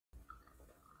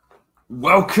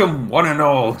Welcome, one and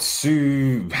all,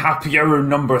 to happy hour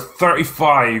number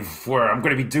 35, where I'm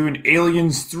going to be doing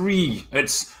Aliens 3.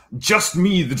 It's just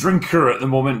me, the drinker, at the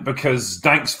moment, because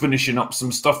Dank's finishing up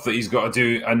some stuff that he's got to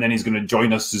do, and then he's going to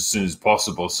join us as soon as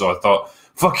possible. So I thought,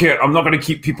 fuck it, I'm not going to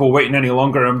keep people waiting any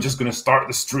longer. I'm just going to start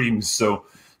the stream. So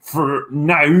for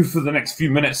now, for the next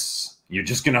few minutes, you're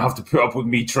just going to have to put up with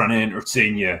me trying to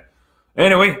entertain you.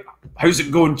 Anyway, how's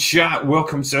it going, chat?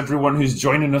 Welcome to everyone who's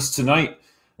joining us tonight.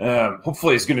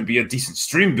 Hopefully it's going to be a decent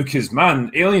stream because,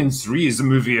 man, Aliens 3 is a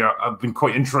movie I've been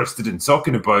quite interested in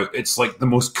talking about. It's like the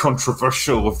most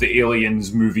controversial of the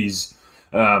Aliens movies.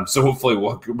 So hopefully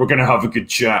we're going to have a good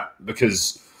chat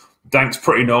because Dank's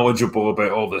pretty knowledgeable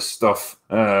about all this stuff.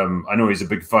 I know he's a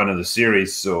big fan of the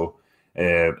series, so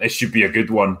it should be a good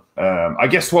one. I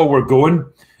guess while we're going,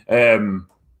 and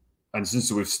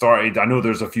since we've started, I know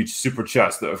there's a few super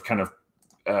chats that have kind of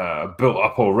built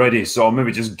up already, so I'll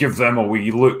maybe just give them a wee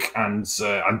look and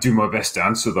do my best to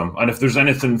answer them. And if there's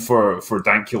anything for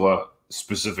Dankula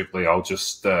specifically, I'll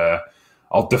just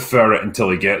I'll defer it until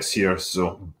he gets here.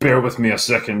 So bear with me a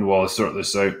second while I sort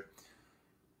this out.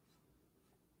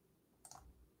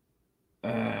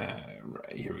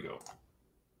 Right, here we go.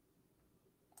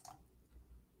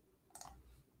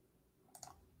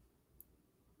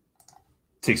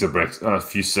 Takes a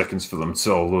few seconds for them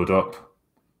to all load up.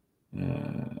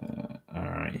 All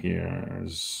right,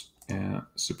 here's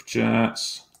super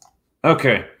chats.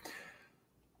 Okay,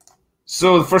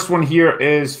 so the first one here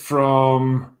is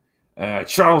from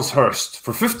Charles Hurst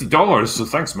for $50. So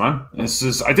thanks, man. It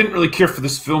says, I didn't really care for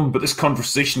this film, but this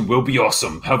conversation will be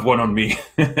awesome. Have one on me.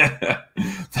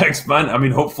 Thanks, man. I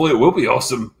mean, hopefully it will be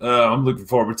awesome. I'm looking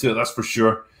forward to it, that's for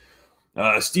sure.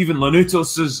 Stephen Lanuto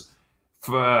says,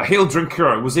 Hail Drinker,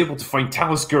 I was able to find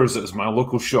Taliskers at my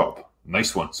local shop.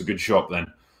 Nice one. It's a good shop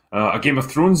then. A Game of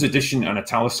Thrones edition and a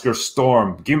Talisker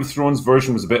Storm. Game of Thrones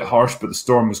version was a bit harsh, but the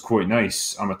Storm was quite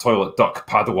nice. I'm a toilet duck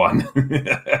Padawan.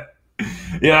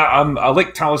 Yeah, I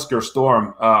like Talisker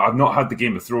Storm. I've not had the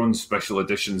Game of Thrones special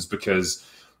editions because,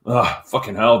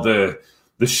 fucking hell, the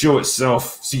show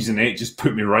itself, season 8, just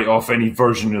put me right off any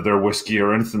version of their whiskey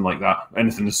or anything like that,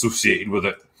 anything associated with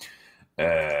it.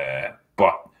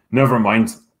 But never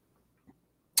mind.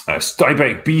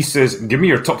 Stuybeck B says, give me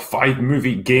your top 5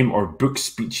 movie, game, or book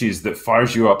speeches that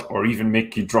fires you up or even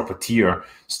make you drop a tear.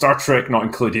 Star Trek not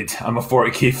included. I'm a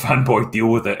 40k fanboy, deal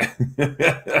with it.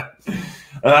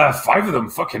 5 of them,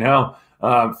 fucking hell.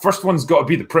 First one's got to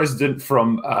be the president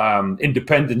from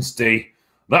Independence Day.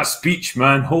 That speech,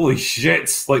 man, holy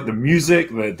shit. Like the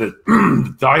music,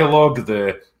 the dialogue,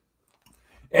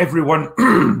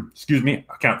 everyone, excuse me,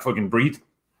 I can't fucking breathe.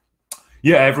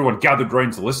 Yeah, everyone gathered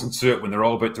round to listen to it when they're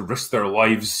all about to risk their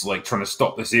lives, like trying to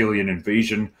stop this alien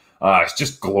invasion. It's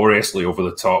just gloriously over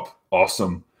the top.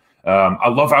 Awesome. I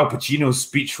love Al Pacino's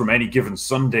speech from Any Given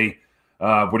Sunday,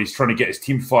 where he's trying to get his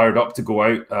team fired up to go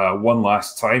out one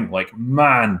last time. Like,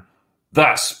 man,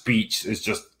 that speech is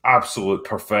just absolute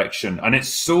perfection. And it's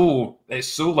so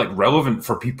like relevant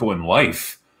for people in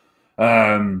life.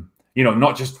 You know,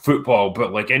 not just football,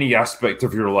 but like any aspect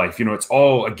of your life. You know, it's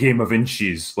all a game of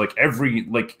inches. Like every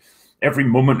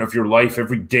moment of your life,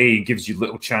 every day gives you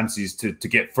little chances to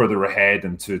get further ahead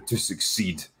and to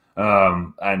succeed.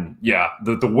 And yeah,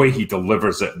 the way he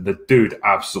delivers it, the dude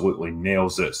absolutely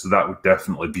nails it. So that would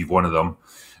definitely be one of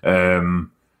them.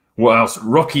 What else?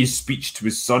 Rocky's speech to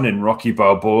his son in Rocky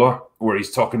Balboa, where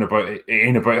he's talking about it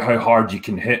ain't about how hard you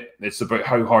can hit. It's about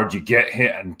how hard you get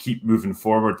hit and keep moving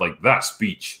forward. Like that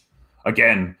speech.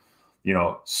 Again, you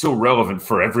know, so relevant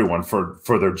for everyone for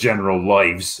their general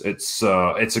lives. It's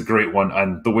a great one,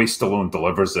 and the way Stallone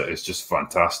delivers it is just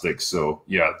fantastic. So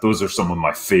yeah, those are some of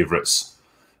my favorites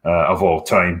of all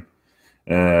time.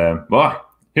 Well,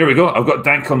 here we go. I've got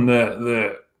Dank on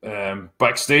the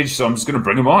backstage, so I'm just going to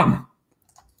bring him on.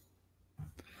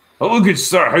 Hello, good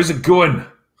sir. How's it going?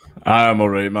 I'm all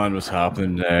right, man. What's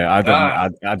happening? I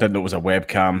didn't know it was a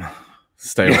webcam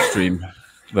style stream.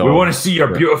 We want to see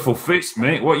your beautiful face,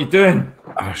 mate. What are you doing?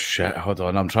 Oh, shit. Hold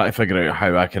on. I'm trying to figure out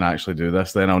how I can actually do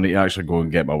this. Then I'll need to actually go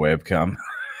and get my webcam.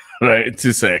 Right,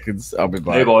 2 seconds. I'll be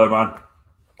back. Hey, boy, man.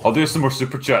 I'll do some more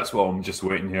super chats while I'm just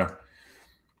waiting here.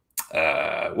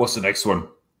 What's the next one?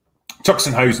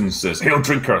 Tuxenhausen says, Hail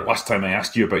Drinker, last time I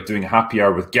asked you about doing a happy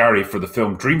hour with Gary for the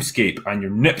film Dreamscape and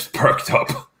your nips perked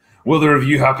up. Will the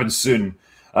review happen soon?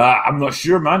 I'm not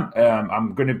sure, man.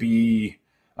 I'm going to be...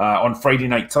 on Friday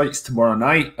Night Tights tomorrow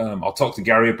night. I'll talk to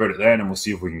Gary about it then, and we'll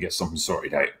see if we can get something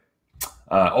sorted out.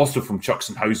 Also from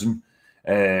Chucksenhausen,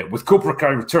 with Cobra Kai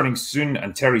returning soon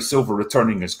and Terry Silver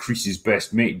returning as Creasy's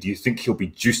best mate, do you think he'll be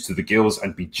juiced to the gills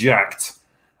and be jacked?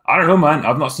 I don't know, man.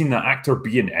 I've not seen that actor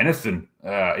be in anything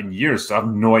in years, so I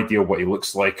have no idea what he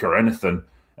looks like or anything.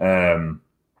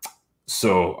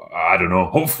 So I don't know.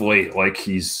 Hopefully, like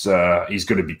he's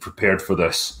going to be prepared for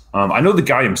this. I know the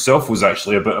guy himself was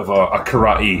actually a bit of a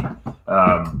karate,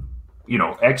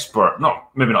 expert.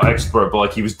 Maybe not expert, but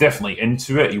like he was definitely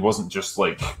into it. He wasn't just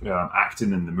like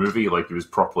acting in the movie; like he was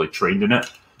properly trained in it.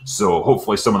 So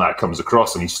hopefully, some of that comes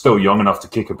across, and he's still young enough to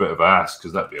kick a bit of ass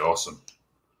because that'd be awesome.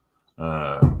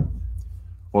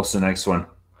 What's the next one?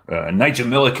 Nigel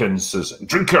Milliken says,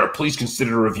 "Drinker, please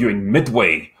consider reviewing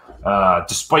Midway."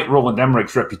 Despite Roland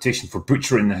Emmerich's reputation for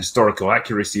butchering the historical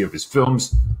accuracy of his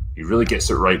films, he really gets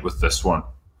it right with this one.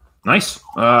 Nice.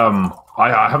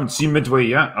 I haven't seen Midway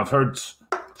yet. I've heard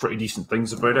pretty decent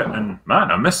things about it, and man,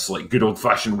 I miss like good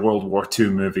old-fashioned World War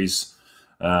II movies.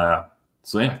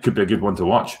 So yeah, could be a good one to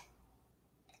watch.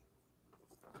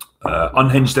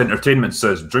 Unhinged Entertainment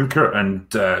says, "Drinker and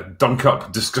Dunk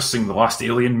Up discussing the last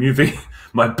Alien movie.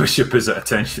 My bishop is at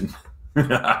attention."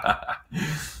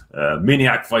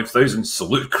 Maniac 5000,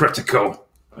 salute critical.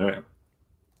 There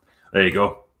you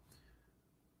go.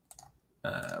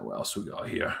 What else we got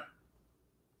here?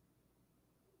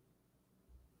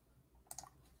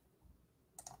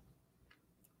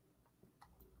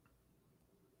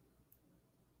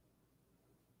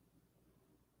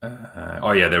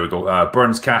 Oh yeah, there we go.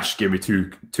 Burns Cash gave me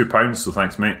 £2, so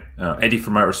thanks, mate. Eddie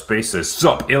from Outer Space says,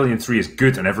 "Sup, Alien 3 is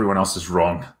good and everyone else is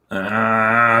wrong."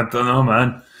 I don't know,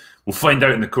 man. We'll find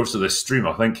out in the course of this stream,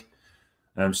 I think.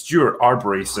 Stuart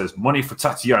Arbery says, "Money for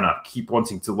Tatiana. Keep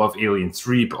wanting to love Alien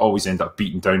 3, but always end up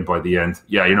beaten down by the end."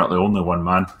 Yeah, you're not the only one,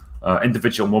 man.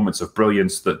 Individual moments of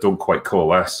brilliance that don't quite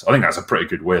coalesce. I think that's a pretty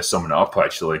good way of summing it up,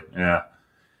 actually. Yeah.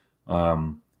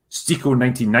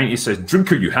 Stico1990 says,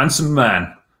 "Drinker, you handsome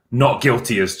man. Not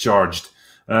guilty as charged.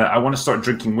 I want to start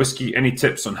drinking whiskey. Any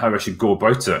tips on how I should go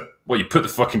about it?" Well, you put the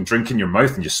fucking drink in your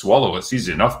mouth and you swallow it. It's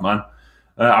easy enough, man.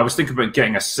 I was thinking about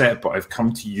getting a set, but I've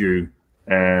come to you.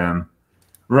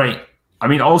 Right. I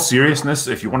mean, all seriousness,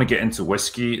 if you want to get into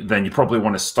whiskey, then you probably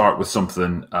want to start with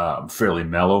something fairly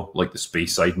mellow, like the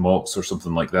Speyside malts or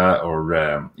something like that,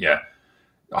 or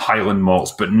Highland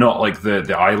malts, but not like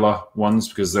the Isla ones,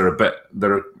 because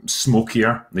they're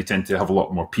smokier. They tend to have a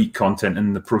lot more peat content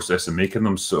in the process of making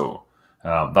them, so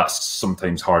that's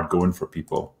sometimes hard going for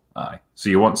people. Aye. So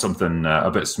you want something a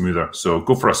bit smoother. So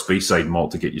go for a Speyside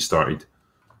malt to get you started.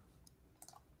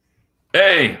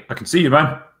 Hey, I can see you,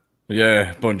 man.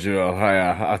 Yeah, bonjour.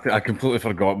 I completely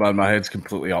forgot, man. My head's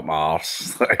completely up my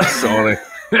arse. Sorry.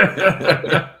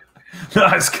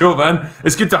 That's cool, man.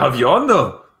 It's good to have you on,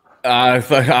 though. I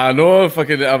know. I've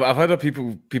had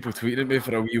people tweeting at me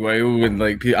for a wee while, and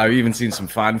like I've even seen some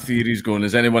fan theories going,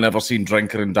 "Has anyone ever seen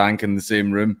Drinker and Dank in the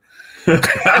same room?"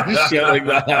 Shit like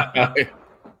that.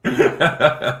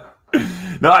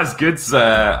 No, that's good.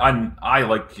 And I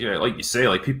like you say,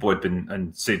 like people had been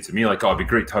and said to me, like, "Oh, it'd be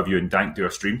great to have you and Dank do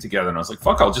a stream together." And I was like,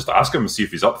 "Fuck, I'll just ask him and see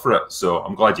if he's up for it." So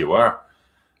I'm glad you were.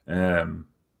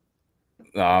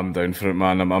 I'm down for it,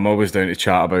 man. I'm always down to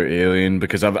chat about Alien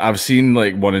because I've seen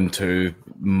like 1 and 2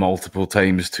 multiple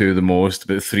times, 2 the most,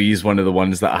 but 3 is one of the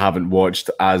ones that I haven't watched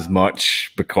as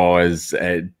much because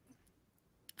it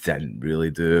didn't really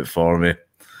do it for me.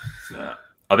 Yeah.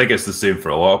 I think it's the same for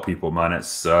a lot of people, man.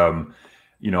 It's I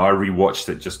rewatched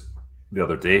it just the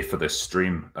other day for this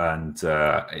stream, and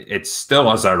it's still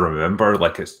as I remember.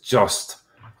 Like it's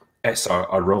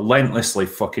a relentlessly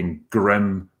fucking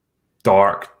grim,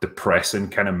 dark, depressing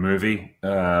kind of movie,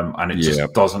 and it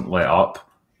just doesn't let up.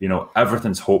 You know,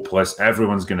 everything's hopeless.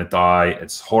 Everyone's going to die.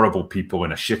 It's horrible people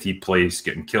in a shitty place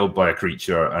getting killed by a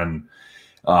creature, and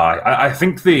I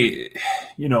think they,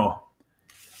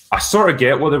 I sort of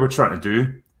get what they were trying to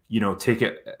do.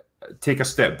 Take a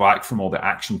step back from all the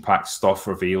action-packed stuff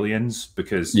of Aliens,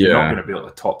 because you're not going to be able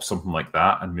to top something like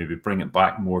that, and maybe bring it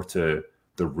back more to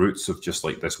the roots of just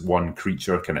like this one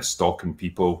creature kind of stalking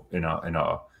people in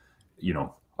a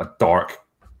dark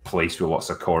place with lots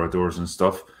of corridors and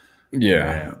stuff.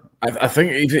 Yeah. I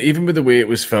think even with the way it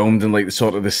was filmed and like the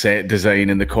sort of the set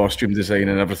design and the costume design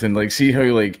and everything, like see how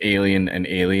like Alien and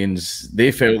Aliens,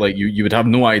 they felt like you would have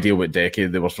no idea what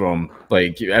decade they were from.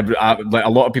 Like a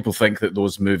lot of people think that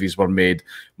those movies were made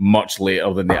much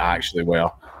later than they actually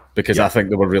were, because I think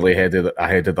they were really ahead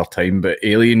of their time. But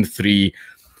Alien 3,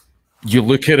 you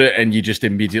look at it and you just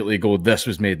immediately go, "This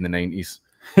was made in the 90s."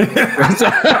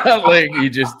 Like you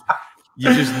just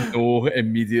know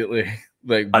immediately.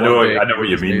 Like I know what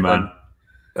you mean, man.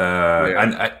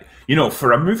 And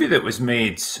for a movie that was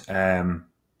made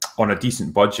on a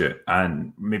decent budget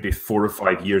and maybe 4 or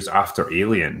 5 years after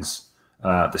Aliens,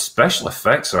 the special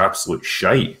effects are absolute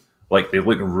shite. Like they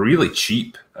look really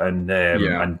cheap, and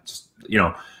just, you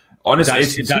know, honestly,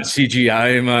 that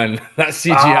CGI, man, that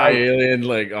CGI alien,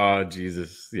 like, oh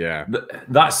Jesus, yeah,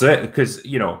 that's it. Because,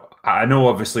 you know, I know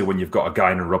obviously when you've got a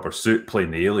guy in a rubber suit playing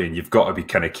the alien, you've got to be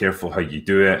kind of careful how you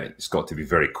do it. It's got to be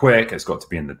very quick. It's got to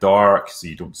be in the dark, so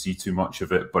you don't see too much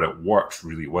of it. But it works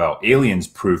really well. Aliens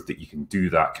proved that you can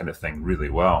do that kind of thing really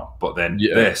well. But then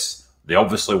they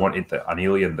obviously wanted an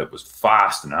alien that was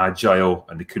fast and agile,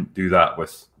 and they couldn't do that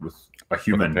with a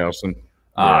human person.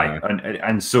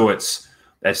 And so it's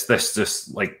this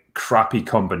just like crappy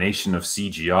combination of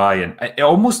CGI, and it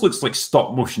almost looks like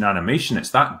stop motion animation. It's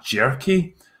that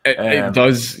jerky. It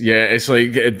does, yeah. It's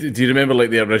like, do you remember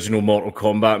like the original Mortal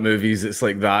Kombat movies? It's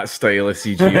like that style of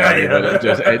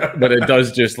CGI, but it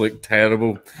does just look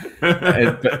terrible.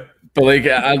 But like,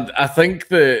 I think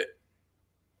that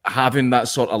having that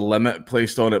sort of limit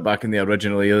placed on it back in the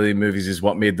original Alien movies is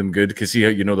what made them good. Because see how,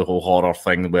 you know, the whole horror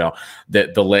thing where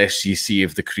the less you see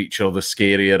of the creature, the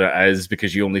scarier it is,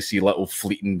 because you only see little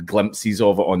fleeting glimpses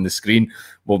of it on the screen.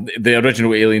 Well, the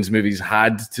original Aliens movies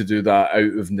had to do that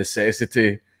out of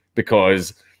necessity,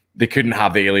 because they couldn't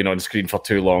have the alien on screen for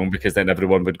too long, because then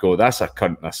everyone would go, "That's a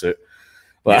cunt in a suit."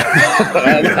 But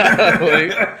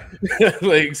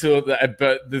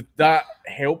that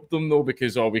helped them though,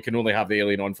 because we can only have the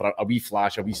alien on for a wee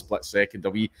flash, a wee split second, a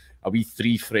wee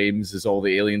 3 frames is all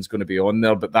the alien's going to be on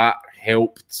there. But that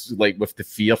helped like with the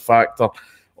fear factor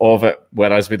of it.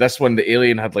 Whereas with this one, the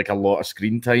alien had like a lot of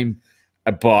screen time.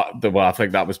 But I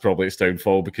think that was probably its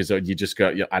downfall, because you just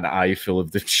got an eye full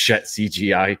of the shit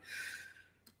CGI.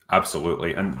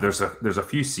 Absolutely, and there's a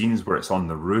few scenes where it's on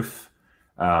the roof,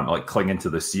 like clinging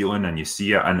to the ceiling, and you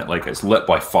see it, and like it's lit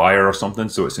by fire or something,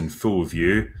 so it's in full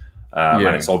view,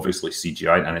 and it's obviously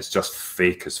CGI, and it's just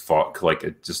fake as fuck. Like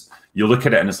it just, you look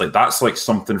at it and it's like that's like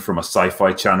something from a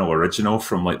Sci-Fi Channel original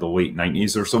from like the late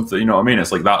 90s or something. You know what I mean?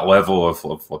 It's like that level of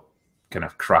kind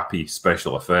of crappy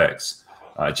special effects.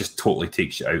 It just totally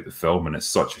takes you out of the film, and it's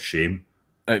such a shame.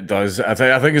 It does. I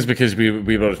think it's because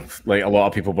we were like, a lot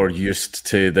of people were used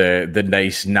to the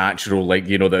nice natural, like,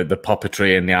 you know, the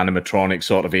puppetry and the animatronic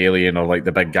sort of alien, or like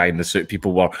the big guy in the suit.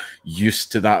 People were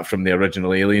used to that from the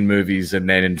original Alien movies, and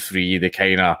then in 3 they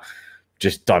kind of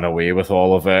just done away with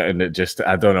all of it, and it just,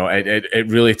 I don't know, it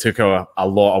really took a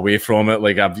lot away from it.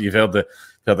 Like you've heard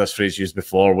this phrase used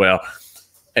before, where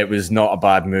it was not a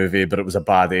bad movie, but it was a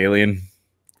bad alien.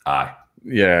 Aye.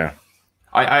 Yeah,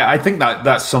 I think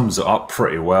that sums it up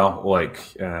pretty well.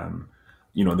 Like,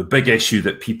 you know, the big issue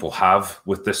that people have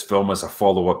with this film as a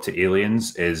follow-up to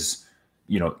Aliens is,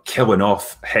 you know, killing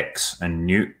off Hicks and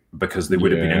Newt because they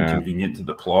would have been inconvenient to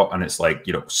the plot. And it's like,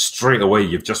 you know, straight away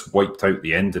you've just wiped out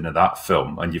the ending of that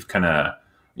film, and you've kind of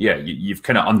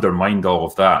undermined all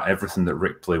of that, everything that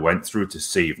Ripley went through to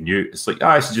save Newt. It's like,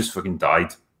 she just fucking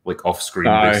died, like off screen,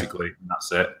 basically, and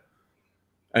that's it.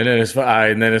 And then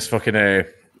it's fucking.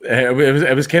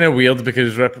 It was kind of weird,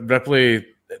 because Ripley,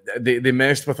 they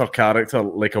messed with her character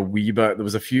like a wee bit. There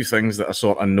was a few things that I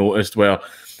sort of noticed where,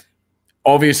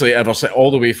 obviously,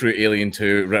 all the way through Alien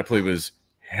 2, Ripley was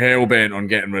hell bent on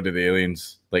getting rid of the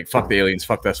aliens. Like, fuck the aliens,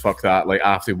 fuck this, fuck that. Like,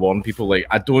 I have to warn people. Like,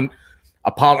 a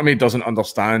part of me doesn't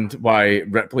understand why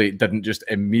Ripley didn't just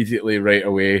immediately right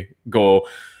away go,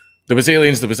 there was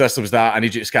aliens, there was this, there was that, I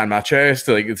need you to scan my chest.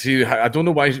 Like, see, I don't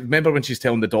know why. Remember when she's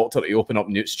telling the doctor to open up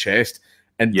Newt's chest,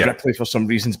 and Ripley, for some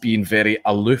reasons, being very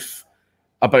aloof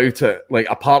about it. Like,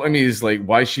 a part of me is like,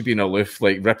 why is she being aloof?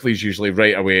 Like, Ripley's usually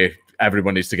right away,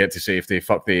 everyone needs to get to safety,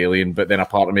 fuck the alien. But then a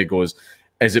part of me goes,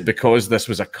 is it because this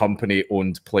was a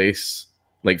company-owned place?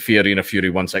 Like, Fiorina Fury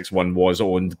 161 was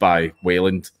owned by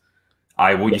Wayland.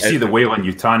 You see the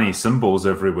Weyland-Yutani symbols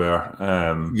everywhere.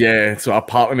 So a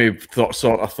part of me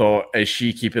thought, is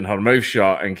she keeping her mouth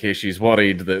shut in case she's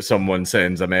worried that someone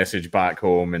sends a message back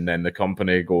home and then the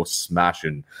company goes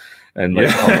smashing? And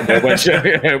like, which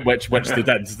they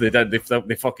did.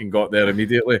 They fucking got there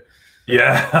immediately.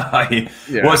 Yeah.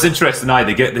 Well, it's interesting.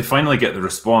 They finally get the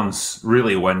response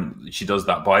really when she does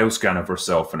that bioscan of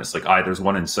herself, and it's like, there's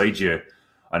one inside you.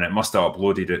 And it must have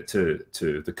uploaded it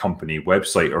to the company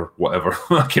website or whatever,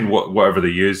 whatever they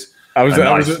use. A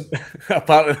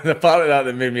part of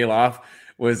that made me laugh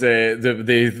was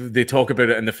they talk about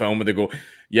it in the film where they go,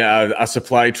 a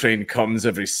supply train comes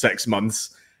every 6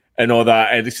 months and all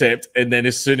that, and then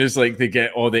as soon as like they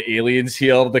get all the aliens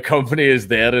here, the company is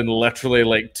there in literally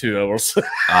like 2 hours.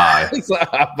 It's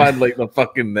like, man, like they're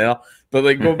fucking there. But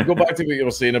like go back to what you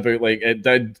were saying about like it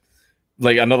did.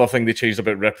 Like, another thing they changed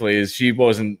about Ripley is she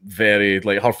wasn't very,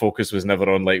 like, her focus was never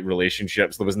on, like,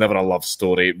 relationships. There was never a love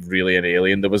story, really, in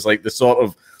Alien. There was, like, the sort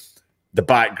of the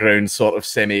background sort of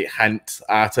semi hint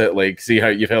at it. Like, see how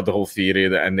you've heard the whole theory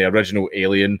that in the original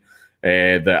Alien,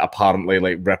 that apparently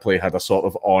like Ripley had a sort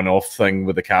of on-off thing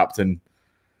with the captain.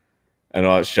 And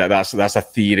all that shit. That's a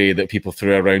theory that people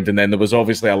threw around. And then there was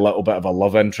obviously a little bit of a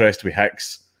love interest with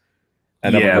Hicks.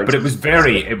 And yeah, but it was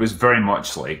very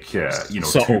much like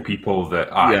subtle. Two people that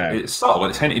it's subtle.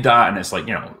 It's hinted at, and it's like,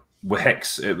 with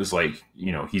Hicks, it was like,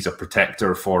 he's a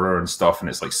protector for her and stuff, and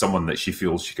it's like someone that she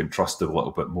feels she can trust a little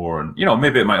bit more, and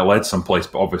maybe it might have led someplace,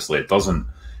 but obviously it doesn't.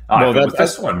 With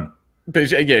this one,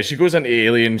 but yeah, she goes into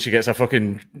Alien, she gets a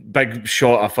fucking big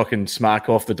shot, a fucking smack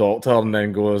off the Doctor, and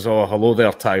then goes, "Oh, hello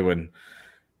there, Tywin,"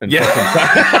 and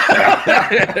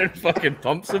fucking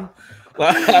pumps him.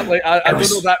 I don't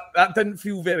know, that didn't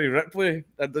feel very Ripley.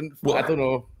 I don't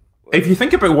know. If you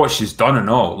think about what she's done and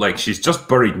all, like, she's just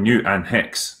buried Newt and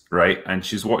Hicks, right? And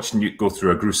she's watched Newt go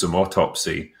through a gruesome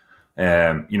autopsy.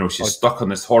 She's stuck on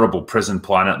this horrible prison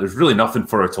planet. There's really nothing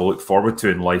for her to look forward to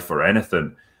in life or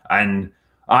anything. And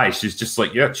she's just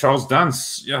like, yeah, Charles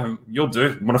Dance, yeah, you'll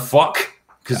do. Want to fuck?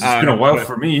 Because it's been a while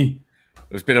for me.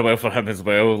 It's been a while for him as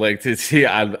well. Like, to see,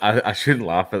 I shouldn't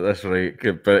laugh at this, right?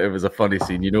 But it was a funny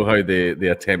scene. You know how the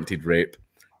attempted rape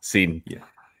scene?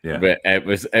 Yeah. But it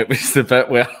was the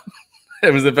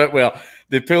bit where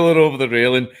they pull her over the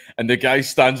railing and the guy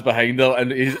stands behind her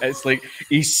and it's like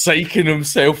he's psyching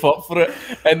himself up for it.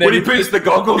 And then when he puts the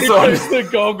goggles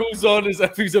on as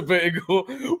if he's about to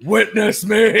go, "Witness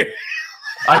me."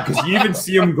 Because you even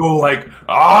see him go like,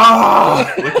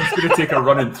 like he's going to take a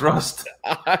running thrust.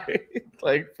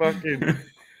 Like fucking.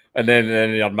 And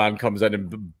then your man comes in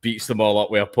and beats them all up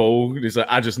with a pole. And he's like,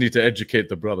 "I just need to educate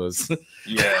the brothers."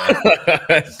 Yeah.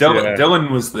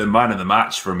 Dylan was the man of the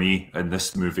match for me in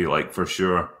this movie, like, for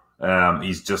sure.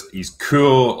 He's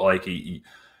cool. Like, he's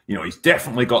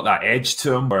definitely got that edge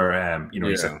to him where,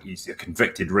 he's a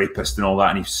convicted rapist and all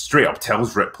that. And he straight up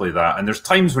tells Ripley that. And there's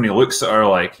times when he looks at her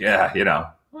like,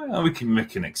 well, we can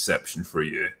make an exception for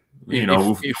you.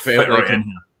 He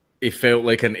felt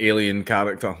like an Alien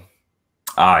character.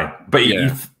 Aye, but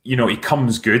he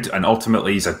comes good, and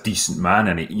ultimately he's a decent man,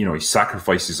 and he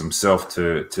sacrifices himself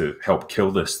to help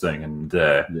kill this thing, and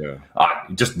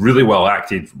just really well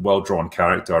acted, well drawn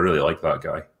character. I really like that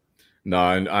guy. No,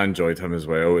 I enjoyed him as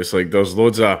well. It's like there's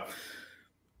loads of,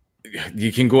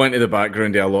 you can go into the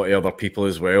background of a lot of other people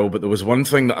as well, but there was one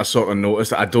thing that I sort of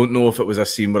noticed. I don't know if it was a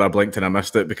scene where I blinked and I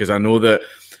missed it, because I know that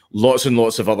lots and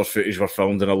lots of other footage were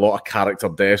filmed, and a lot of character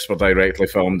deaths were directly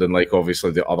filmed in, like,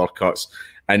 obviously the other cuts.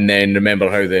 And then remember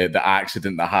how the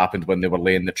accident that happened when they were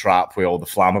laying the trap with all the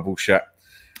flammable shit?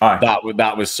 Aye.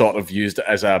 That was sort of used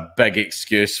as a big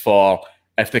excuse for,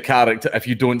 if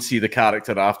you don't see the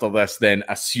character after this, then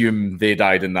assume they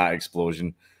died in that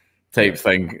explosion type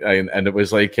thing. And it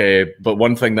was like, but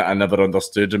one thing that I never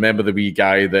understood, remember the wee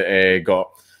guy that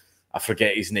got, I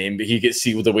forget his name, but he gets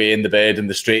sealed away in the bed in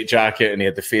the straitjacket and he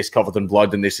had the face covered in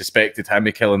blood and they suspected him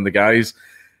of killing the guys.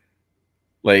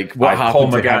 Like, what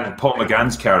happened Paul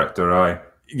McGann's character, aye.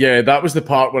 Yeah, that was the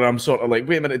part where I'm sort of like,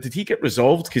 wait a minute, did he get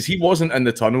resolved? Because he wasn't in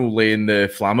the tunnel laying the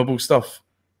flammable stuff.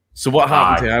 So what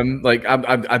happened to him? Like,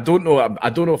 I don't know. I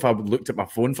don't know if I looked at my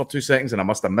phone for 2 seconds and I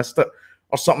must have missed it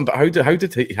or something. But how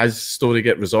did his story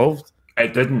get resolved?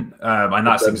 It didn't, and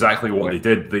that's exactly what they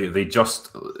did. They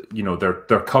just,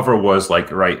 their cover was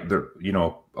like, right,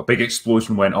 a big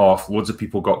explosion went off, loads of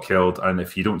people got killed, and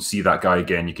if you don't see that guy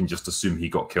again, you can just assume he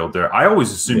got killed there. I always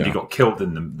assumed he got killed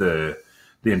in the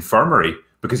infirmary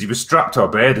because he was strapped to a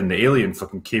bed and the alien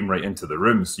fucking came right into the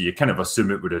room, so you kind of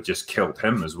assume it would have just killed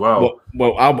him as well.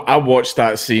 Well, I watched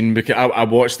that scene because I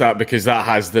watched that because that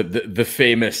has the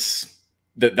famous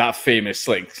that famous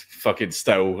like fucking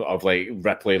still of like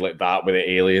Ripley like that with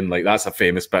the alien, like that's a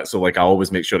famous bit. So like I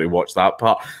always make sure to watch that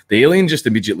part. The alien just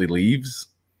immediately leaves.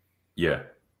 Yeah.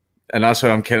 And that's how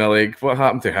I'm kind of like, what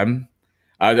happened to him?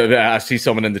 I see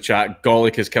someone in the chat,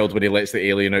 Golic is killed when he lets the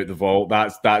alien out the vault.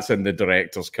 That's in the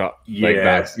director's cut.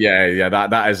 Yeah. Like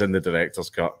that is in the director's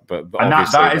cut. But and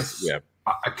that is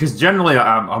because generally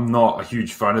I'm not a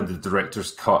huge fan of the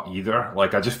director's cut either.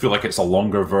 Like I just feel like it's a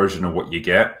longer version of what you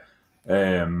get.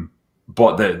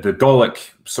 But the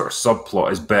Golic sort of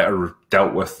subplot is better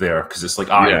dealt with there because it's like,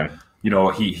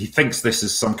 he thinks this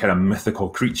is some kind of mythical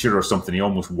creature or something. He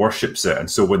almost worships it.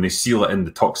 And so when they seal it in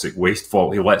the toxic waste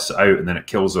vault, he lets it out and then it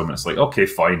kills him. And it's like, okay,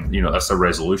 fine. That's a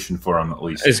resolution for him at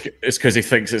least. It's because he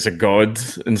thinks it's a god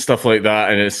and stuff like that.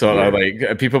 And it's sort of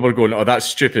like, people were going, oh, that's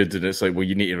stupid. And it's like, well,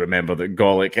 you need to remember that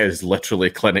Golic is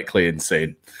literally clinically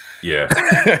insane. Yeah.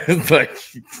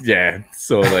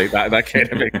 So like that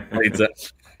kind of explains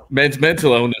it.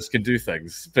 Mental illness can do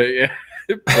things, but yeah.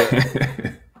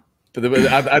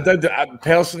 But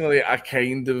personally, I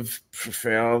kind of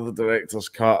prefer the director's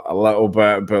cut a little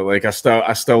bit, but like I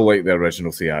still like the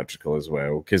original theatrical as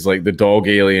well, because like the dog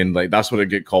alien, like that's what it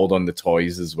get called on the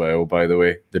toys as well. By the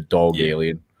way, the dog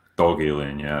alien, dog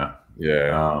alien, yeah.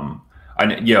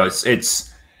 And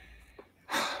it's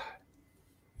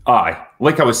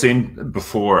like I was saying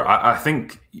before, I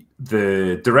think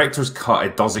the director's cut,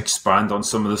 it does expand on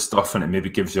some of the stuff, and it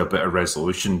maybe gives you a bit of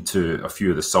resolution to a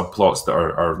few of the subplots that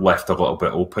are left a little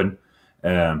bit open.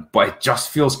 But it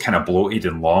just feels kind of bloated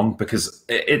and long because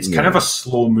it's kind of a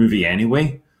slow movie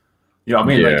anyway. You know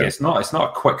what I mean? Like it's not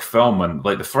a quick film, and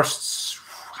like the first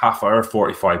half hour,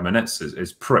 45 minutes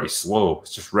is pretty slow.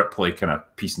 It's just Ripley kind of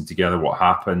piecing together what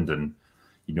happened and,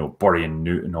 you know, burying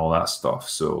Newt and all that stuff.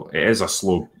 So it is a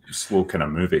slow kind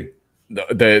of movie.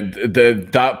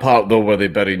 That part though where they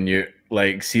bury Newt,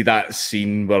 like, see that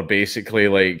scene where basically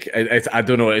like I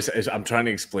don't know, I'm trying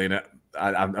to explain it.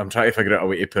 I'm trying to figure out a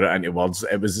way to put it into words.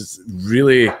 It was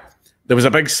really, there was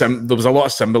a lot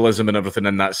of symbolism and everything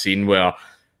in that scene where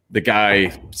the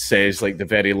guy says like the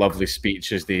very lovely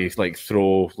speech as they like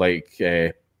throw like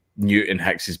Newt and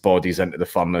Hicks's bodies into the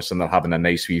furnace and they're having a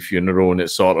nice wee funeral, and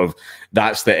it's sort of,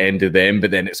 that's the end of them,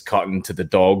 but then it's cutting to the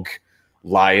dog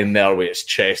lying there with its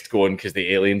chest going because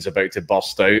the alien's about to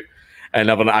burst out. And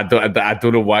I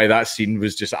don't know why that scene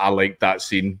was just, I like that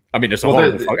scene. I mean, it's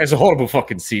a horrible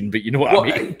fucking scene, but you know what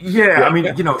I mean? Yeah, I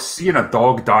mean, you know, seeing a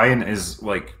dog dying is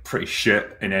like pretty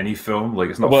shit in any film. Like,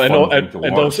 it's not fun to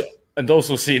watch. And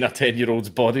also seeing a 10-year-old's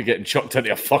body getting chucked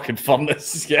into a fucking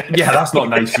furnace. Yeah, that's not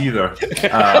nice either.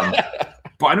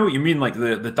 But I know what you mean. Like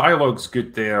the dialogue's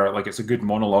good there. Like, it's a good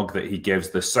monologue that he gives.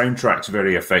 The soundtrack's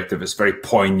very effective. It's very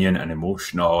poignant and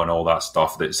emotional and all that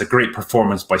stuff. It's a great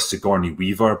performance by Sigourney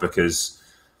Weaver because,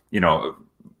 you know,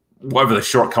 whatever the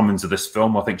shortcomings of this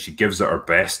film, I think she gives it her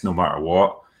best no matter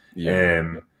what.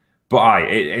 Yeah. But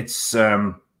I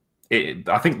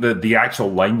think the actual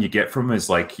line you get from him is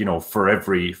like, you know, for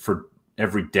every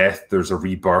death there's a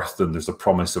rebirth and there's a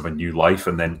promise of a new life,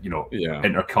 and then, you know,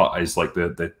 intercut is like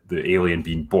the alien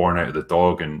being born out of the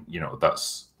dog, and, you know,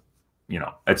 that's, you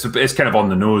know, it's kind of on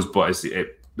the nose, but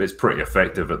it's pretty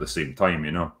effective at the same time,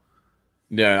 you know.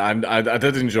 Yeah, I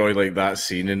did enjoy like that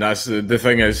scene, and that's the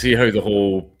thing is, see how the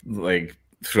whole, like,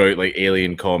 throughout like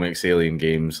Alien comics, Alien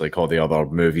games, like all the other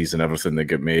movies and everything that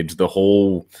get made,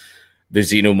 the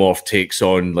xenomorph takes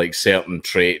on like certain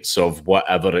traits of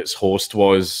whatever its host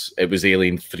was. It was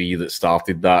Alien 3 that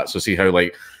started that. So see how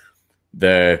like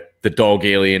the dog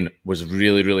alien was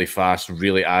really, really fast,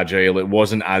 really agile. It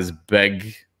wasn't as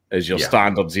big as your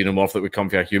standard xenomorph that would come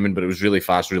from a human, but it was really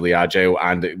fast, really agile,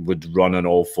 and it would run on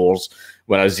all fours.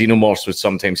 Whereas xenomorphs would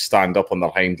sometimes stand up on their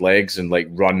hind legs and like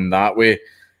run that way.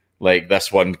 Like this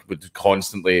one would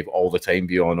constantly all the time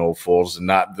be on all fours, and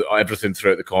that everything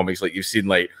throughout the comics, like you've seen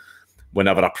like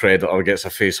whenever a predator gets a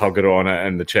face hugger on it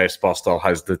and the chest buster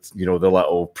has the, you know, the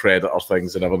little predator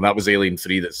things and everything. That was Alien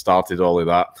 3 that started all of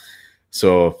that.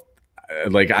 So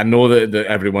like, I know that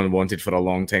everyone wanted for a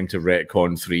long time to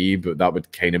retcon 3, but that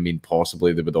would kind of mean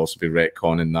possibly they would also be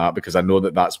retconning that, because I know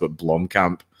that that's what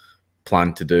Blomkamp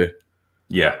planned to do.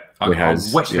 Yeah, I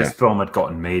wish this film had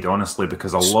gotten made, honestly,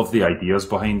 because I love the ideas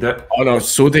behind it. Oh no,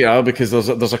 so they are, because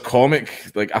there's a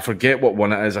comic, like I forget what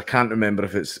one it is. I can't remember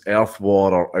if it's Earth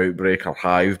War or Outbreak or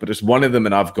Hive, but it's one of them,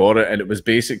 and I've got it. And it was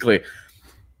basically,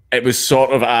 it was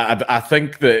sort of, I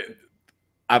think that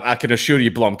I can assure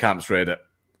you Blomkamp's read it.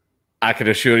 I can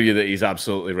assure you that he's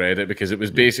absolutely read it, because it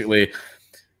was basically,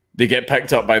 they get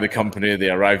picked up by the company, they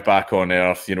arrive back on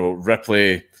Earth, you know,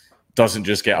 Ripley doesn't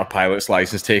just get her pilot's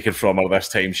license taken from her this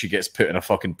time, she gets put in a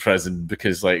fucking prison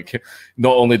because, like,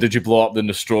 not only did you blow up the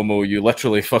Nostromo, you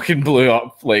literally fucking blew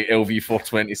up, like,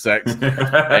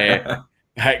 LV-426.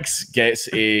 Hicks gets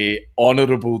a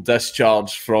honourable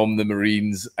discharge from the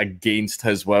Marines against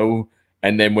his will,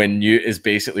 and then when Newt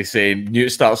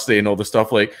starts saying all the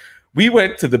stuff like, we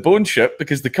went to the bone ship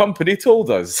because the company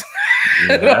told us.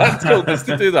 Told us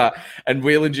to do that. And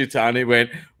Weyland-Yutani went,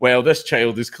 well, this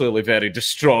child is clearly very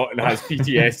distraught and has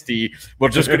PTSD. We're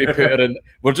just going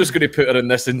to put her in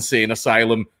this insane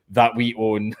asylum that we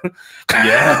own.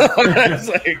 Yeah.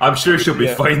 Like, I'm sure she'll be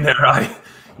fine there,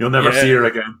 You'll never see her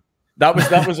again.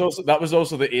 That was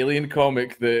also the Alien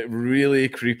comic that really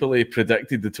creepily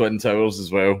predicted the Twin Towers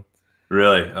as well.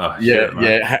 Really? Oh, shit, man.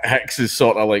 Yeah. Hicks is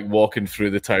sort of like walking through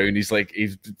the town. He's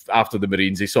after the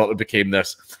Marines. He sort of became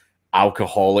this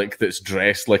alcoholic that's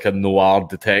dressed like a noir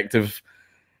detective,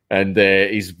 and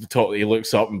he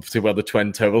looks up to where the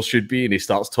Twin Towers should be, and he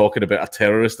starts talking about a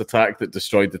terrorist attack that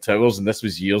destroyed the towers. And this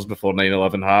was years before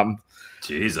 9/11 happened.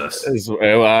 Jesus. As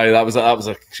well, aye, that was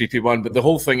a creepy one. But the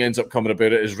whole thing ends up coming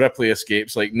about it is Ripley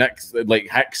escapes. Like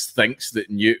Hicks thinks that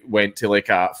Newt went to like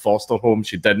a foster home.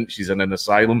 She didn't. She's in an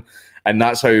asylum, and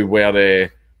that's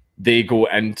where they go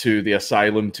into the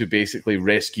asylum to basically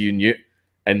rescue Newt.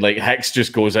 And like Hicks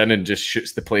just goes in and just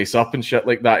shoots the place up and shit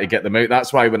like that to get them out.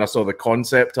 That's why when I saw the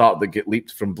concept art that get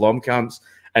leaked from Blomkamp's,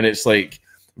 and it's like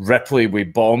Ripley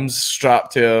with bombs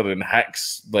strapped to her and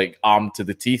Hicks like armed to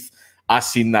the teeth. I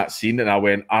seen that scene and I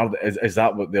went, is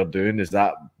that what they're doing? Is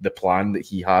that the plan that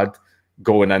he had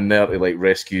going in there to like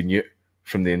rescue Newt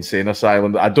from the insane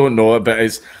asylum? I don't know,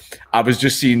 but I was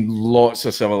just seeing lots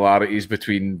of similarities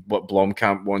between what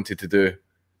Blomkamp wanted to do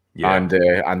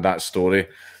and that story.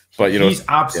 But he's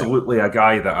absolutely a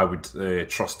guy that I would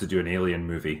trust to do an Alien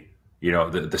movie. You know,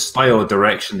 the style of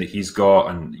direction that he's got,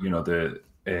 and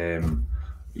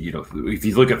if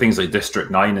you look at things like District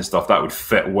 9 and stuff, that would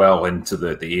fit well into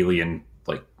the Alien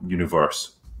like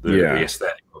universe, the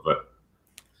aesthetic of it.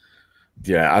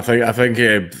 Yeah, I think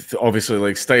obviously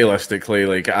like stylistically,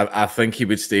 like I think he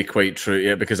would stay quite true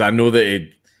to it, because I know that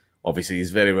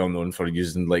he's very well known for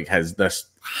using like this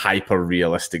hyper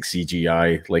realistic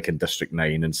CGI like in District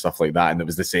 9 and stuff like that, and it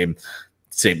was the same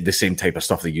type of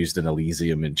stuff they used in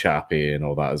Elysium and Chappie and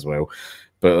all that as well.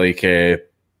 But like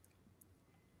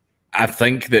I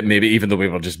think that maybe, even though we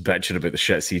were just bitching about the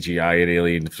shit CGI in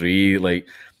Alien 3, like,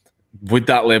 would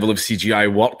that level of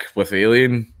CGI work with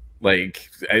Alien? Like,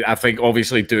 I think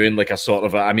obviously doing like a sort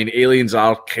of aliens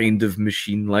are kind of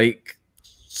machine-like,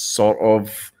 sort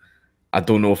of. I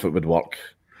don't know if it would work.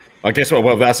 I guess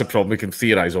well that's a problem. We can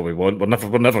theorize all we want. We're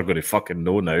never going to fucking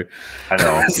know now.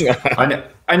 I know.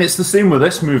 and it's the same with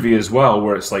this movie as well,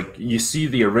 where it's like you see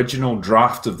the original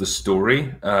draft of the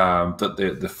story,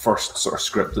 that the first sort of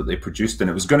script that they produced, and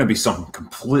it was going to be something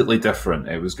completely different.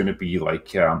 It was going to be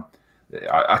like a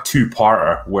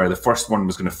two-parter, where the first one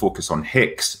was going to focus on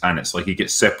Hicks, and it's like he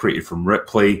gets separated from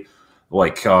Ripley.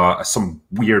 Like some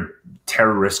weird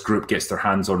terrorist group gets their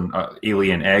hands on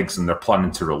alien eggs, and they're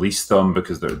planning to release them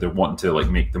because they're wanting to like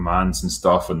make demands and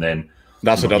stuff. And then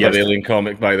that's another Alien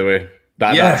comic, by the way.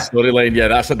 That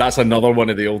storyline, that's another one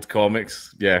of the old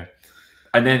comics. Yeah.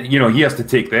 And then he has to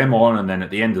take them on, and then at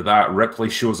the end of that, Ripley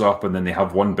shows up, and then they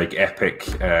have one big epic,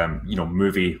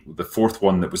 movie, the fourth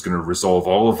one that was going to resolve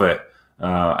all of it.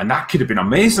 And that could have been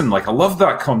amazing. Like, I love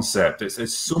that concept.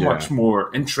 It's so much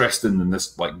more interesting than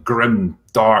this like grim,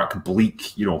 dark,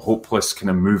 bleak, hopeless kind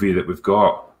of movie that we've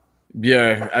got.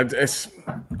 Yeah, it's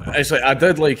like I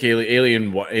did like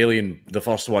Alien, the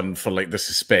first one, for like the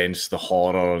suspense, the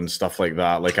horror and stuff like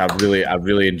that. Like I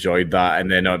really enjoyed that.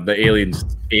 And then the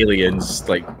Aliens,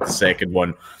 like the second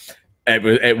one,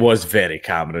 it was very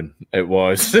Cameron. It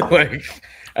was like.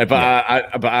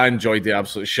 But I enjoyed the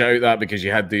absolute shit out of that, because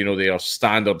you had your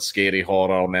standard scary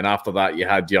horror, and then after that you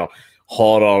had your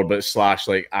horror but /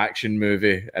 like action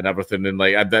movie and everything. And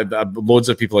like loads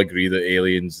of people agree that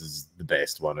Aliens is the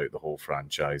best one out of the whole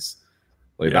franchise.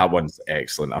 Like that one's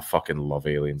excellent. I fucking love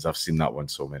Aliens. I've seen that one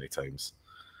so many times.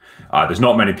 There's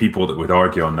not many people that would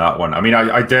argue on that one. I mean,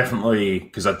 I definitely,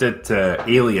 because I did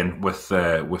Alien with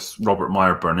Robert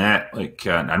Meyer Burnett, like,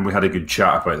 and we had a good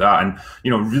chat about that, and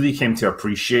really came to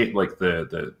appreciate like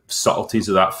the subtleties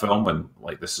of that film, and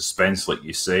like the suspense, like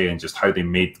you say, and just how they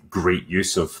made great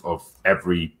use of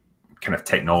every kind of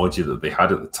technology that they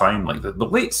had at the time, like the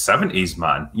late 70s,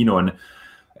 man. And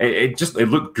it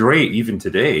looked great even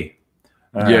today.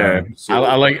 So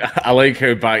I like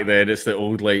how back then it's the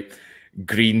old like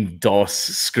green DOS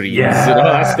screens and all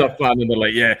that stuff, man. And they're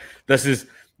like, this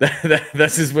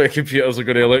is what computers are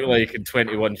going to look like in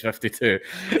 2152.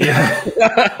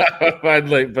 Man,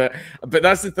 like, but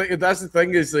that's the thing. That's the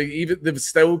thing is like, even they've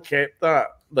still kept that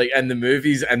like in the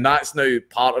movies, and that's now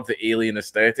part of the Alien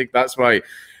aesthetic. That's why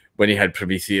when you had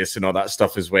Prometheus and all that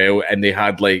stuff as well, and they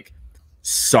had like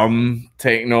some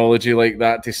technology like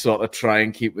that to sort of try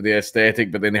and keep with the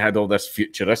aesthetic, but then they had all this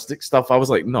futuristic stuff. I was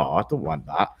like, no, I don't want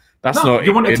that. That's not.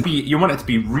 You want it to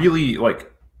be really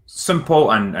like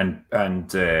simple and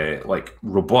like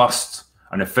robust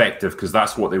and effective, because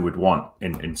that's what they would want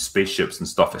in spaceships and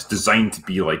stuff. It's designed to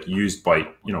be like used by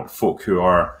folk who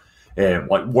are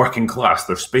like working class.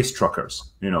 They're space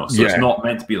truckers, so it's not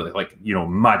meant to be like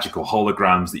magical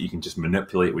holograms that you can just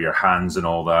manipulate with your hands and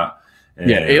all that.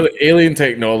 Alien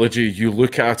technology. You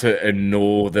look at it and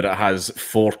know that it has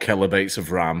 4 kilobytes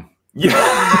of RAM. Like,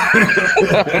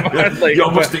 you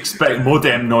almost expect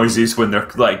modem noises when they're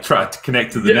like trying to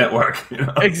connect to the network.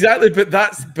 Exactly, but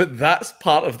that's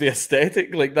part of the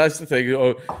aesthetic. Like that's the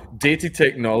thing. Dated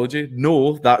technology.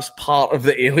 No, that's part of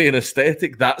the Alien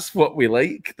aesthetic. That's what we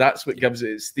like. That's what gives it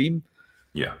its theme.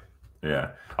 Yeah.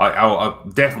 Yeah, I'll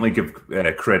definitely give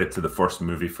credit to the first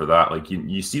movie for that. Like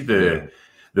you see the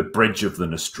bridge of the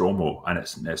Nostromo, and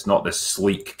it's not this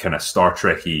sleek kind of Star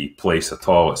Trek-y place at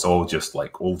all. It's all just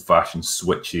like old-fashioned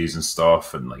switches and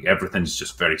stuff, and like everything's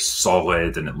just very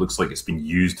solid, and it looks like it's been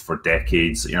used for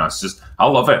decades. You know, it's just I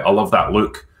love it. I love that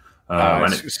look.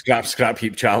 And scrap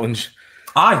heap challenge.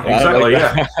 Aye, exactly.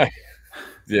 Yeah,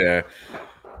 yeah.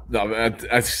 No,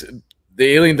 the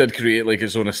Alien did create like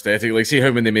its own aesthetic. Like, see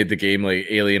how when they made the game like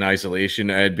Alien Isolation,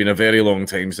 it had been a very long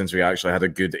time since we actually had a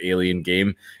good Alien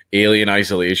game. Alien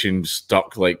Isolation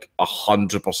stuck like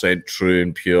 100% true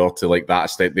and pure to like that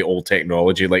aesthetic, the old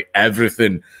technology, like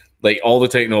everything, like all the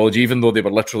technology, even though they were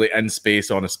literally in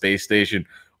space on a space station,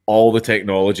 all the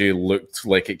technology looked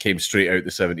like it came straight out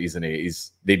the 70s and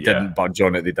 80s. They didn't budge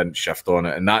on it, they didn't shift on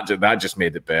it, and that just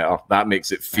made it better. That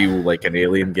makes it feel like an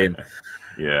Alien game.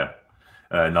 Yeah.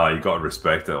 No, you got to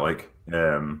respect it. Like,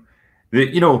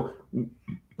 you know,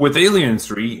 with Alien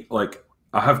 3, like,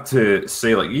 I have to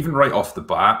say, like, even right off the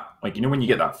bat, like, you know, when you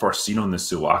get that first scene on the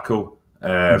Sulaco,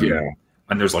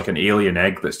 and there's like an alien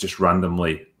egg that's just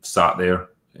randomly sat there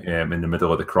in the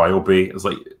middle of the cryo bay. It's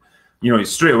like, you know,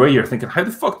 straight away you're thinking, how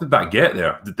the fuck did that get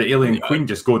there? Did the alien queen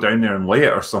just go down there and lay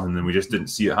it or something, and we just didn't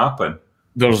see it happen?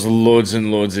 There's loads and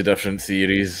loads of different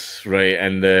theories, right?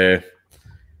 And the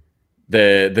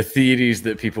theories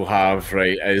that people have,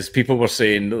 right, is people were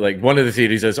saying, like, one of the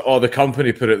theories is, oh, the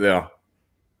company put it there.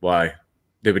 Why?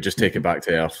 They would just take it back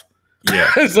to Earth.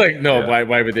 Yeah. It's like, no,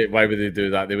 why would they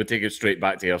do that? They would take it straight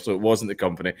back to Earth. So it wasn't the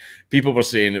company. People were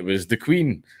saying it was the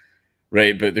Queen,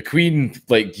 right? But the Queen,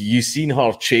 like, you seen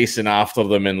her chasing after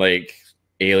them in like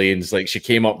Aliens. Like, she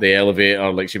came up the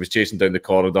elevator, like she was chasing down the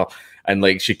corridor, and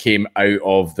like she came out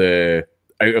of the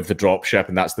dropship,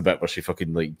 and that's the bit where she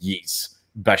fucking like yeets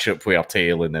Bishop with her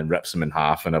tail and then rips him in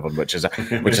half and everything, which is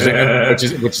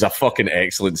a fucking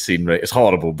excellent scene, right? It's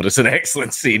horrible, but it's an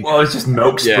excellent scene. Well, it's just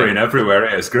milk spraying everywhere.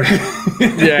 It's great.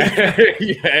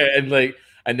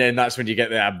 and then that's when you get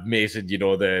the amazing, you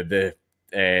know, the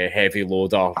heavy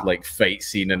loader like fight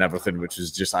scene and everything, which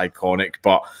is just iconic.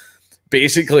 But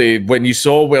basically, when you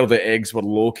saw where the eggs were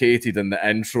located in the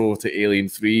intro to Alien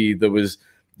 3, there was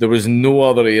no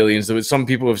other aliens. There was, some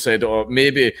people have said, oh,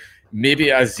 maybe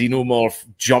a xenomorph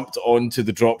jumped onto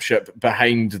the dropship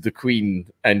behind the Queen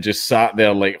and just sat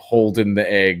there like holding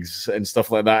the eggs and stuff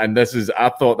like that. And I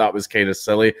thought that was kind of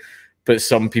silly, but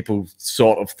some people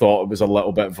sort of thought it was a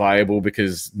little bit viable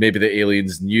because maybe the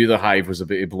aliens knew the hive was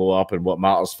about to blow up, and what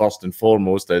matters first and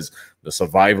foremost is the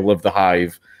survival of the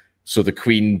hive. So the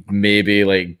Queen maybe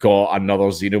like got another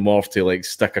xenomorph to like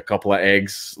stick a couple of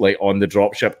eggs like on the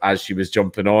dropship as she was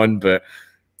jumping on, but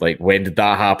like, when did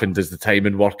that happen? Does the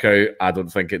timing work out? I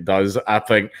don't think it does. I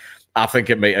think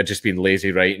it might have just been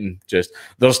lazy writing. Just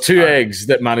there's two eggs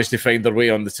that managed to find their way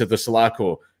to the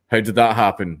Sulaco. How did that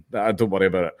happen? Don't worry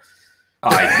about it.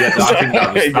 I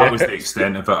think that was the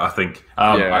extent of it. I think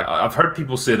I've heard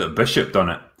people say that Bishop done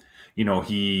it. You know,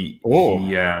 he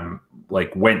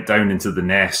like went down into the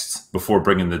nest before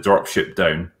bringing the dropship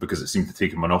down because it seemed to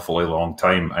take him an awfully long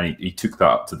time, and he took that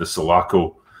up to the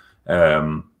Sulaco.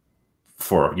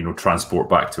 For, you know, transport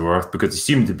back to Earth, because he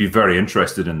seemed to be very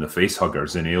interested in the face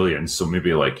huggers in Aliens. So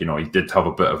maybe, like, you know, he did have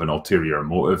a bit of an ulterior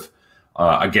motive.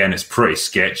 Again, it's pretty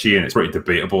sketchy and it's pretty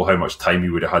debatable how much time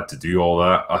he would have had to do all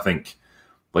that. I think,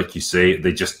 like you say,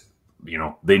 they just, you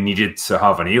know, they needed to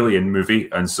have an Alien movie,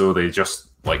 and so they just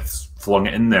like flung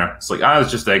it in there. It's like, there's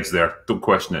just eggs there. Don't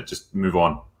question it. Just move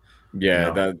on. Yeah,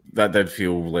 you know? that did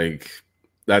feel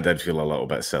a little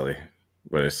bit silly.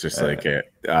 But it's just like,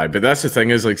 but that's the thing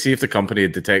is, like, see if the company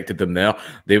had detected them there,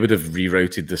 they would have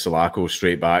rerouted the Sulaco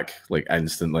straight back, like,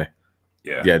 instantly.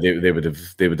 Yeah, they would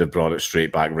have brought it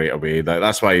straight back right away.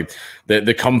 That's why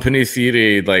the company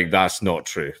theory, like, that's not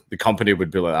true. The company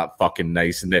would be like that fucking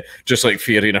nice, and just like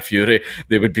Fury and a Fury,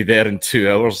 they would be there in 2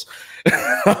 hours.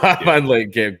 Man,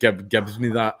 like, gives me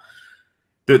that.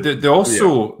 They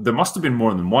also there must have been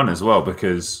more than one as well,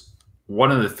 because one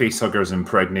of the facehuggers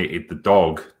impregnated the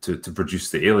dog to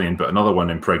produce the alien, but another one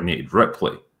impregnated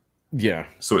Ripley. Yeah.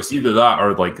 So it's either that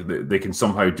or like they can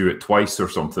somehow do it twice or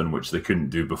something, which they couldn't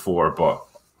do before. But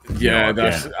yeah,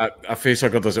 that's a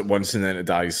facehugger does it once and then it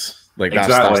dies. Like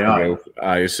exactly, that's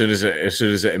as soon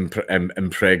as it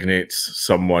impregnates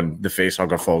someone, the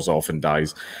facehugger falls off and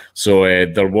dies. So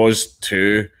there was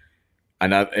two,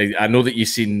 and I know that you've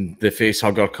seen the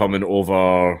facehugger coming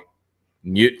over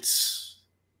Newt's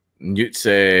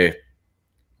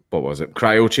what was it?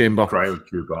 Cryo chamber.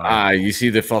 You see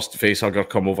the first facehugger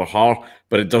come over her,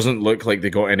 but it doesn't look like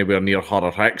they got anywhere near her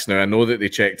or Hicks. Now I know that they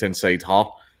checked inside her,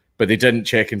 but they didn't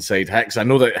check inside Hicks. I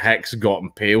know that Hicks got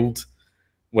impaled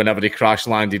whenever he crash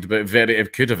landed, but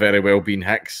it could have very well been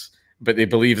Hicks. But they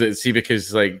believe that, see,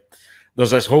 because like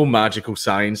there's this whole magical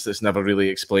science that's never really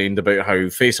explained about how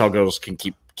facehuggers can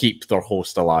keep their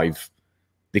host alive.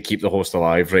 They keep the host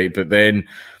alive, right? But then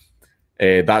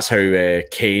that's how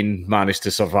Kane managed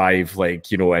to survive,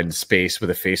 like, you know, in space with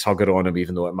a facehugger on him,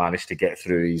 even though it managed to get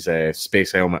through his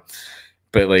space helmet.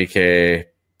 But like,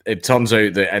 it turns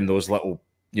out that in those little,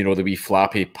 you know, the wee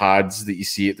flappy pads that you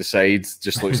see at the sides,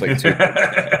 just looks like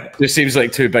just seems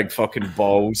like two big fucking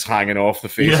balls hanging off the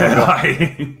face. Yeah.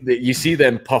 You see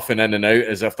them puffing in and out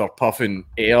as if they're puffing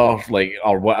air, like,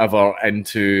 or whatever,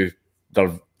 into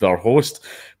their host.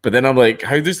 But then I'm like,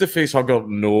 how does the facehugger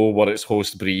know what its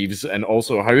host breathes? And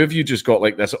also, how have you just got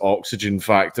like this oxygen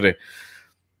factory?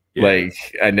 Yeah.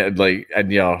 And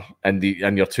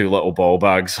your two little ball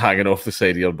bags hanging off the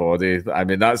side of your body. I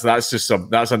mean, that's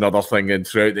another thing. And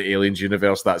throughout the Aliens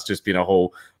universe, that's just been a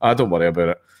whole, don't worry about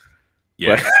it.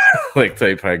 Yeah, like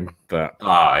type thing. But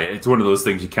it's one of those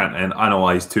things you can't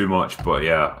analyze too much. But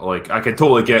yeah, like I can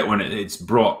totally get when it's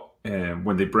brought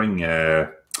when they bring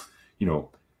you know,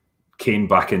 Kane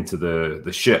back into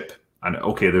the ship. And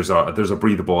okay, there's a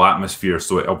breathable atmosphere,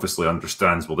 so it obviously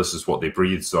understands, well, this is what they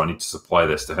breathe, so I need to supply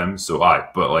this to him. So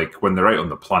but like when they're out on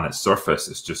the planet's surface,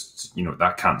 it's just, you know,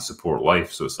 that can't support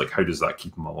life. So it's like, how does that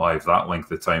keep them alive that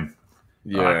length of time?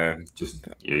 Yeah,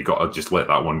 you got to just let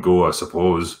that one go, I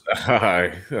suppose.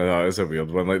 It's a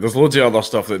weird one. Like, there's loads of other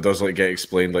stuff that does like get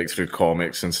explained, like through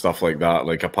comics and stuff like that.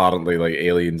 Like, apparently, like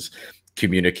aliens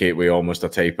communicate with almost a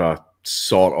type of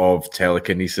sort of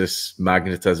telekinesis,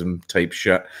 magnetism type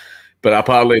shit. But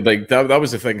apparently, like that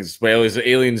was the thing as well, is that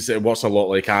aliens, it works a lot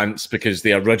like ants, because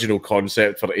the original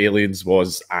concept for aliens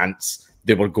was ants.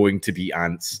 They were going to be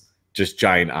ants, just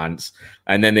giant ants.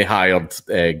 And then they hired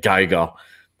Geiger,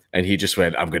 and he just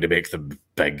went, I'm going to make them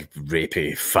big,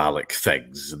 rapey, phallic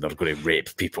things, and they're going to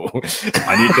rape people.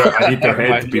 I need their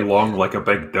head to be long like a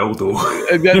big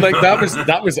dildo. And then, like,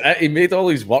 that was it. He made all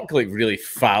his work like really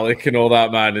phallic and all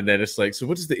that, man. And then it's like, so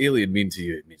what does the alien mean to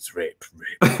you? It means rape.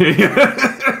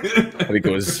 And he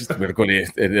goes, we're going to,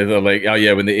 and they're like, oh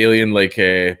yeah, when the alien like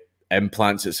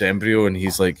implants its embryo, and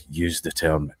he's like, use the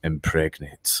term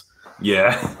impregnates.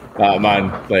 Yeah. Man,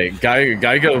 like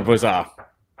Geiger was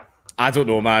I don't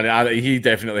know, man. He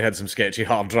definitely had some sketchy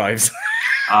hard drives.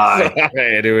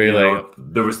 Anyway, you know,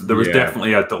 there was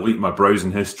definitely a delete my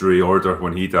browsing history order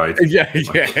when he died. Yeah,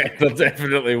 there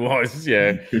definitely was.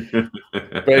 Yeah,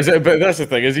 but that's the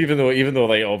thing, is even though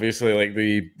like obviously like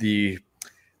the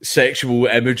sexual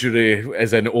imagery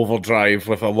is in overdrive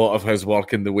with a lot of his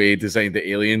work and the way he designed the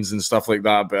aliens and stuff like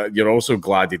that, but you're also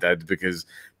glad he did, because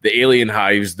the alien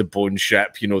hives, the bone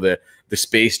ship, you know, the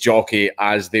space jockey,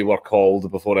 as they were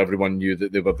called before everyone knew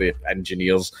that they were the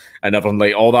engineers, and everyone,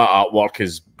 like, all that artwork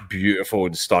is beautiful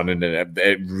and stunning, and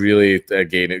it really,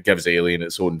 again, it gives Alien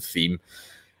its own theme.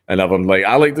 And everyone, like,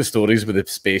 I like the stories with the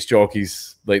space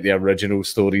jockeys, like the original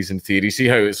stories in theory. See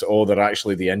how it's they're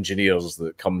actually the engineers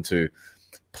that come to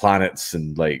planets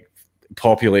and like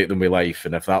populate them with life,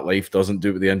 and if that life doesn't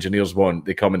do what the engineers want,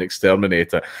 they come and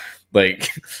exterminate it. Like,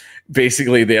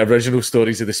 basically, the original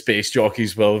stories of the space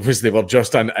jockeys was they were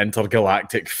just an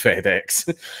intergalactic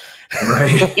FedEx.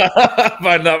 Right.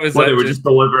 Man, that was well, they were just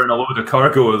delivering a load of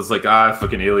cargo. It was like,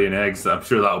 fucking alien eggs. I'm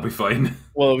sure that'll be fine.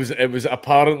 Well, it was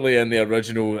apparently in the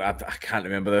original, I can't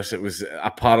remember this, it was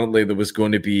apparently there was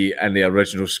going to be in the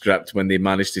original script, when they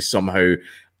managed to somehow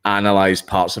analyze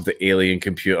parts of the alien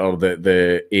computer, that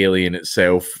the alien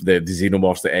itself, the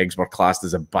xenomorphs, the eggs, were classed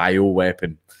as a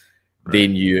bioweapon. Right. They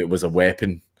knew it was a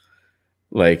weapon,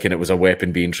 like, and it was a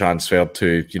weapon being transferred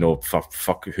to, you know,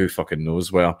 who fucking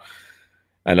knows where.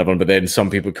 And everyone, but then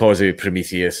some people, because of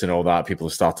Prometheus and all that, people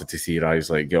have started to theorize,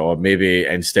 like, maybe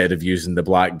instead of using the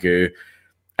black goo,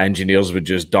 engineers would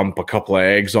just dump a couple of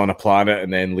eggs on a planet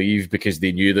and then leave, because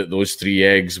they knew that those 3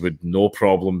 eggs would no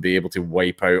problem be able to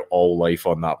wipe out all life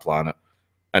on that planet.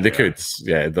 And they could.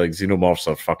 Yeah, like, xenomorphs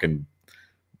are fucking,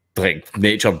 like,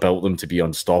 nature built them to be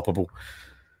unstoppable.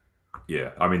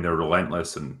 Yeah, I mean, they're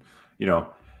relentless. And, you know,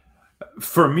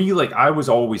 for me, like, I was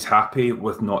always happy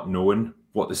with not knowing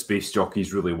what the space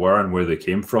jockeys really were and where they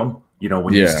came from. You know,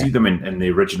 when you see them in the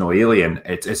original Alien,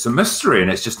 it's a mystery, and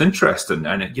it's just interesting.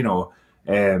 And, it, you know,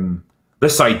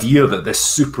 this idea that this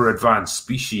super advanced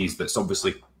species that's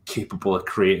obviously capable of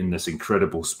creating this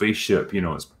incredible spaceship, you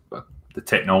know, the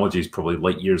technology is probably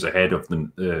light years ahead of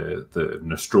the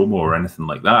Nostromo or anything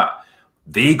like that.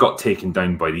 They got taken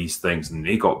down by these things, and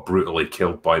they got brutally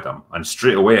killed by them. And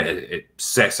straight away, it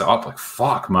sets it up like,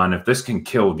 fuck, man, if this can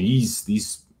kill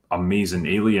these amazing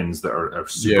aliens that are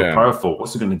super powerful,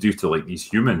 what's it going to do to, like, these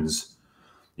humans?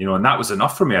 you know, and that was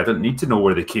enough for me. I didn't need to know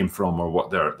where they came from or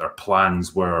what their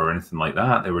plans were or anything like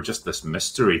that. They were just this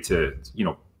mystery to, you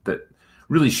know, that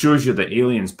really shows you that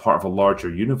Alien's part of a larger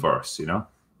universe, you know?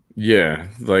 Yeah,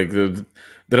 like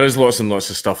there is lots and lots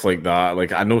of stuff like that.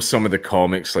 Like I know some of the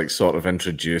comics like sort of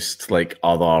introduced like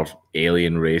other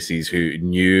alien races who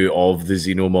knew of the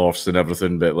xenomorphs and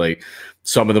everything, but like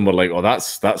some of them were like, oh,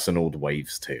 that's an old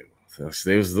wives' tale.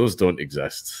 Those don't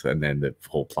exist. And then the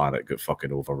whole planet got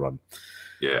fucking overrun.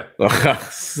 Yeah.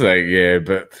 It's like, yeah,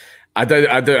 but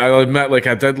I'll admit, like,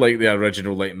 I did like the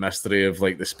original, like, mystery of,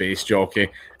 like, the space jockey.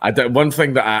 One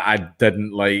thing that I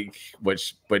didn't like,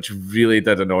 which really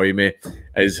did annoy me,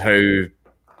 is how, you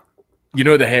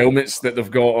know, the helmets that they've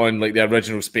got on, like, the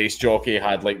original space jockey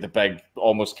had, like, the big,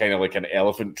 almost kind of like an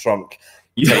elephant trunk.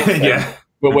 Yeah.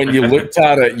 But when you looked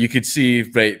at it, you could see,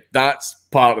 right, that's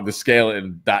part of the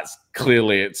skeleton. That's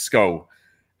clearly its skull.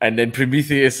 And then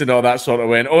Prometheus and all that sort of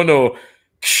went, oh, no,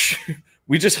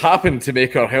 we just happened to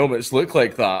make our helmets look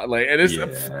like that. Like, it is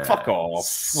fuck off.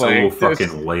 So like,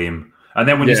 fucking lame. And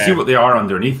then when you see what they are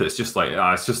underneath, it's just like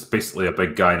it's just basically a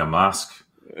big guy in a mask.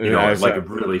 You know, like a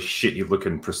really shitty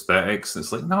looking prosthetics.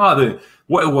 It's like,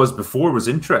 what it was before was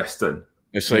interesting.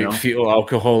 It's like fetal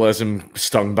alcoholism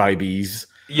stung by bees.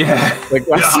 Yeah, like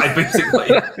basically,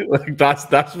 like that's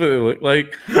what they look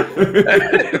like.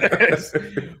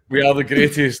 We are the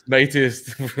greatest,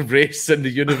 mightiest race in the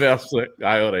universe. Like,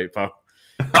 aye, all right, pal.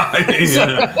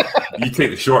 You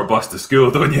take the short bus to school,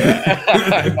 don't you?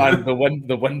 And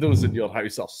the windows in your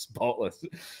house are spotless.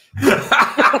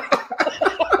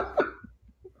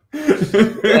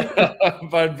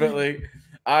 But like,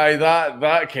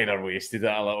 that kind of wasted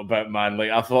it a little bit, man.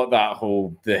 Like, I thought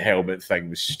the helmet thing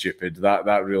was stupid.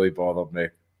 That really bothered me.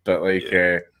 But like,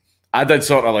 I did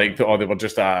sort of like, they were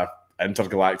just a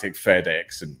intergalactic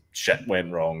FedEx and shit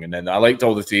went wrong. And then I liked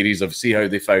all the theories of see how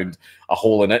they found a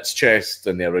hole in its chest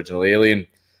in the original Alien.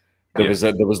 There was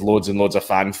loads and loads of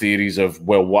fan theories of,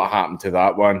 well, what happened to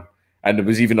that one? And there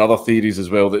was even other theories as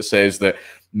well that says that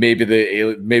maybe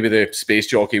the space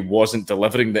jockey wasn't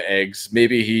delivering the eggs.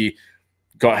 Maybe he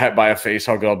got hit by a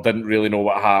facehugger, didn't really know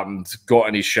what happened, got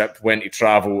in his ship, went to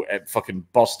travel, it fucking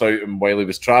burst out him while he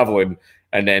was traveling,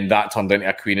 and then that turned into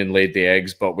a queen and laid the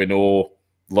eggs. But we know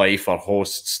life or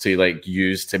hosts to like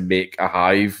use to make a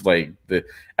hive, like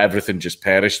everything just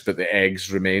perished, but the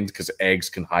eggs remained because eggs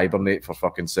can hibernate for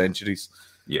fucking centuries.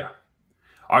 Yeah.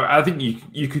 I think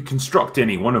you could construct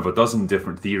any one of a dozen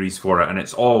different theories for it, and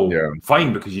it's all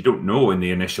fine because you don't know in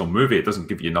the initial movie. It doesn't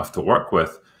give you enough to work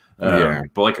with.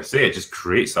 But like I say, it just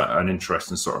creates an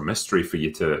interesting sort of mystery for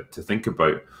you to think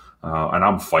about, and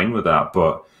I'm fine with that.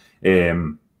 But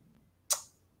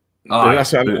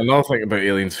that's another thing about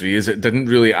Alien 3 is it didn't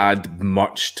really add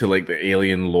much to like the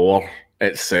alien lore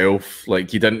itself.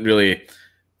 Like, you didn't really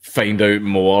find out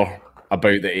more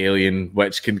about the alien,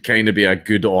 which can kind of be a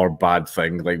good or bad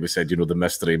thing. Like we said, you know, the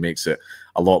mystery makes it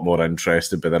a lot more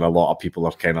interesting, but then a lot of people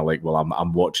are kind of like, well,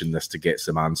 I'm watching this to get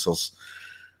some answers,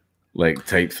 like,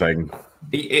 type thing.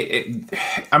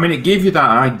 I mean, it gave you that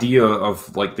idea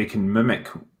of like they can mimic,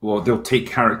 well, they'll take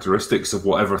characteristics of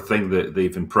whatever thing that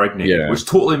they've impregnated, which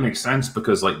totally makes sense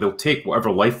because like they'll take whatever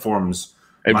life forms.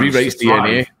 It rewrites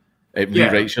DNA. It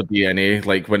rewrites your DNA.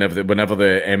 Like whenever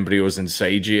the embryo's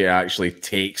inside you, it actually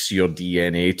takes your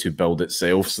DNA to build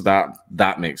itself. So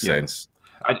that makes sense.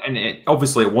 And it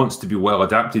wants to be well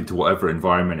adapted to whatever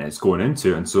environment it's going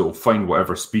into, and so it'll find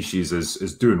whatever species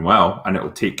is doing well, and it'll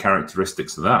take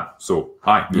characteristics of that. So,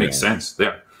 makes sense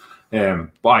there.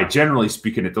 But generally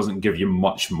speaking, it doesn't give you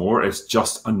much more. It's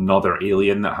just another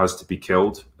alien that has to be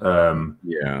killed.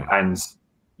 And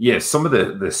some of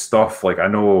the stuff, like I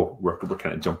know we're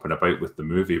kind of jumping about with the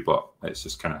movie, but it's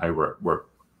just kind of how we're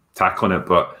tackling it.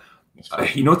 But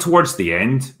you know, towards the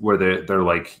end, where they're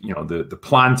like, you know, the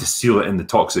plan to seal it in the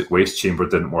toxic waste chamber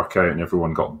didn't work out, and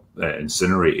everyone got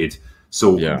incinerated.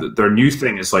 So their new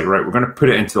thing is like, right, we're going to put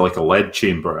it into like a lead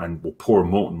chamber, and we'll pour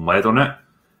molten lead on it.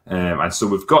 And so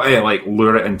we've got to like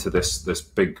lure it into this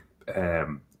big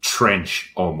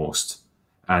trench almost.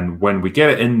 And when we get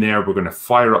it in there, we're going to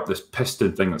fire up this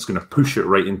piston thing that's going to push it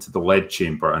right into the lead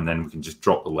chamber, and then we can just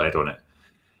drop the lead on it.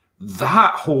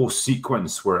 That whole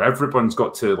sequence where everyone's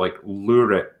got to like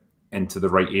lure it into the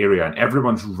right area, and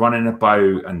everyone's running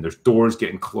about, and there's doors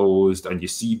getting closed, and you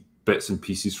see bits and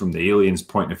pieces from the aliens'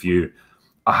 point of view.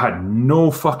 I had no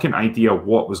fucking idea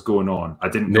what was going on. I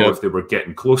didn't know if they were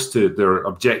getting close to their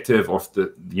objective, or if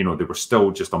they were still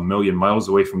just a million miles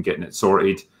away from getting it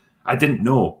sorted. I didn't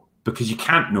know, because you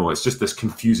can't know. It's just this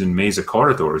confusing maze of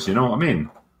corridors. You know what I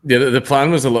mean? Yeah, the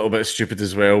plan was a little bit stupid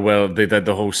as well, where they did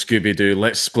the whole Scooby-Doo,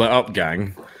 let's split up,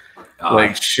 gang.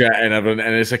 like shit and everything.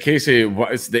 And it's a case of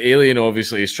it's the alien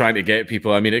obviously is trying to get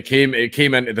people. I mean, it came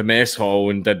into the mess hall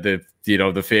and did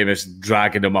the famous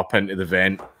dragging them up into the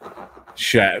vent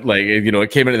shit. Like,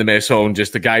 it came into the mess hall and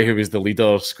just the guy who was the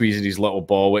leader squeezing his little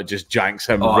ball, it just janks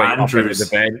him right up into the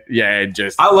vent. Yeah, and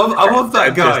just I love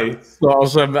that guy.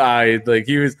 Awesome. Like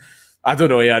he was. I don't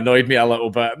know, he annoyed me a little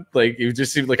bit. Like, he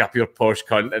just seemed like a pure posh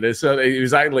cunt. And he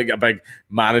was acting like a big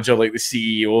manager, like the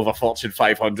CEO of a Fortune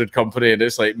 500 company. And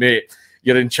it's like, mate,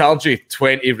 you're in charge of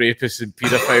 20 rapists and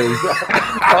paedophiles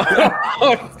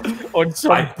on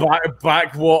some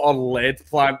backwater lead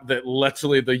plant that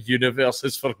literally the universe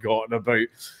has forgotten about.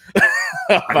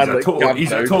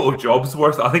 He's a total job's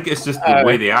worth. I think it's just the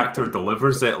way the actor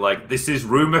delivers it. Like, this is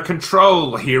rumor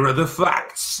control. Here are the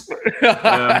facts.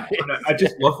 I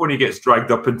just love when he gets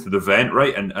dragged up into the vent,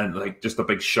 right? And like just a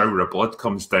big shower of blood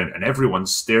comes down and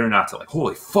everyone's staring at it like,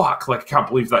 holy fuck, like I can't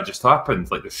believe that just happened.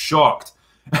 Like they're shocked.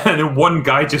 And then one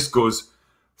guy just goes,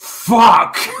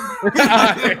 fuck. But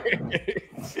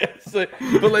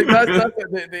like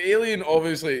the alien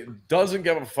obviously doesn't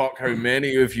give a fuck how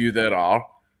many of you there are,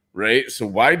 right? So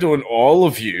why don't all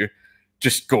of you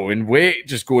just go and wait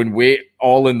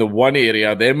all in the one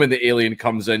area? Then when the alien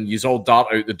comes in, you all dart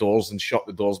out the doors and shut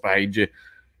the doors behind you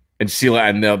and seal it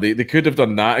in there. They could have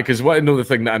done that, because the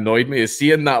thing that annoyed me is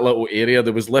seeing that little area,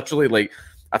 there was literally like,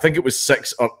 I think it was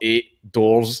 6 or 8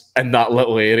 doors in that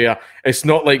little area. It's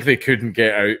not like they couldn't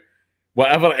get out.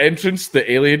 Whatever entrance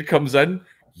the alien comes in,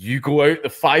 you go out the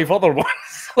 5 other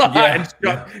ones and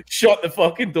shut the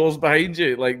fucking doors behind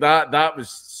you. Like that was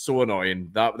so annoying.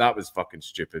 That was fucking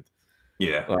stupid.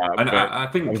 Yeah, and I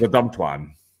think it was a dumb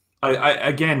plan.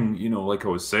 Again, like I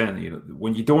was saying,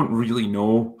 when you don't really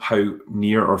know how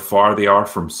near or far they are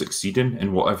from succeeding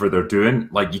in whatever they're doing,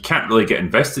 like you can't really get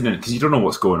invested in it because you don't know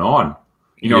what's going on.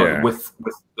 With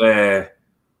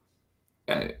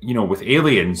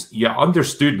aliens, you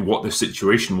understood what the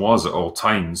situation was at all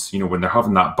times. When they're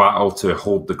having that battle to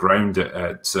hold the ground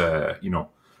at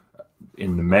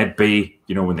in the med bay,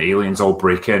 when the aliens all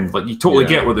break in, like you totally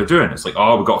get what they're doing. It's like,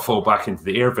 oh, we've got to fall back into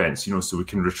the air vents, so we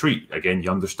can retreat. Again, you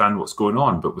understand what's going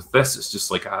on. But with this, it's just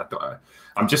like,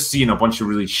 I'm just seeing a bunch of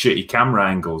really shitty camera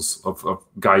angles of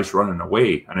guys running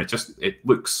away. And it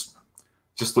looks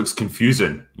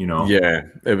confusing, Yeah,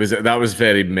 that was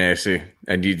very messy,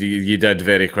 and you did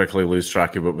very quickly lose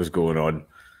track of what was going on.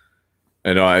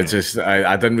 I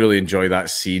didn't really enjoy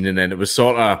that scene, and then it was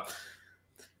almost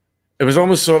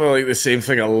sort of like the same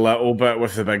thing a little bit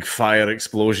with the big fire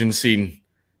explosion scene,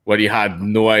 where you had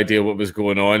no idea what was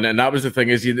going on. And that was the thing,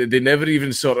 is they never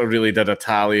even sort of really did a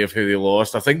tally of who they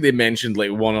lost. I think they mentioned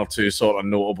like 1 or 2 sort of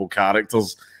notable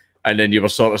characters. And then you were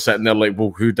sort of sitting there like,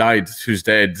 well, who died? Who's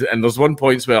dead? And there's one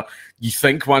point where you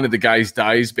think one of the guys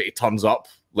dies, but he turns up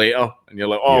later. And you're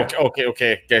like, oh, yeah.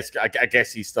 Okay. I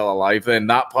guess he's still alive then.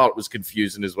 That part was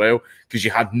confusing as well, because you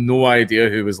had no idea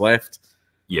who was left.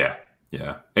 Yeah.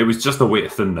 It was just a way to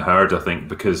thin the herd, I think,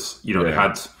 because, they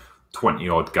had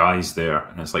 20-odd guys there.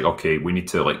 And it's like, okay, we need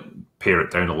to, like, pare it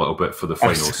down a little bit for the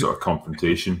final sort of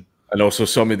confrontation. And also,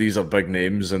 some of these are big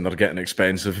names and they're getting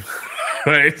expensive.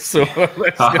 Right, so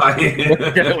let's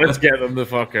get them the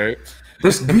fuck out.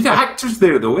 There's good actors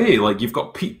there, though, eh? Like, you've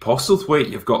got Pete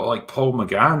Postlethwaite, you've got like Paul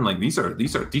McGann. Like, these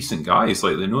are decent guys.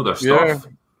 Like, they know their stuff.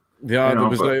 Yeah,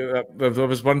 there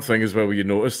was one thing as well where you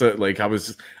noticed that, like,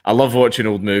 I love watching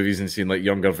old movies and seeing like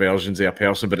younger versions of a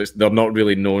person, but they're not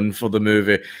really known for the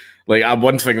movie. Like,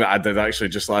 one thing that I did actually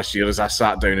just last year is I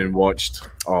sat down and watched,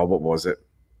 what was it?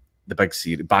 The big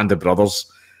series, Band of Brothers.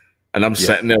 And I'm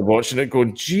sitting there watching it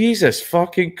going, Jesus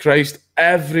fucking Christ,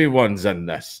 everyone's in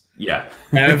this. Yeah.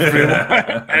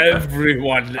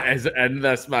 Everyone is in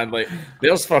this, man. Like,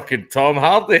 there's fucking Tom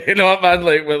Hardy, you know what, man?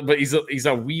 Like, but he's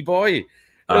a wee boy. You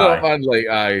know what, man? Like,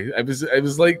 it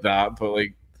was like that, but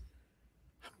like,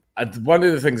 one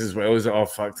of the things as well is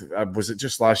that, was it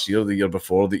just last year or the year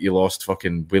before that we lost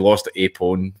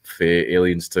Apone for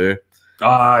Aliens 2?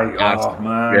 Man.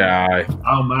 Yeah,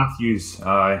 Al Matthews,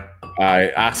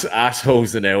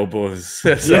 assholes and elbows.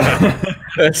 That's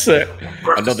it.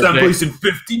 Assemblies and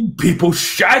 15 people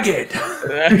shagging.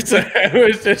 It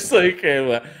was just like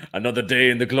another day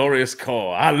in the glorious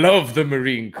Corps. I love the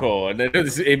Marine Corps. And then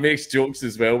he makes jokes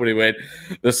as well when he went,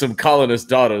 there's some colonist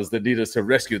daughters that need us to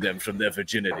rescue them from their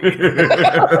virginity.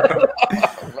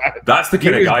 That's the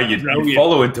kind of guy you'd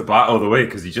follow into battle the way,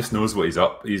 because he just knows what he's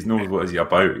up. He knows what he's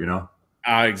about,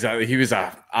 Exactly.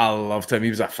 I loved him. He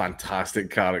was a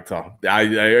fantastic character.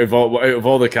 Out of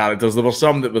all the characters, there were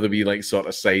some that would be like sort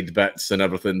of side bits and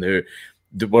everything who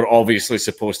were obviously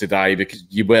supposed to die because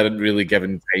you weren't really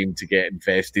given time to get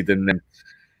invested in them.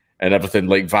 and everything,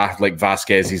 like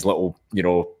Vasquez's little,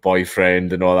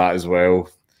 boyfriend and all that as well.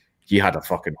 He had a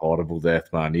fucking horrible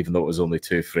death, man. Even though it was only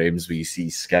 2 frames where you see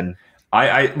skin.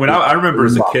 I remember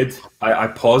as a kid, I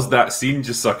paused that scene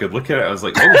just so I could look at it. I was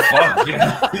like, oh fuck,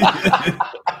 yeah.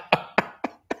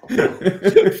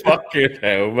 Fucking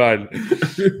hell, man.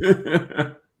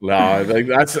 No, like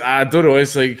I don't know.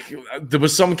 It's like there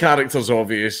was some characters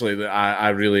obviously that I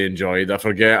really enjoyed. I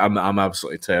forget. I'm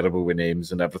absolutely terrible with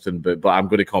names and everything, but I'm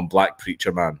going to call him Black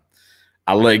Preacher Man.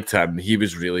 I liked him. He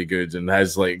was really good, and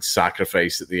his like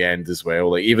sacrifice at the end as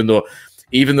well. Like even though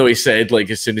he said like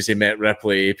as soon as he met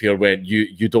Ripley, Pierre went,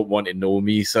 "You don't want to know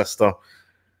me, sister."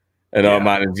 And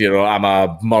man, I'm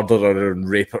a murderer and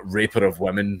raper of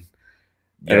women.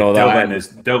 Yeah, and all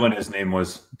Dylan, his name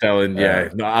was Dylan. Yeah,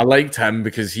 no, I liked him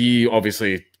because he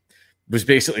obviously was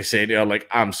basically saying to her like,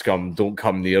 "I'm scum, don't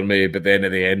come near me." But then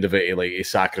at the end of it, he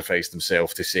sacrificed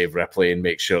himself to save Ripley and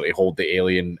make sure to hold the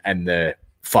alien in the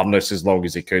furnace as long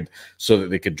as he could, so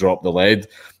that they could drop the lead.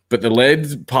 But the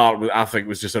lead part, I think,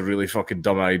 was just a really fucking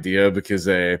dumb idea because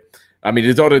they'd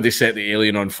already set the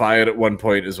alien on fire at one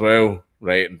point as well,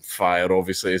 right? And fire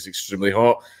obviously is extremely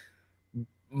hot.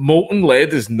 Molten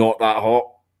lead is not that hot.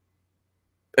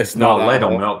 It's not that lead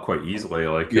hot. will melt quite easily.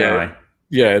 Like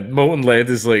yeah, molten lead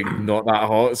is like not that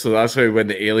hot. So that's why when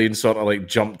the alien sort of like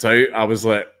jumped out, I was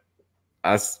like,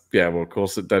 well, of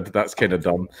course it did. That's kind of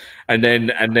dumb. And then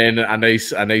a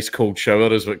nice cold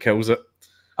shower is what kills it.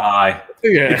 Aye,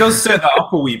 yeah. It does set that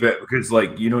up a wee bit because,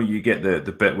 like, you get the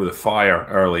bit with the fire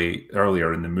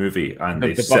earlier in the movie, and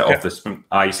they set off this.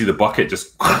 You see the bucket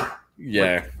just.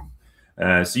 Yeah.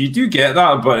 So you do get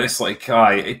that, but it's like,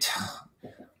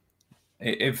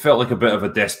 it felt like a bit of a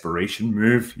desperation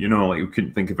move, like we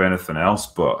couldn't think of anything else.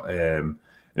 But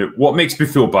what makes me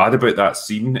feel bad about that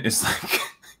scene is like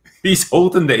he's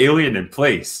holding the alien in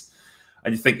place,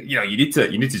 and you think, you need to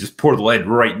just pour the lead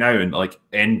right now and like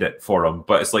end it for him.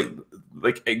 But it's like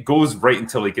it goes right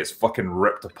until he gets fucking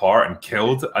ripped apart and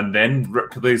killed, and then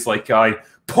Ripley's like,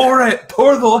 pour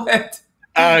the lead."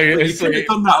 You could have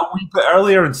done that a wee bit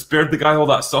earlier and spared the guy all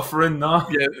that suffering. No,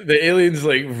 yeah, the alien's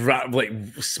like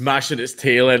smashing its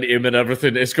tail into him and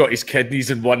everything. It's got his kidneys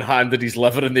in one hand and his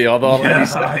liver in the other.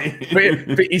 Yeah,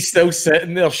 but he's still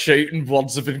sitting there shouting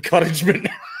words of encouragement.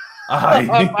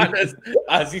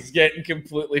 As he's getting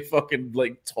completely fucking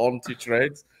like torn to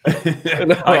shreds.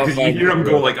 Because you hear him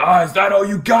go like, "Is that all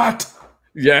you got?"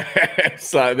 Yeah,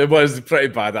 it was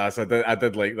pretty badass. I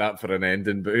did like that for an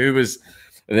ending. But who was?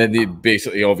 And then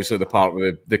obviously the part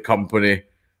with the company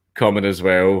coming as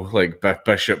well, like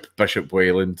Bishop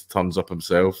Wayland turns up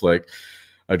himself. Like,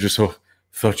 I just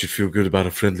thought you'd feel good about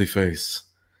a friendly face.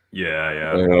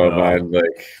 Yeah. Man,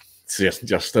 like,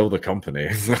 you're still the company.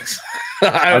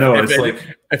 I know.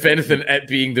 If anything, it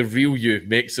being the real you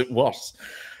makes it worse.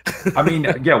 I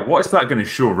mean, yeah. What's that going to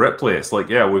show Ripley? It's like,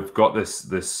 yeah, we've got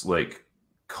this like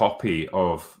copy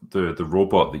of the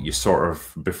robot that you sort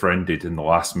of befriended in the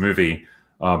last movie.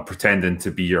 Pretending to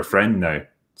be your friend now.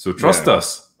 So trust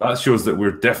us. That shows that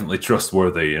we're definitely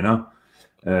trustworthy,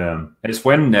 It's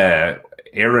when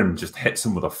Aaron just hits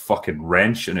him with a fucking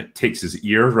wrench and it takes his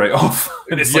ear right off.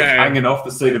 And it's like hanging off the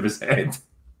side of his head.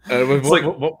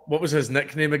 What was his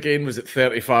nickname again? Was it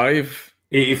 35?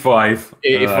 85.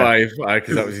 85,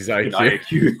 because that was his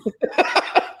IQ.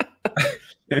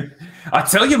 I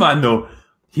tell you, man, though,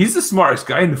 he's the smartest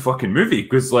guy in the fucking movie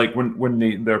because, like,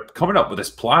 when they're coming up with this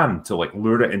plan to like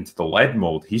lure it into the lead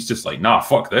mold, he's just like, "Nah,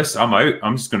 fuck this, I'm out.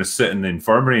 I'm just going to sit in the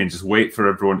infirmary and just wait for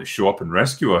everyone to show up and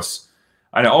rescue us."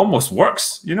 And it almost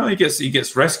works, He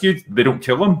gets rescued. They don't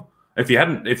kill him. If you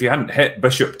hadn't hit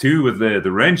Bishop 2 with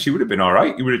the wrench, he would have been all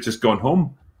right. He would have just gone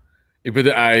home. It would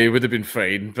have been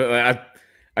fine. But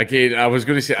I was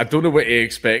going to say, I don't know what he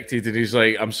expected, and he's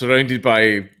like, "I'm surrounded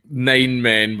by 9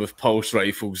 men with pulse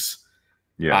rifles."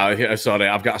 Yeah, sorry,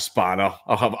 I've got a spanner.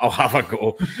 I'll have a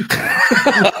go.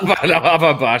 I'll have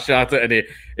a bash at it, and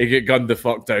he get gunned the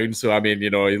fuck down. So I mean, he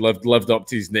lived up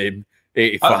to his name.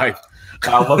 85.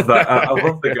 I love that. I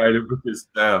love the guy because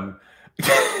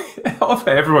I love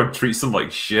how everyone treats him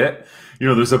like shit.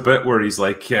 There's a bit where he's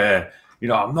like, "I'm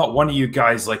not one of you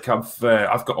guys. Like, I've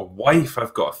got a wife,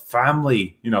 I've got a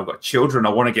family. I've got children. I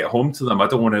want to get home to them. I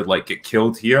don't want to like get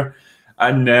killed here."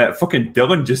 And fucking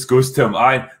Dylan just goes to him,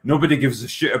 "Nobody gives a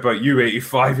shit about you,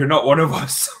 85. You're not one of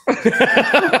us."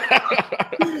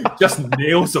 Just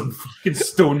nails him fucking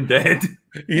stone dead.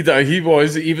 He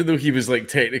was, even though he was like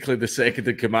technically the second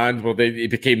in command, well, then he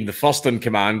became the first in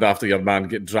command after your man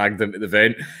get dragged into the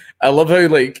vent. I love how,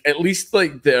 like, at least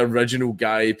like the original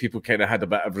guy, people kind of had a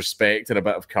bit of respect and a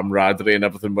bit of camaraderie and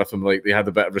everything with him. Like, they had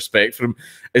a bit of respect for him.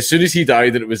 As soon as he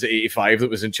died and it was 85 that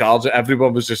was in charge,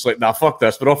 everyone was just like, nah, fuck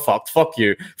this, we're all fucked. Fuck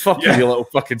you, you little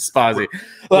fucking spazzy.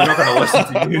 We're not going to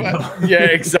listen to you. Yeah,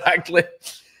 exactly.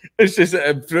 It's just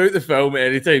throughout the film,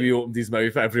 anytime he opened his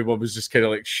mouth, everyone was just kind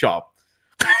of like, shut up.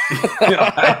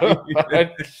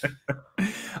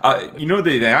 You know,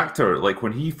 the actor, like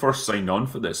when he first signed on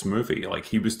for this movie, like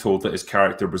he was told that his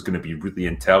character was going to be really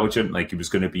intelligent, like he was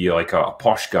going to be like a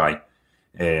posh guy,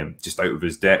 just out of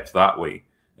his depth that way.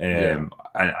 And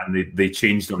they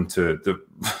changed him to the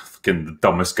fucking the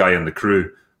dumbest guy in the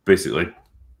crew, basically,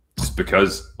 just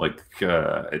because like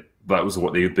that was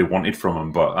what they wanted from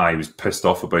him. But I was pissed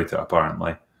off about it,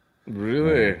 apparently.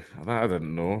 Really? That I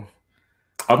didn't know.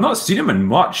 I've not seen him in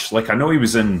much. Like, I know he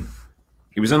was in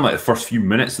like the first few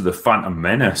minutes of the Phantom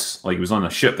Menace. Like, he was on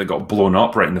a ship that got blown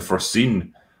up right in the first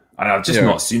scene, and I've just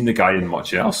not seen the guy in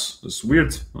much else. It's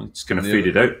weird. It's kind of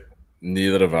faded out.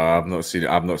 Neither have I. I've not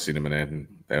seen him in anything.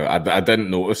 I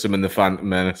didn't notice him in the Phantom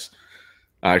Menace.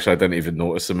 Actually, I didn't even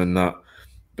notice him in that.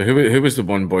 But who was the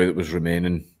one boy that was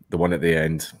remaining? The one at the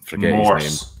end. Forget his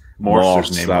name.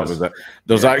 Morse's name. That was it.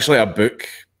 There's actually a book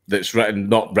that's written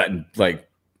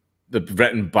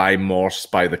by Morse,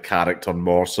 by the character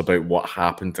Morse, about what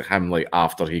happened to him like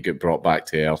after he got brought back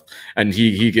to Earth, and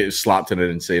he gets slapped in an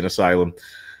insane asylum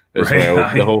as well.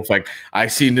 The whole thing. I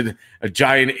seen a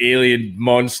giant alien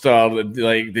monster,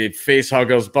 like the face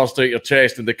huggers burst out your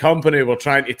chest, and the company were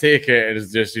trying to take it, and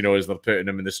it's just, you know, as they're putting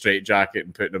him in the straitjacket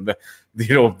and putting him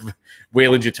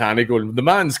Weyland-Yutani going, the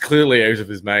man's clearly out of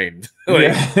his mind.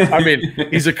 I mean,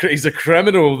 he's a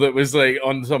criminal that was like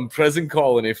on some prison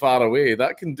colony far away.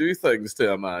 That can do things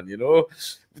to a man, you know.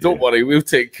 Don't worry, we'll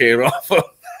take care of him.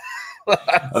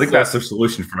 I think that's their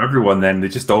solution for everyone. Then they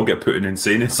just all get put in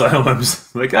insane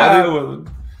asylums. Like,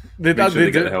 they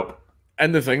get help.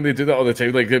 And the thing, they do that all the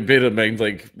time. Like, bear in mind,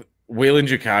 like,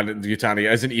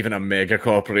 Weyland-Yutani isn't even a mega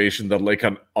corporation. They're like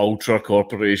an ultra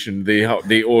corporation. They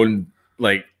own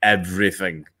like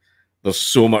everything. There's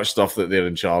so much stuff that they're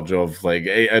in charge of. Like,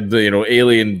 you know,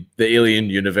 the alien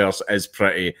universe is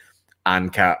pretty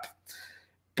ANCAP,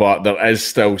 but there is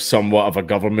still somewhat of a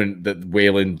government that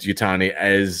Weyland-Yutani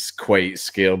is quite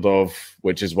scared of,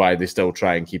 which is why they still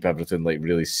try and keep everything like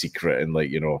really secret and, like,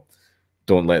 you know,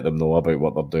 don't let them know about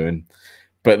what they're doing.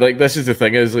 But like, this is the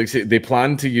thing, is like, they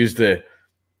plan to use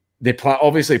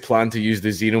obviously plan to use the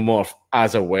xenomorph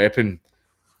as a weapon.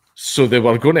 So they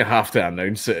were going to have to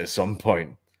announce it at some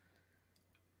point.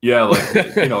 Yeah, like,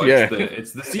 you know,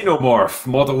 it's the Xenomorph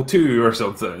Model 2 or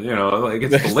something, you know, like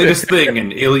it's the latest thing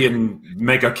in alien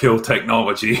mega kill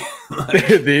technology.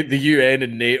 the UN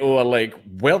and NATO are like,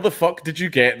 where the fuck did you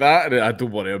get that? And I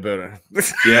don't worry about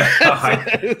it. Yeah,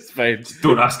 it's fine. Just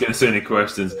don't ask us any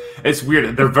questions. It's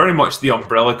weird. They're very much the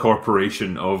umbrella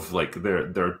corporation of like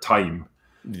their time,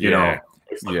 you know.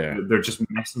 It's like they're just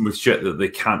messing with shit that they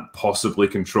can't possibly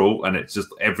control, and it's just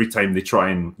every time they try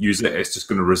and use it, it's just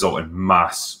going to result in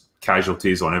mass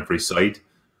casualties on every side.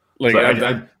 Like,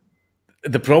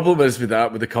 the problem is with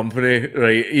the company,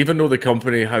 right? Even though the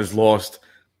company has lost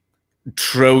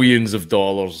trillions of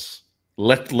dollars,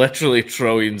 literally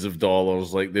trillions of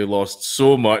dollars, like they lost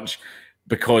so much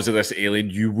because of this alien,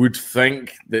 you would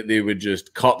think that they would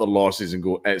just cut their losses and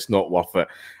go, it's not worth it.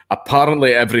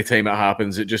 Apparently, every time it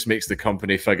happens, it just makes the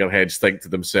company figureheads think to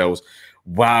themselves,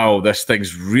 wow, this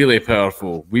thing's really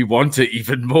powerful. We want it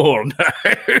even more now.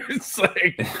 It's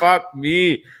like, fuck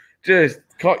me. Just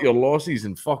cut your losses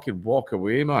and fucking walk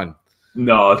away, man.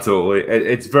 No, totally.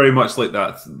 It's very much like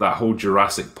that whole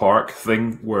Jurassic Park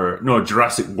thing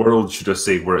Jurassic World, should I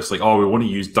say, where it's like, oh, we want to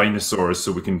use dinosaurs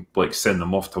so we can like send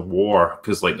them off to war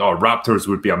because like, oh, raptors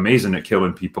would be amazing at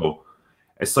killing people.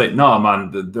 It's like, no,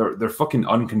 man, they're fucking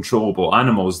uncontrollable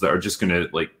animals that are just gonna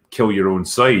like kill your own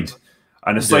side.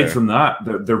 And aside from that,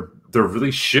 they're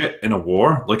really shit in a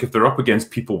war. Like if they're up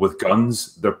against people with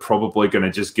guns, they're probably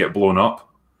gonna just get blown up.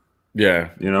 Yeah,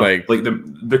 you know, like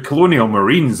the colonial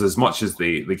marines, as much as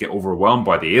they get overwhelmed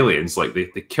by the aliens, like they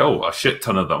kill a shit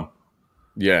ton of them.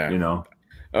 Yeah, you know.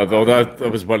 Although that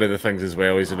was one of the things as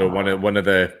well. Is, you know, one of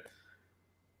the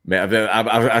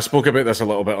I spoke about this a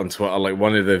little bit on Twitter. Like,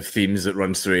 one of the themes that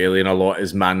runs through Alien a lot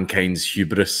is mankind's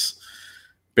hubris.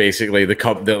 Basically, the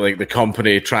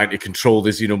company trying to control the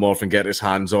xenomorph and get its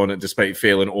hands on it, despite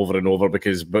failing over and over.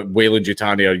 But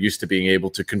Weyland-Yutani are used to being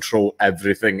able to control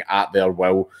everything at their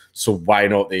will. So why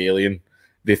not the alien?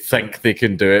 They think they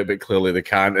can do it, but clearly they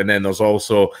can't. And then there's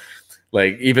also,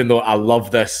 like, even though I love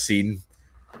this scene,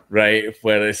 right?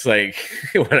 Where it's like,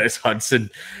 where it's Hudson,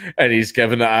 and he's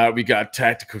giving it out. We got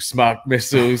tactical smart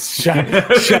missiles, sharp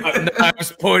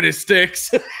knives, pointed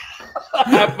sticks.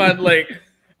 Man, like,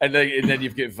 and then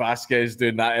you've got Vasquez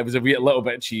doing that. It was a little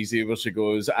bit cheesy where she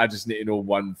goes, "I just need to know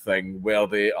one thing: where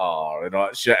they are," and all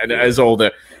that shit. And it is all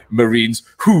the Marines,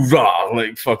 hoorah,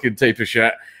 like fucking type of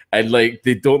shit. And like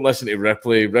they don't listen to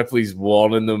Ripley. Ripley's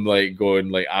warning them, like going,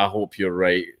 like, "I hope you're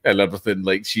right," and everything.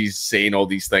 Like she's saying all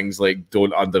these things, like,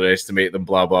 "Don't underestimate them,"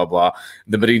 blah blah blah.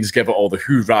 The Marines give it all the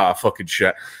hoorah fucking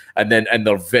shit, and then in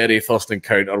their very first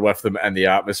encounter with them in the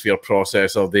atmosphere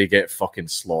processor, they get fucking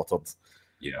slaughtered.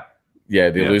 Yeah,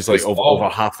 they lose like over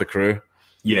half the crew.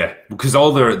 Yeah, because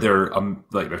all their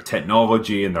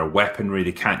technology and their weaponry,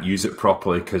 they can't use it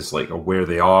properly because like of where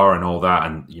they are and all that,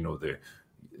 and you know the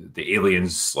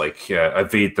aliens like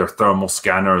evade their thermal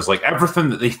scanners, like everything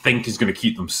that they think is going to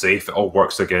keep them safe, it all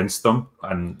works against them,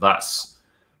 and that's,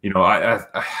 you know, I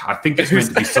think it's meant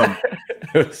to be some.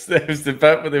 It was the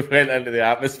bit where they went into the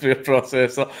atmosphere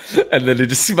processor, and then they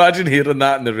just imagine hearing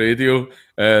that in the radio.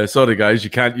 Sorry guys, you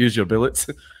can't use your billets.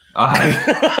 Like,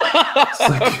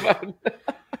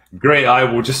 great,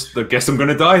 I guess I'm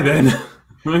gonna die then.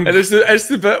 And it's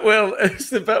the bit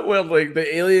where like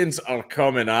the aliens are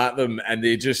coming at them and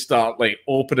they just start like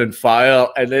opening fire,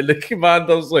 and then the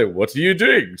commander's like, "What are you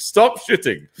doing? Stop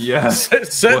shooting! Yeah,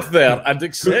 sit there and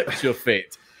accept your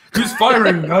fate." Who's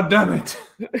firing? God damn it!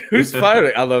 Who's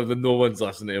firing? I love that no one's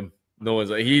listening to him. No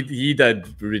one's. He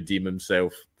did redeem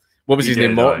himself. What was his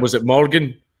name? Was it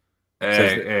Morgan?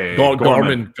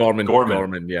 Gorman.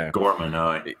 Yeah,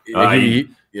 Gorman.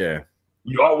 Yeah.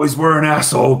 You always were an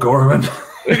asshole, Gorman.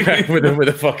 with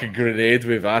a fucking grenade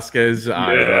with Vasquez.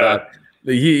 Yeah.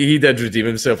 He did redeem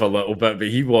himself a little bit, but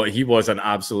he was an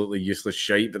absolutely useless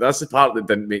shite. But that's the part that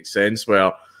didn't make sense,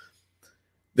 where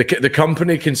the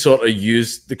company can sort of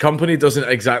use, the company doesn't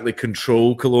exactly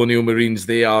control colonial marines.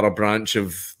 They are a branch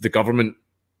of the government,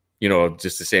 you know,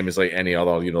 just the same as like any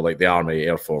other, you know, like the Army,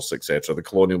 Air Force, etc. The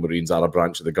colonial marines are a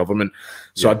branch of the government.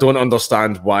 So I don't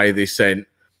understand why they sent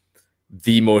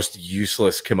the most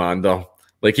useless commander.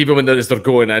 Like even when they're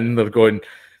going in, they're going,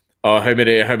 "Oh, how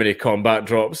many combat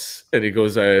drops?" And he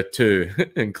goes, 2,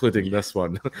 including this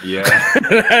one. Yeah.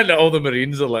 And all the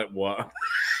Marines are like, "What?"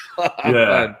 Yeah.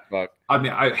 Man, fuck. I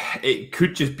mean, it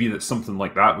could just be that something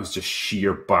like that was just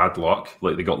sheer bad luck.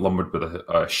 Like they got lumbered with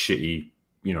a shitty,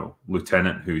 you know,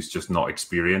 lieutenant who's just not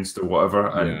experienced or whatever,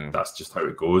 and that's just how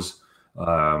it goes.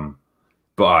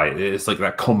 But it's like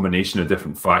that combination of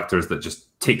different factors that just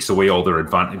takes away all their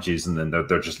advantages, and then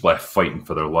they're just left fighting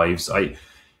for their lives.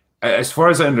 As far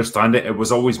as I understand it, it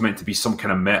was always meant to be some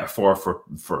kind of metaphor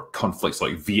for conflicts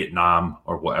like Vietnam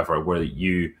or whatever, where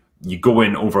you go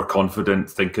in overconfident,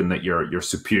 thinking that your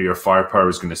superior firepower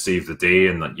is going to save the day,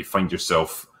 and that you find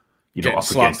yourself, you know, up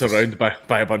slapped against around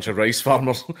by a bunch of rice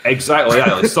farmers. Exactly,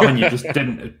 yeah, like something you just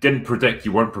didn't predict,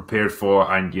 you weren't prepared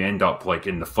for, and you end up like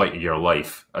in the fight of your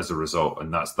life as a result.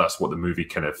 And that's what the movie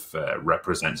kind of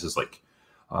represents, as like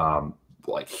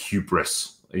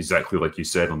hubris, exactly like you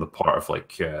said, on the part of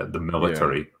like the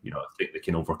military. Yeah. You know, I think they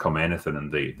can overcome anything,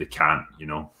 and they can't. You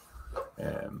know,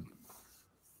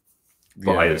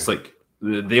 but it's like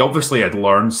they obviously had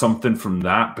learned something from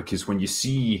that, because when you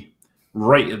see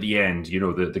right at the end, you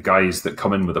know, the guys that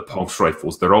come in with the pulse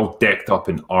rifles, they're all decked up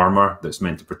in armor that's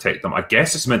meant to protect them. I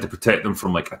guess it's meant to protect them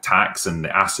from like attacks and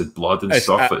the acid blood and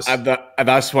stuff. And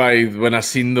that's why when I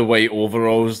seen the white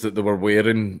overalls that they were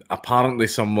wearing, apparently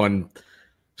someone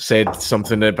said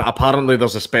something, but apparently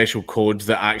there's a special code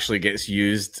that actually gets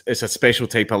used. It's a special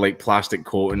type of like plastic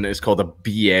coating. It's called a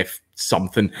BF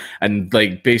something, and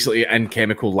like basically in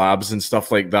chemical labs and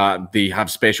stuff like that, they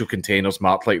have special containers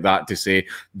marked like that to say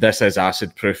this is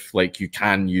acid proof, like you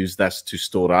can use this to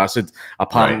store acid.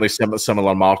 Apparently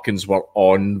similar markings were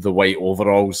on the white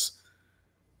overalls.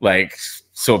 Like,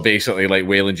 so basically like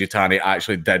Weyland-Yutani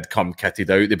actually did come kitted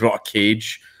out. They brought a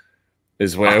cage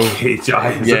as well.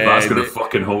 That's gonna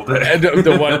fucking hold it. And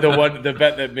the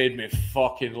bit that made me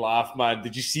fucking laugh, man.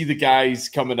 Did you see the guys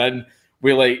coming in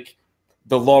with like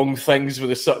the long things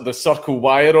with the circle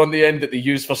wire on the end that they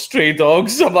use for stray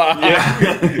dogs? I'm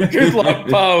like, good luck,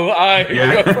 pal.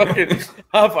 Fucking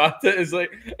have at it.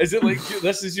 Is it like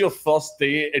this is your first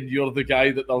day and you're the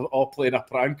guy that they're all playing a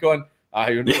prank on?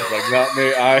 You're not bring that,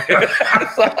 mate.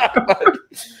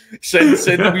 Send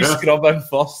the wee scrub in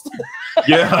first.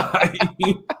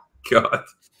 God.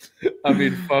 I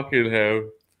mean, fucking hell.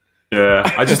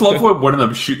 Yeah, I just love when one of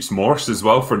them shoots Morse as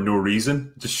well for no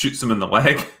reason. Just shoots him in the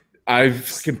leg.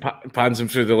 Pans him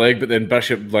through the leg, but then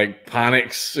Bishop like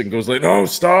panics and goes like, "No,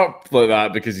 stop!" like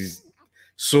that, because he's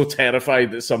so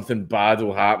terrified that something bad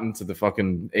will happen to the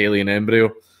fucking alien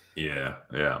embryo. Yeah,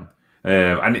 yeah.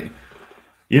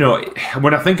 You know,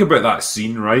 when I think about that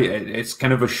scene, right, it's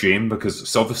kind of a shame because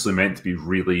it's obviously meant to be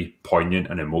really poignant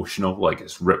and emotional. Like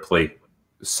it's Ripley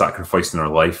sacrificing her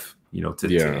life, you know,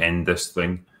 to end this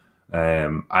thing.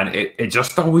 And it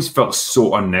just always felt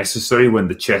so unnecessary when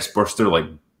the chest burster like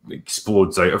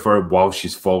explodes out of her while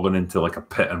she's falling into like a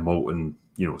pit of molten,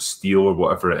 you know, steel or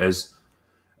whatever it is.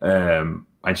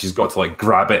 And she's got to like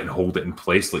grab it and hold it in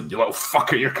place. Like, you little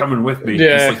fucker, you're coming with me.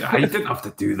 Yeah. It's like, I didn't have to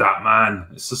do that, man.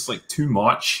 It's just like too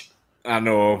much. I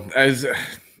know. I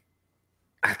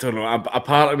don't know. A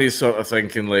part of me is sort of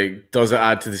thinking, like, does it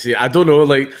add to the scene? I don't know.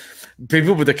 Like,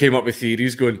 people would have came up with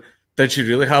theories going, did she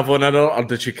really have one in her, or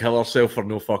did she kill herself for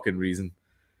no fucking reason?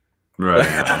 Right.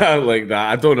 Like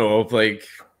that. I don't know. Like,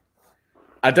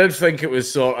 I did think it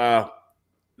was sort of...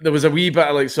 There was a wee bit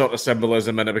of like sort of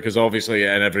symbolism in it because obviously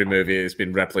in every movie it's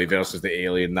been Ripley versus the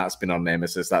alien. That's been her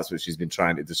nemesis. That's what she's been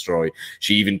trying to destroy.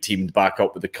 She even teamed back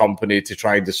up with the company to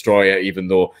try and destroy it, even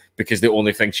though because the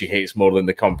only thing she hates more than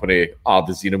the company are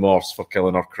the xenomorphs for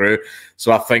killing her crew.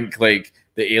 So I think like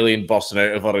the alien busting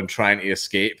out of her and trying to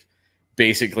escape,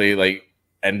 basically like,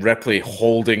 and Ripley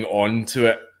holding on to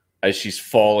it as she's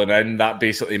falling in, that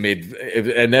basically made,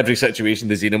 in every situation,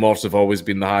 the xenomorphs have always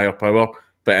been the higher power.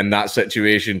 But in that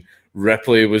situation,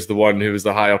 Ripley was the one who was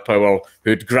the higher power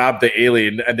who'd grabbed the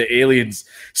alien, and the alien's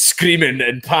screaming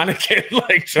and panicking,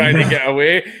 like trying to get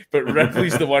away. But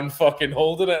Ripley's the one fucking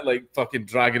holding it, like fucking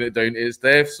dragging it down to its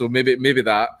death. So maybe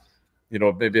that, you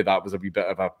know, maybe that was a wee bit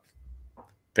of a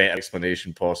better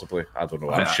explanation, possibly. I don't know.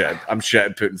 I'm shit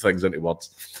at putting things into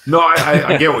words. No,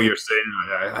 I get what you're saying.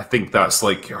 I think that's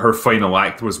like her final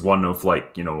act was one of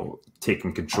like, you know,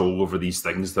 taking control over these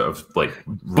things that have like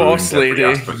boss lady,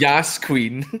 yes,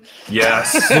 queen,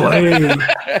 yes,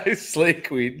 slay, slay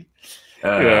queen.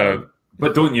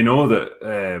 But don't you know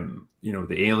that you know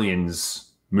the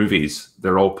Aliens movies?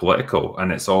 They're all political,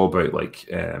 and it's all about like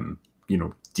you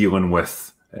know dealing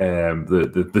with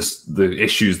the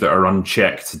issues that are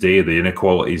unchecked today, the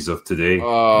inequalities of today.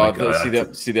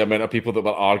 See the amount of people that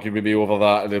were arguing with me over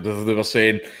that, and they were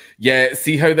saying, yeah,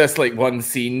 see how this like one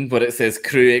scene where it says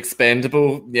crew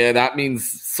expendable, yeah, that means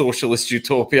socialist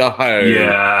utopia. How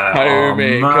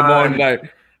mate, man. Come on now.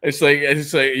 It's like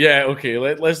yeah, okay,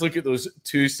 let's look at those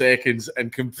 2 seconds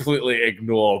and completely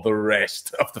ignore the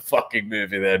rest of the fucking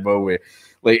movie then, will we?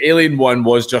 Like Alien 1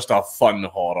 was just a fun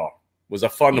horror. Was a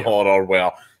fun horror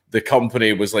where the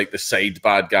company was like the side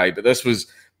bad guy, but this was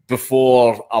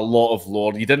before a lot of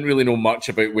lore. You didn't really know much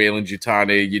about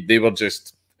Weyland-Yutani. They were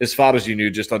just, as far as you knew,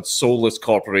 just a soulless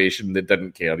corporation that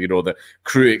didn't care, you know, the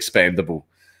crew expendable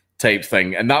type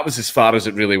thing. And that was as far as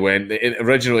it really went. The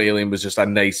original Alien was just a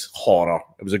nice horror.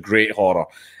 It was a great horror.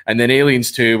 And then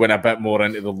Aliens 2 went a bit more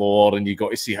into the lore, and you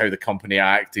got to see how the company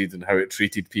acted and how it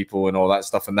treated people and all that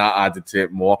stuff, and that added to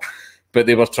it more. But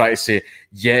they were trying to say,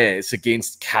 yeah, it's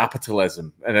against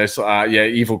capitalism. And it's,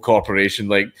 evil corporation.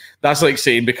 Like, that's like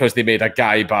saying because they made a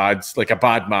guy bad, like a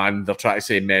bad man, they're trying to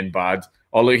say men bad.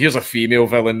 Or, like, here's a female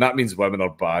villain, that means women are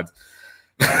bad.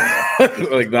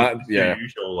 Like that, yeah.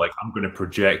 Usual, like, I'm going to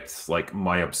project, like,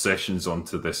 my obsessions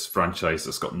onto this franchise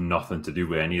that's got nothing to do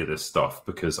with any of this stuff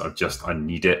because I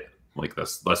need it. Like,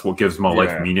 that's what gives my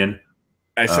life meaning.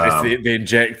 They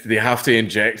have to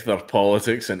inject their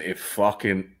politics into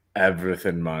fucking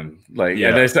everything, man. Like,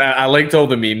 and I liked all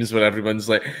the memes where everyone's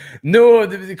like, no,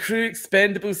 the crew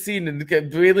expendable scene and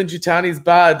Weyland-Yutani's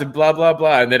bad and blah blah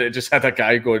blah, and then it just had a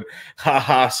guy going,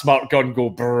 haha, smart gun, go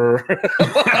brr.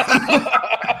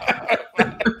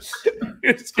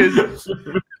 It's because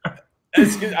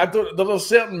there are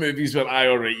certain movies where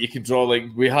alright, you can draw, like,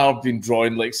 we have been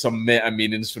drawing like some meta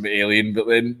meanings from Alien, but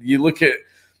then you look at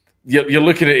You're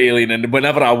looking at Alien, and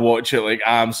whenever I watch it, like,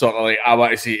 I'm sort of like, I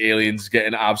want to see aliens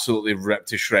getting absolutely ripped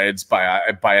to shreds by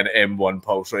an M1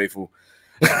 pulse rifle.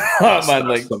 That's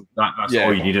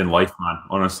all you need in life, man.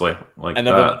 Honestly, like,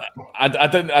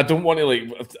 I don't want to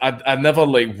like. I never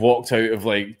like walked out of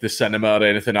like the cinema or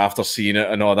anything after seeing it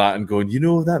and all that, and going, you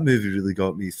know, that movie really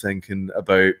got me thinking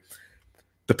about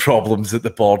the problems at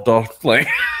the border. Like,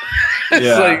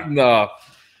 it's like, no,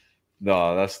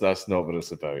 that's not what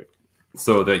it's about.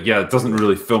 So that it doesn't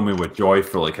really fill me with joy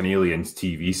for like an Aliens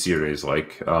TV series.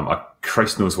 Like,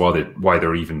 Christ knows why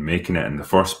they're even making it in the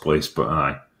first place. But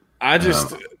I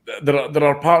just there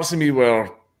are parts of me where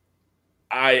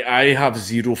I have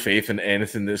zero faith in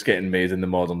anything that's getting made in the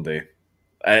modern day.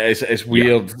 It's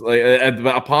weird.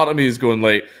 But a part of me is going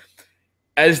like,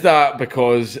 is that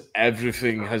because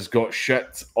everything has got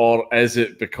shit, or is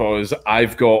it because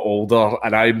I've got older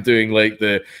and I'm doing like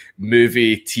the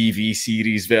movie TV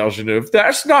series version of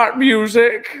that's not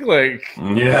music? Like,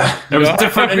 it was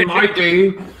different in my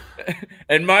day.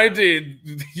 In my day,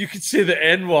 you could say the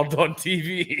N-word on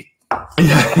TV.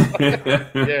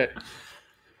 Yeah.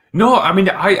 No, I mean,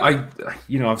 I,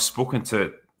 I've spoken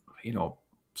to,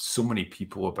 so many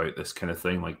people about this kind of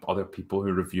thing, like other people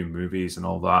who review movies and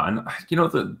all that,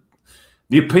 and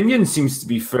the opinion seems to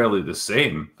be fairly the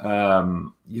same.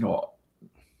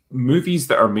 Movies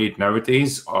that are made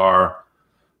nowadays are,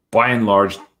 by and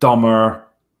large, dumber.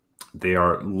 They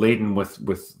are laden with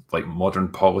like modern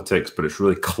politics, but it's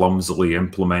really clumsily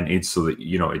implemented, so that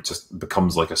it just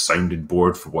becomes like a sounding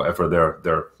board for whatever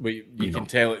they're. Well, you can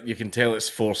tell it. You can tell it's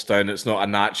forced down. It's not a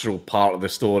natural part of the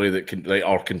story that can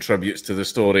or contributes to the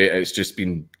story. It's just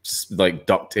been like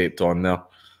duct taped on there.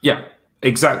 Yeah,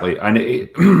 exactly. And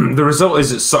the result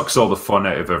is it sucks all the fun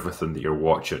out of everything that you're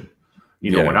watching.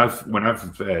 When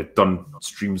I've done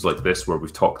streams like this where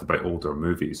we've talked about older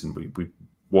movies and we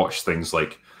watch things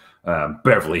like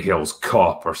Beverly Hills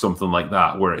Cop or something like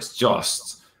that, where it's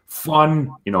just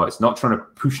fun. It's not trying to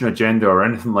push an agenda or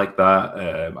anything like that,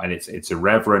 and it's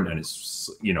irreverent, and it's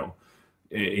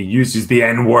it uses the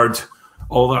N-word,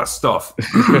 all that stuff,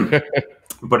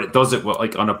 but it does it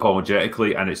like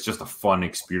unapologetically, and it's just a fun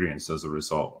experience as a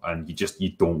result. And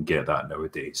you don't get that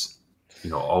nowadays.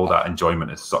 All that enjoyment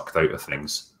is sucked out of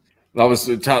things. That was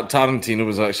Tarantino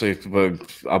was actually.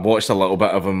 I watched a little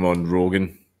bit of him on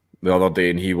Rogan the other day,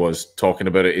 and he was talking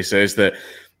about it. He says that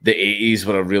the 80s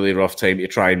were a really rough time to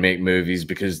try and make movies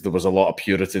because there was a lot of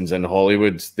Puritans in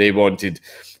Hollywood. They wanted,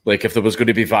 like, if there was going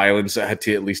to be violence, it had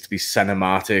to at least be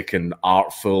cinematic and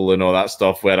artful and all that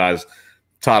stuff. Whereas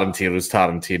Tarantino's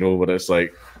Tarantino, where it's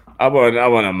like, I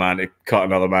want a man to cut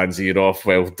another man's ear off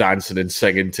while dancing and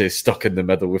singing to "Stuck in the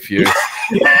Middle with You."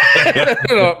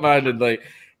 Man, and like.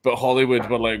 But Hollywood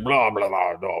were like, blah, blah,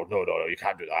 blah, no, you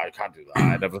can't do that,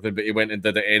 and everything. But he went and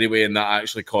did it anyway, and that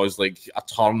actually caused like a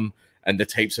turn in the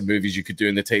types of movies you could do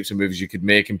and the types of movies you could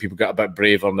make, and people got a bit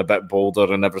braver and a bit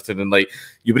bolder and everything. And like,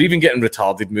 you were even getting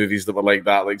retarded movies that were like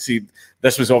that. Like, see,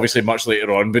 this was obviously much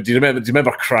later on, but do you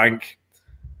remember Crank?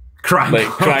 Crank.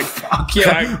 Fuck yeah.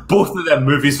 Crank. Both of them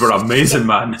movies were amazing,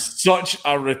 man. Such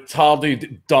a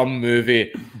retarded, dumb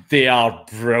movie. They are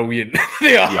brilliant.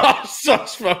 They are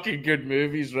such fucking good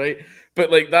movies, right?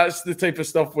 But like, that's the type of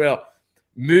stuff where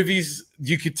movies,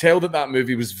 you could tell that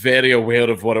movie was very aware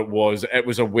of what it was. It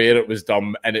was aware it was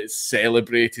dumb, and it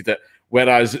celebrated it.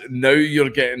 Whereas now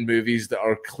you're getting movies that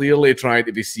are clearly trying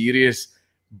to be serious,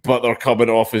 but they're coming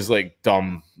off as like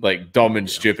dumb and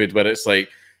stupid, where it's like,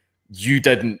 you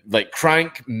didn't, like,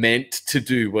 Crank meant to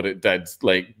do what it did.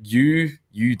 Like, you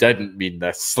didn't mean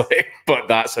this, like, but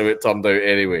that's how it turned out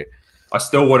anyway. I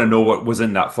still want to know what was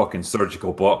in that fucking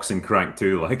surgical box in Crank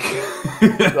 2. Like,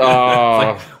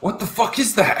 like, what the fuck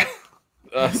is that?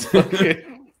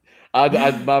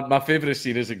 My favourite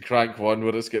scene is in Crank 1,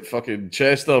 where it's got fucking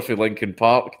Chester for Linkin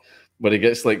Park, where he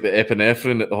gets like the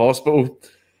epinephrine at the hospital.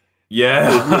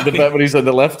 Yeah. The bit where he's on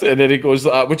the lift, and then he goes,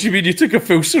 what do you mean you took a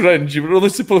full syringe? You were only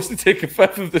supposed to take a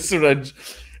fifth of the syringe.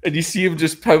 And you see him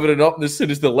just powering up, and as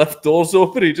soon as the lift doors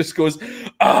open, he just goes,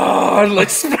 and like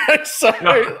sprints out.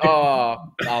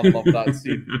 I love that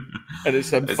scene. And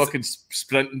it's him fucking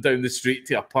sprinting down the street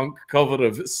to a punk cover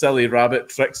of Silly Rabbit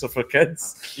Tricks Are for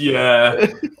Kids. Yeah.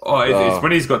 It's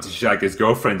when he's got to shag his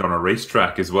girlfriend on a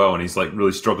racetrack as well, and he's like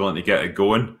really struggling to get it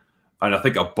going. And I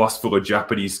think a bus full of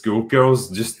Japanese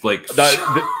schoolgirls just like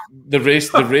the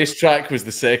racetrack was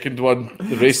the second one.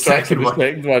 The racetrack was the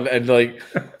second one, and like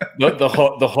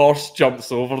the horse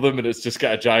jumps over them, and it's just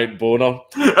got a giant boner.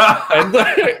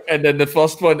 and then the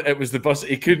first one, it was the bus.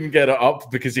 He couldn't get it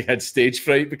up because he had stage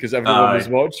fright because everyone was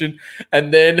watching.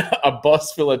 And then a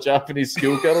bus full of Japanese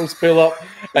schoolgirls pull up,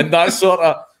 and that sort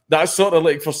of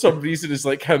like, for some reason, is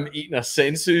like him eating a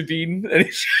sensu bean, and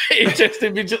he just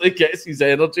immediately gets his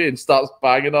energy and starts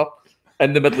banging up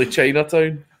in the middle of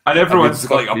Chinatown. And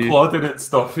everyone's like applauding and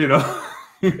stuff, you know?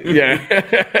 Yeah.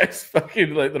 It's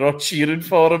fucking like they're all cheering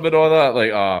for him and all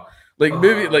that. Like,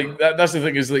 movie, like that's the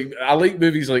thing, is like, I like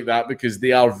movies like that because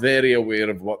they are very aware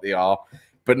of what they are.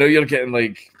 But now you're getting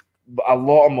like a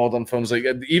lot of modern films, like,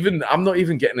 even I'm not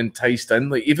even getting enticed in.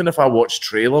 Like, even if I watch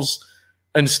trailers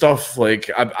and stuff, like,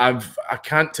 I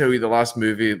can't tell you the last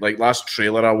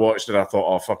trailer I watched and I thought,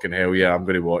 oh fucking hell yeah, I'm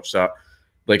going to watch that.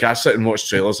 Like, I sit and watch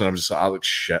trailers and I'm just like, that looks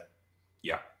shit.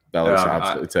 Yeah, that looks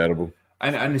absolutely terrible.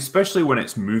 And especially when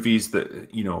it's movies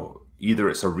that, you know, either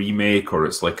it's a remake or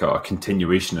it's like a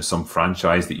continuation of some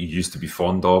franchise that you used to be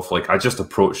fond of. Like, I just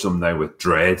approach them now with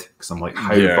dread because I'm like,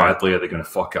 how badly are they going to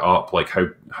fuck it up? Like,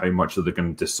 how much are they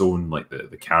going to disown like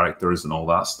the characters and all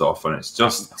that stuff? And it's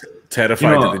just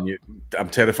terrified of the new. I'm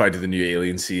terrified of the new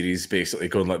Alien series, basically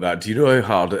going like that. Do you know how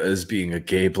hard it is being a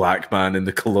gay black man in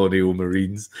the colonial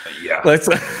marines? Yeah.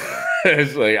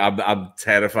 It's like I'm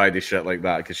terrified of shit like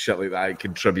that because shit like that, it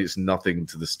contributes nothing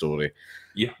to the story.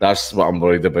 Yeah, that's what I'm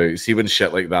worried about. See, when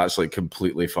shit like that's like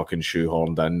completely fucking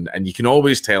shoehorned in, and you can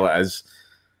always tell it is.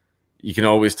 You can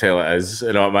always tell it is.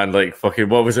 You know what I mean? Like fucking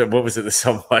what was it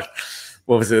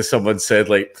that someone said?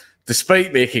 Like,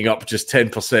 despite making up just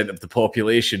 10% of the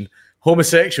population,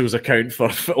 homosexuals account for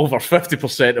over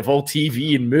 50% of all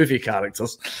TV and movie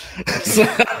characters.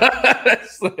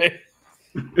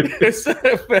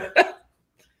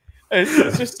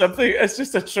 It's just something. It's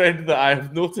just a trend that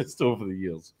I've noticed over the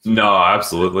years. No,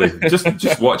 absolutely.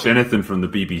 just watch anything from the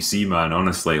BBC, man.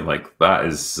 Honestly, like that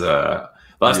is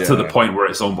that's to the point where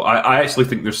it's on. I actually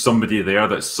think there's somebody there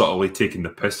that's subtly taking the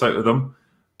piss out of them,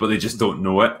 but they just don't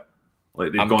know it.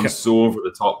 Like they've gone so over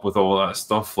the top with all that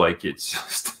stuff. Like it's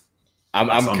just.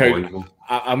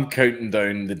 I'm counting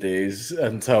down the days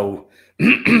until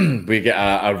we get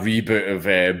a reboot of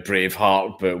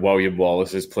Braveheart, but William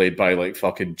Wallace is played by like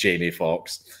fucking Jamie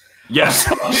Foxx. Yes,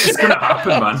 it's gonna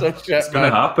happen, man. It's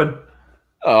gonna happen.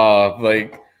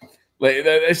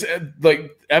 It's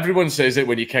like everyone says it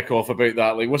when you kick off about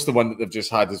that. Like, what's the one that they've just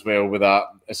had as well with that?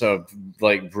 It's a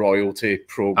like royalty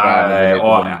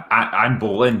program. Anne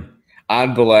Boleyn.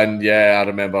 Anne Boleyn, yeah, I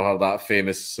remember her, that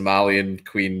famous Somalian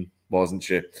queen, wasn't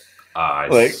she?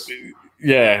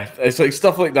 It's like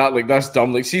stuff like that. Like that's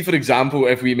dumb. Like, see, for example,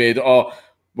 if we made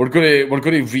we're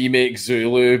gonna remake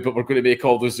Zulu, but we're gonna make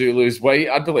all the Zulus white,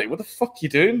 I'd be like, what the fuck are you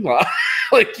doing?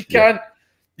 Like you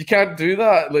can't do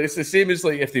that. Like, it's the same as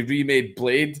like if they remade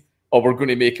Blade, or we're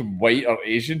gonna make him white or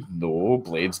Asian. No,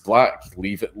 Blade's black.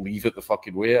 Leave it the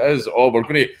fucking way it is. Oh, we're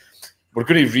gonna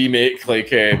remake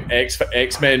like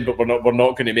X-Men, but we're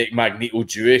not gonna make Magneto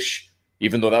Jewish,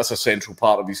 even though that's a central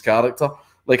part of his character.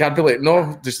 Like, I'd be like,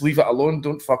 no, just leave it alone.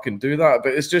 Don't fucking do that.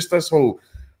 But it's just this whole,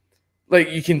 like,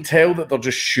 you can tell that they're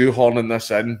just shoehorning this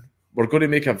in. We're going to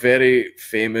make a very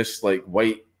famous, like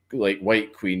white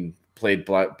queen played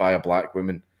by a black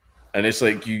woman. And it's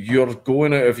like, you're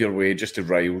going out of your way just to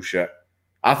rile shit.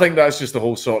 I think that's just the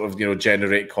whole sort of,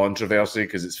 generate controversy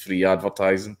because it's free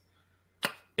advertising.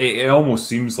 It almost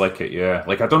seems like it, yeah.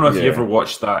 Like, I don't know if you ever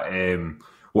watched that,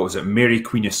 what was it, Mary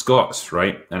Queen of Scots,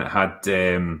 right? And it had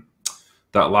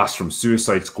that lass from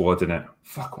Suicide Squad in it.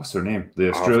 Fuck, what's her name?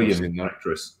 The Australian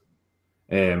actress.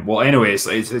 Well, anyway,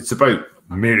 it's about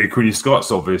Mary Queen of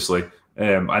Scots, obviously.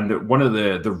 And one of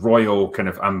the royal kind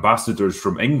of ambassadors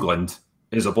from England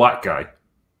is a black guy,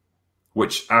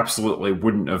 which absolutely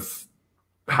wouldn't have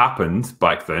happened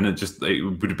back then. It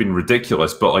would have been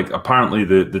ridiculous. But like, apparently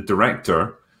the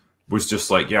director was just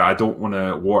like, yeah, I don't want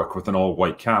to work with an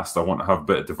all-white cast. I want to have a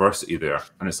bit of diversity there.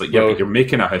 And it's like, yeah, but you're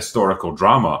making a historical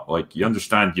drama. Like, you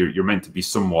understand you're meant to be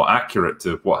somewhat accurate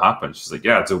to what happened. She's like,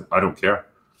 yeah, I don't care.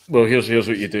 Well, here's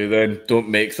what you do then. Don't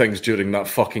make things during that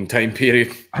fucking time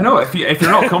period. I know. If you're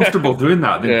not comfortable doing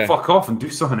that, then fuck off and do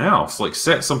something else. Like,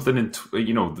 set something in,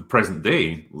 the present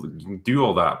day. You can do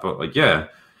all that. But like, yeah.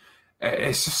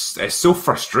 It's so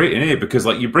frustrating, because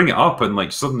like you bring it up and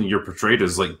like suddenly you're portrayed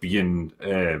as like being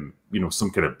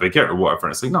some kind of bigot or whatever.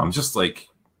 And it's like, no, I'm just like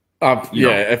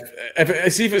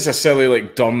if it's a silly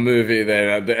like dumb movie,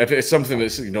 then if it's something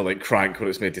that's like Crank where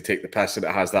it's made to take the piss and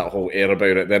it has that whole air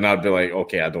about it, then I'd be like,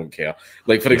 okay, I don't care.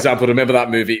 Like, for example, remember that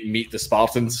movie Meet the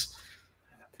Spartans?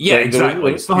 Yeah,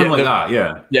 exactly. Something like that,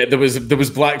 yeah. Yeah, there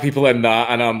was black people in that,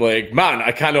 and I'm like, man,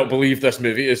 I cannot believe this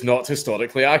movie is not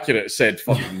historically accurate, said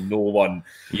fucking no one.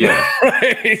 Yeah.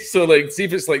 Right? So, like, see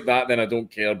if it's like that, then I don't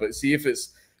care. But see if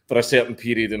it's for a certain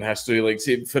period in history. Like,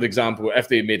 say, for example, if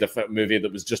they made a movie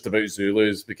that was just about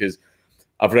Zulus, because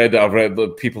I've read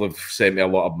that people have sent me a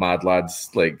lot of Mad Lads,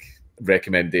 like,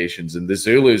 recommendations, and the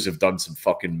Zulus have done some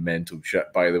fucking mental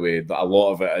shit, by the way. A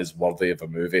lot of it is worthy of a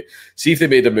movie. See if they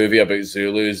made a movie about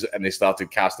Zulus and they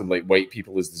started casting like white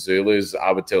people as the Zulus,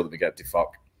 I would tell them to get to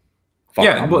fuck.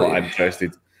 I'm not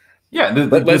interested. Yeah, the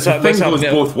thing goes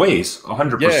both ways,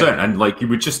 100%. And like, you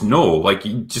would just know, like,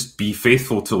 you just be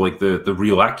faithful to like the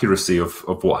real accuracy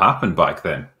of what happened back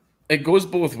then. It goes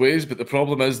both ways, but the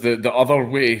problem is that the other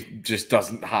way just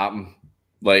doesn't happen.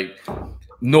 Like,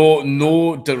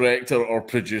 no director or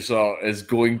producer is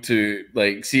going to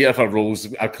like see if a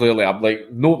roles are clearly up.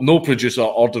 Like, no producer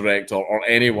or director or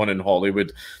anyone in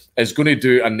Hollywood is going to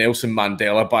do a Nelson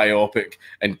Mandela biopic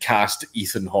and cast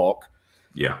Ethan Hawke.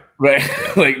 Yeah. Right?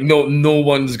 Like, no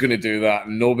one's going to do that.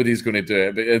 Nobody's going to do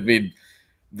it. But I mean,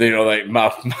 like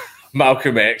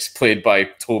Malcolm X played by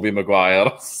Tobey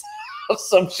Maguire or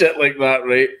some shit like that,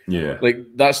 right? Yeah. Like,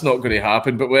 that's not going to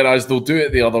happen. But whereas they'll do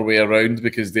it the other way around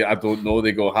because I don't know,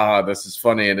 they go, haha, this is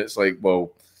funny. And it's like,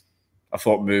 well, I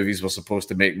thought movies were supposed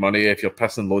to make money. If you're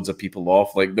pissing loads of people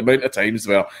off, like the amount of times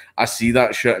where I see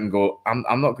that shit and go,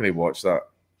 I'm not going to watch that.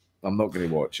 I'm not going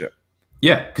to watch it.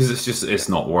 Yeah, because it's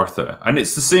not worth it. And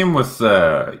it's the same with,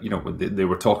 when they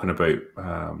were talking about,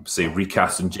 say,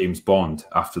 recasting James Bond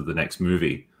after the next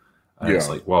movie. And it's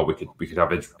like, well, we could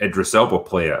have Idris Elba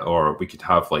play it, or we could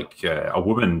have like a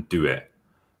woman do it.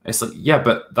 It's like, yeah,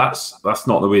 but that's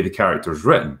not the way the character's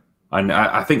written. And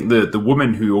I think the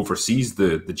woman who oversees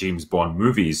the James Bond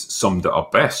movies summed it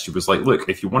up best. She was like, look,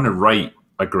 if you want to write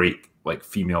a great like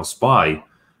female spy,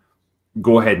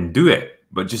 go ahead and do it.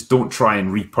 But just don't try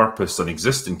and repurpose an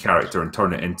existing character and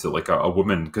turn it into like a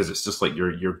woman, because it's just like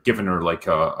you're giving her like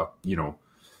a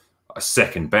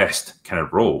second best kind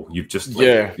of role. You've just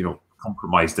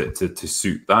compromised it to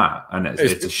suit that, and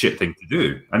it's a shit thing to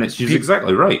do. And she's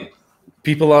exactly right.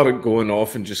 People aren't going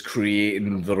off and just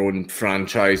creating their own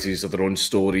franchises or their own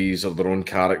stories or their own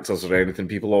characters or anything.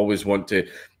 People always want to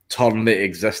turn the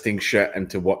existing shit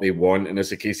into what they want, and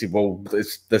it's a case of, well,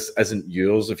 this isn't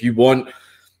yours. If you want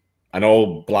an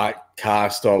all-black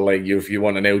cast, or like if you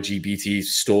want an LGBT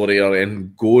story,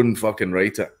 and go and fucking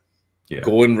write it. Yeah.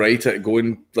 Go and write it. Go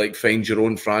and like find your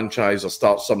own franchise or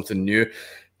start something new.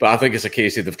 But I think it's a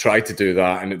case of they've tried to do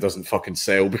that and it doesn't fucking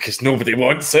sell because nobody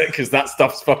wants it, because that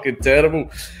stuff's fucking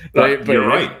terrible. Right? But you're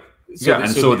right.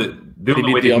 So the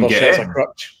only way they can get in.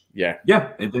 Yeah.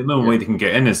 The only way they can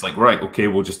get in is like, right, okay,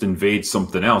 we'll just invade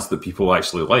something else that people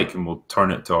actually like, and we'll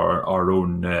turn it to our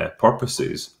own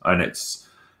purposes. And it's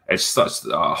such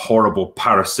a horrible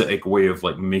parasitic way of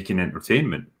like making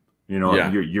entertainment.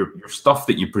 Your stuff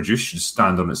that you produce should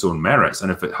stand on its own merits,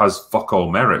 and if it has fuck all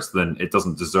merits, then it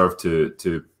doesn't deserve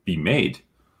to be made.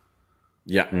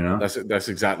 Yeah, that's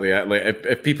exactly it. Like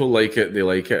if people like it, they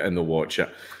like it and they'll watch it.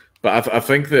 But I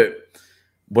think that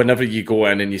whenever you go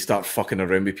in and you start fucking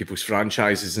around with people's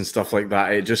franchises and stuff like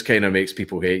that, it just kind of makes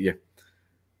people hate you.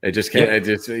 It just kind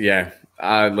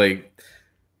of, like,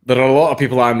 there are a lot of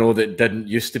people I know that didn't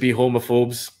used to be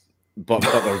homophobes, but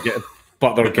they're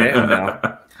getting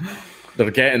there.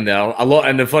 They're getting there a lot.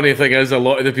 And the funny thing is, a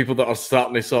lot of the people that are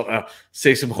starting to sort of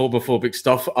say some homophobic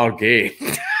stuff are gay.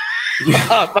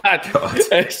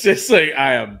 It's just like,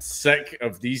 I am sick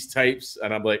of these types,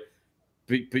 and I'm like,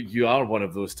 but you are one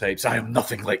of those types. I am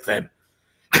nothing like them.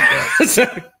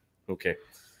 Okay.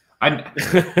 And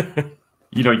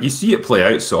you see it play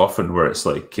out so often where it's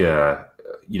like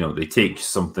they take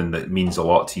something that means a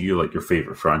lot to you, like your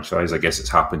favorite franchise. I guess it's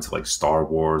happened to like Star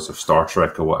Wars or Star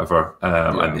Trek or whatever,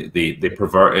 and they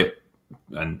pervert it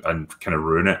and kind of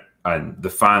ruin it. And the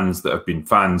fans that have been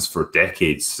fans for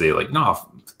decades say like, no,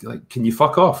 like, can you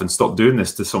fuck off and stop doing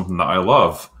this to something that I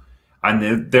love?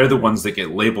 And they're the ones that get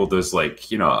labeled as like,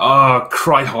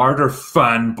 cry harder,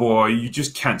 fanboy. You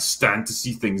just can't stand to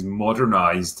see things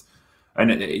modernized.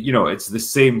 And it's the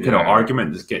same kind of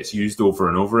argument that gets used over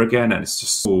and over again, and it's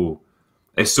just so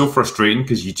frustrating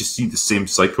because you just see the same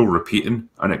cycle repeating,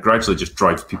 and it gradually just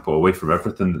drives people away from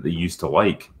everything that they used to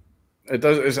like. It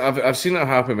does. I've seen it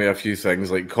happen with a few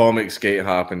things, like Comicsgate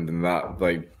happened, and that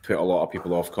like put a lot of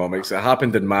people off comics. It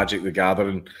happened in Magic the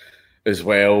Gathering as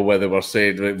well, where they were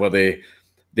saying where they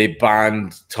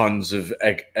banned tons of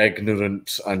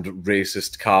ignorant and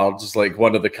racist cards. Like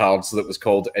one of the cards that was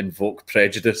called Invoke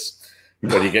Prejudice.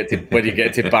 When you get to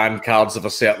ban cards of a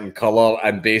certain color,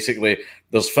 and basically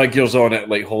there's figures on it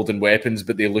like holding weapons,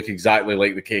 but they look exactly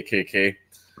like the KKK.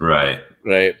 Right.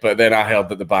 But then I heard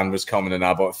that the ban was coming, and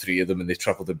I bought 3 of them, and they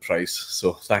tripled in price.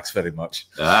 So thanks very much.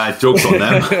 Jokes on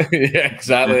them. Yeah,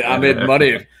 exactly. I made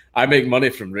money. I make money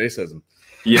from racism.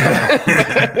 Yeah.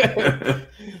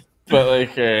 But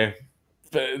like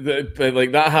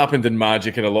that happened in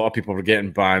Magic, and a lot of people were getting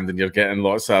banned, and you're getting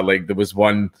lots of like, there was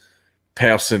one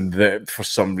person that for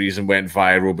some reason went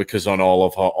viral because on all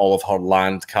of her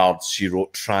land cards she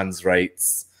wrote trans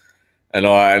rights, and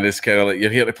it's kind of like, you're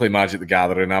here to play Magic the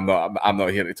Gathering. I'm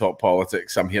not here to talk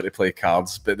politics. I'm here to play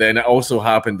cards. But then it also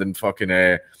happened in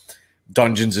fucking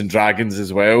Dungeons and Dragons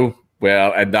as well,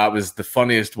 and that was the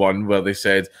funniest one, where they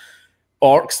said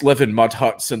orcs live in mud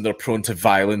huts and they're prone to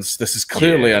violence. This is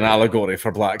clearly an allegory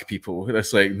for black people. And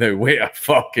it's like, no, wait a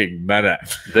fucking minute.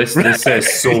 This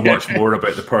says so much more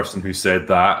about the person who said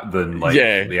that than like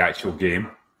the actual game.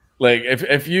 Like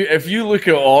if you look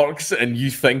at orcs and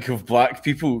you think of black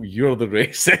people, you're the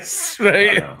racist,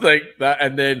 right? Like that.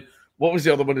 And then what was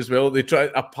the other one as well? They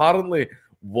tried, apparently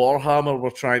Warhammer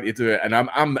were trying to do it, and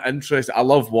I'm interested. I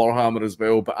love Warhammer as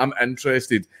well, but I'm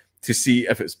interested to see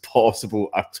if it's possible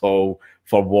at all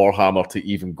for Warhammer to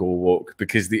even go woke,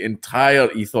 because the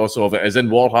entire ethos of it is in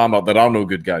Warhammer. There are no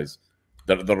good guys.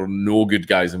 There are no good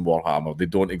guys in Warhammer. They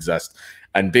don't exist.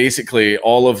 And basically,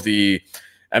 all of the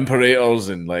Imperators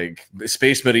and like the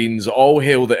Space Marines all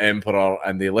hail the Emperor,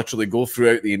 and they literally go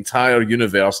throughout the entire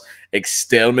universe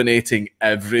exterminating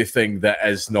everything that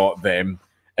is not them.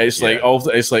 It's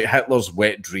it's like Hitler's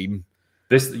wet dream.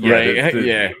 The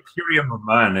Imperium of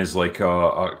Man is like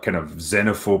a kind of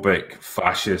xenophobic,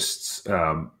 fascist,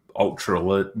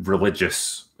 ultra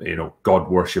religious, god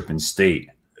worshipping state.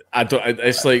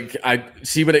 It's like, I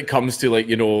see when it comes to like,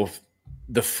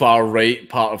 the far right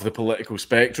part of the political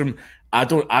spectrum, I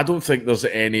don't think there's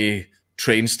any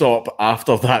train stop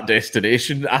after that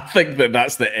destination. I think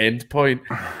that's the end point.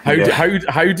 How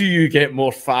do you get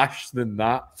more fash than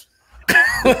that?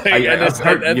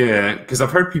 Because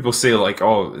I've heard people say like,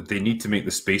 oh, they need to make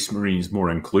the Space Marines more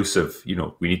inclusive.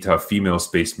 We need to have female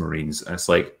Space Marines. And it's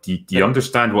like, do you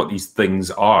understand what these things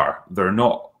are? They're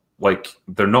not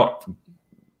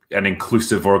an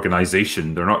inclusive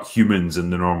organization. They're not humans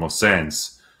in the normal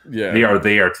sense. Yeah, they are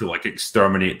there to like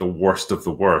exterminate the worst of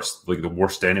the worst, like the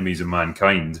worst enemies of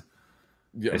mankind.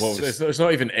 Yeah, it's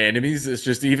not even enemies. It's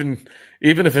just even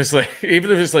if it's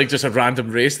like just a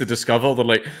random race they discover, they're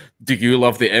like, "Do you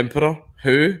love the Emperor?"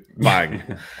 Who? Bang.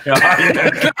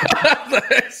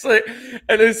 It's like,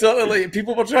 and it's sort of like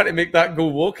people were trying to make that go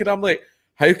woke, and I'm like,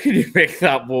 how can you make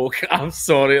that woke? I'm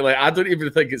sorry, like I don't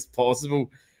even think it's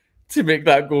possible to make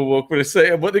that go woke. But it's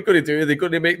like, what they're going to do? They're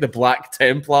going to make the Black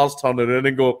Templars turn around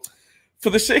and go,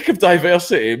 for the sake of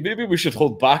diversity, maybe we should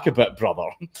hold back a bit, brother.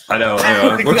 I know.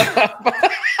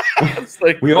 It's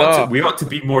like, we ought to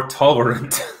be more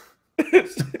tolerant.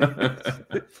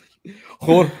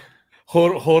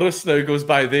 Horus now goes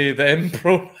by they, them,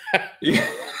 bro. You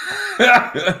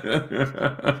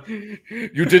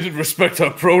didn't respect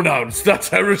our pronouns. That's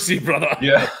heresy, brother.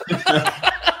 Yeah.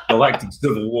 Galactic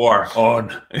Civil War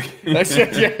on. That's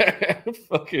it, yeah.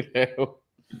 Fucking hell.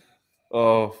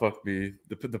 Oh, fuck me.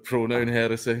 The pronoun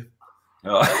heresy.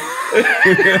 Oh.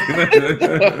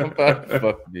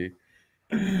 Fuck me.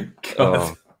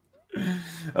 God.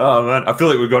 Oh, man. I feel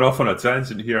like we've gone off on a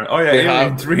tangent here. Oh, yeah,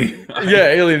 Alien 3. Yeah,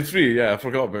 Alien 3. Yeah, I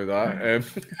forgot about that.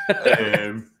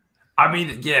 I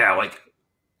mean, yeah, like,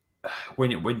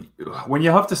 when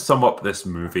you have to sum up this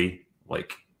movie,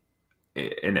 like,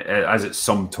 as its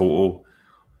sum total,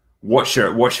 what's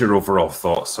your overall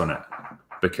thoughts on it?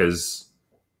 Because,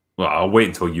 well, I'll wait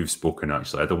until you've spoken.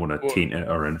 Actually, I don't want to taint it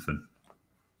or anything.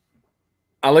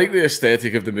 I like the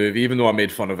aesthetic of the movie, even though I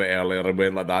made fun of it earlier and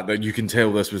went like that. That you can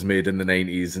tell this was made in the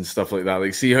 90s and stuff like that.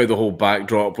 Like, see how the whole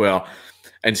backdrop, where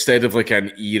instead of like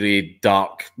an eerie,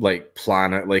 dark like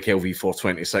planet like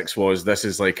LV-426 was, this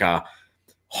is like a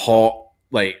hot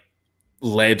like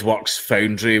Leadworks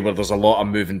foundry where there's a lot of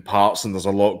moving parts and there's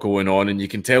a lot going on, and you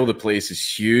can tell the place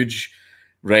is huge,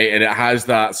 right? And it has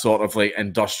that sort of like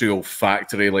industrial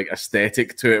factory like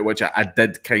aesthetic to it, which I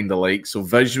did kind of like. So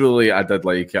visually, I did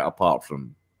like it, apart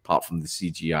from the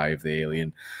CGI of the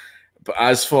alien. But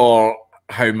as for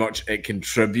how much it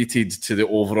contributed to the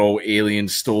overall Alien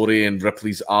story and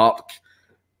Ripley's arc,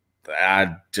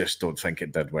 I just don't think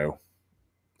it did well.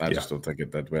 I just don't think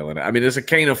it did well in it. I mean, it's a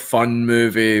kind of fun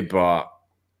movie, but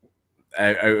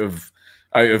out of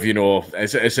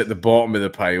it's at the bottom of the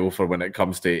pile for when it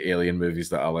comes to alien movies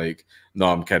that I like. No,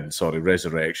 I'm kidding. Sorry,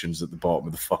 Resurrection's at the bottom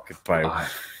of the fucking pile.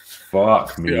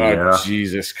 Fuck me, yeah.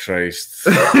 Jesus Christ.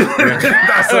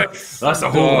 that's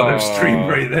a whole other stream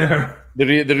right there.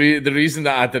 The reason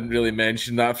that I didn't really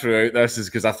mention that throughout this is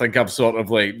because I think I'm sort of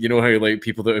like, you know how like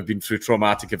people that have been through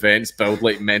traumatic events build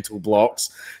like mental blocks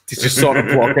to just sort of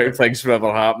block out things from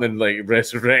ever happening. Like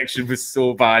Resurrection was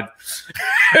so bad.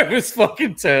 It was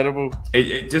fucking terrible.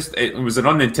 It was an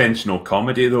unintentional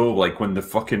comedy though, like when the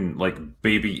fucking like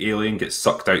baby alien gets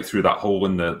sucked out through that hole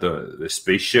in the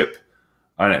spaceship.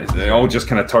 And it all just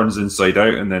kind of turns inside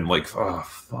out, and then like, oh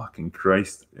fucking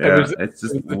Christ. Yeah, it's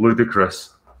just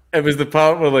ludicrous. It was the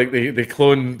part where like they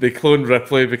clone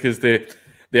Ripley because they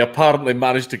apparently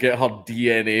managed to get her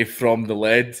DNA from the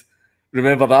lead.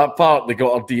 Remember that part? They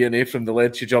got her DNA from the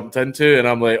lead she jumped into, and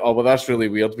I'm like, oh well, that's really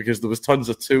weird because there was tons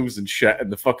of tools and shit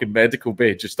in the fucking medical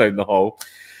bay just down the hall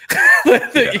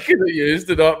that you could have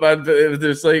used it up, man. But it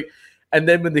was like, and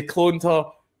then when they cloned her,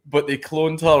 but they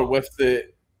cloned her with the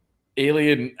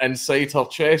alien inside her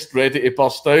chest, ready to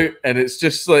burst out, and it's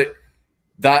just like,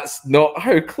 that's not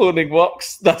how cloning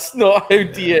works. That's not how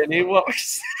DNA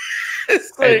works.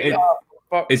 It's like,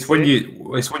 It's when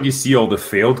you see all the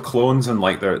failed clones and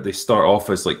like they start off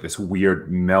as like this weird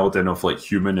melding of like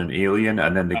human and alien,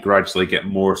 and then they gradually get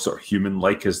more sort of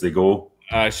human-like as they go.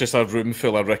 It's just a room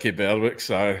full of Ricky Berwick,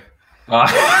 so.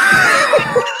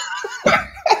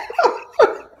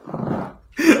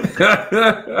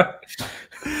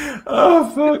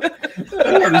 Oh fuck!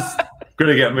 It's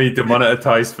gonna get me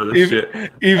demonetized for this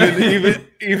shit.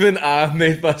 Even I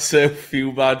made myself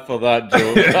feel bad for that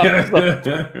joke.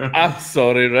 I'm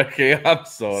sorry, Ricky. I'm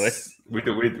sorry.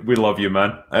 We love you,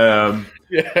 man.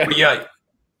 But yeah,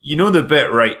 you know the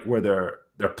bit right where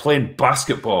they're playing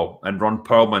basketball and Ron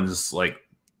Perlman's like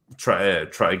try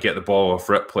to get the ball off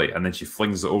Ripley, and then she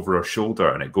flings it over her shoulder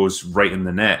and it goes right in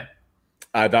the net.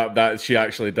 That she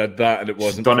actually did that, and it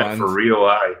wasn't. She's done planned. It for real,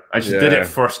 and she did it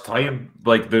first time.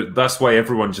 Like that's why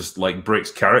everyone just like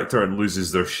breaks character and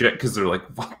loses their shit because they're like,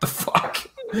 "What the fuck?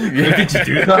 How did you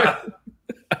do that?"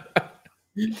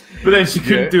 But then she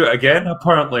couldn't do it again.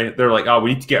 Apparently, they're like, "Oh,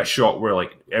 we need to get a shot where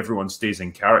like everyone stays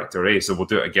in character, so we'll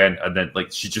do it again." And then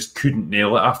like she just couldn't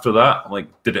nail it after that.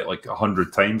 Like did it like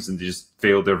 100 times and they just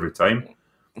failed every time.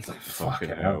 It's like fucking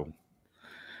hell.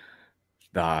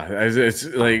 Nah, it's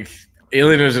like.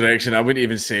 Alien Resurrection, I wouldn't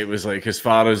even say it was like, as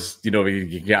far as, you know, you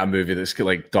can get a movie that's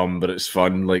like dumb, but it's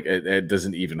fun. Like it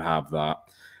doesn't even have that.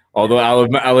 Although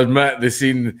I'll admit the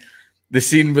scene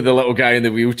with the little guy in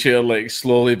the wheelchair, like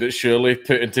slowly but surely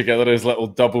putting together his little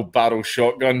double barrel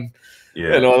shotgun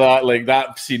and all that, like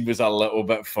that scene was a little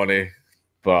bit funny.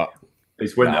 But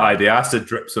it's when the acid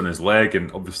drips on his leg,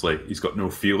 and obviously he's got no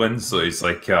feelings, so he's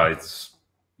like, it's,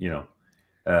 you know.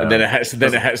 And then it hits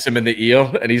him in the ear,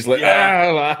 and he's like,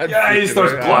 he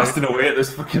starts blasting away at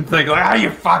this fucking thing, like,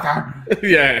 you fucker.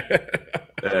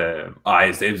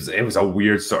 It was a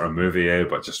weird sort of movie,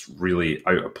 but just really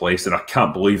out of place. And I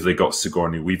can't believe they got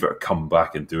Sigourney Weaver to come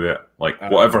back and do it. Like,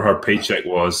 whatever her paycheck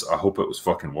was, I hope it was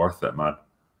fucking worth it, man.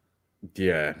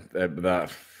 Yeah,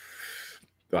 that.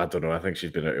 I don't know. I think she's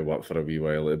been out of work for a wee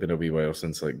while. It's been a wee while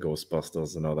since like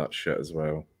Ghostbusters and all that shit as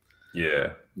well.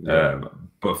 Yeah.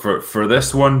 But for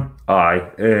this one,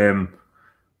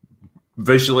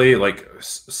 visually, like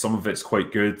some of it's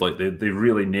quite good. Like they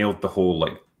really nailed the whole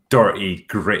like dirty,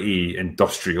 gritty,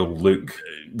 industrial look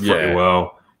pretty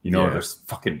well. You know, there's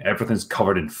fucking everything's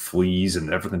covered in fleas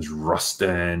and everything's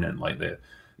rusting, and like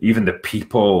even the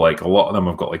people, like a lot of them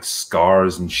have got like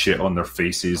scars and shit on their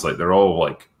faces. Like they're all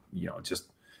like, you know, just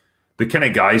the kind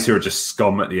of guys who are just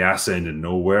scum at the ass end of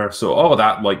nowhere. So all of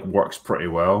that like works pretty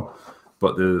well.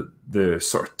 But the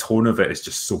sort of tone of it is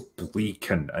just so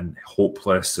bleak and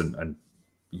hopeless and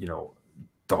you know,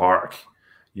 dark.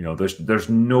 You know, there's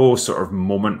no sort of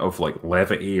moment of like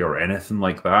levity or anything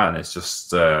like that, and it's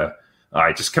just it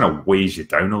just kind of weighs you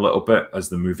down a little bit as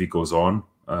the movie goes on.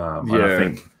 And I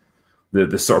think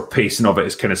the sort of pacing of it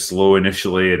is kind of slow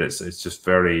initially, and it's just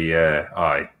very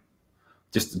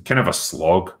just kind of a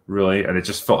slog, really. And it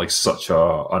just felt like such an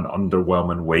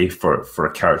underwhelming way for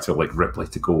a character like Ripley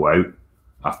to go out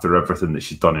after everything that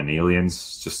she'd done in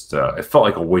Aliens. Just it felt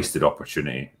like a wasted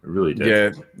opportunity. It really did.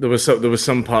 Yeah, there was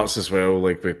some parts as well,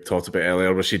 like we talked about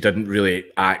earlier, where she didn't really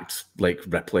act like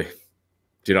Ripley.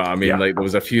 Do you know what I mean? Like there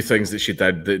was a few things that she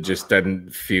did that just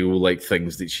didn't feel like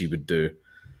things that she would do.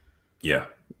 Yeah.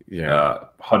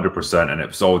 100%, and it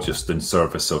was all just in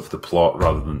service of the plot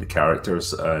rather than the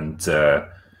characters. And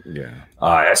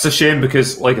it's a shame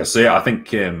because, like I say, I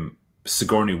think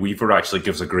Sigourney Weaver actually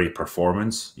gives a great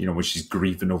performance. You know, when she's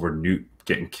grieving over Newt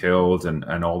getting killed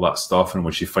and all that stuff, and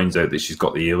when she finds out that she's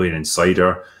got the alien inside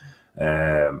her,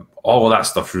 all of that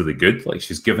stuff's really good. Like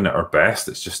she's giving it her best.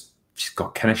 It's just she's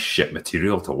got kind of shit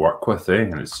material to work with,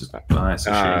 and it's just it's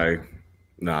a shame.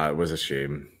 It was a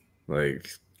shame. Like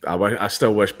I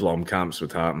still wish Blomkamp's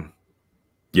would happen.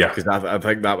 Yeah, because I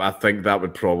think that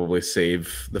would probably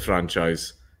save the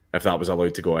franchise if that was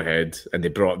allowed to go ahead. And they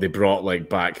brought like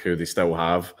back who they still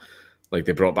have, like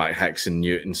they brought back Hicks and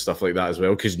Newt and stuff like that as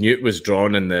well. Because Newt was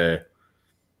drawn in the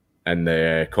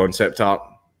concept art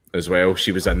as well.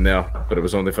 She was in there, but it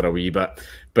was only for a wee bit.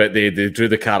 But they drew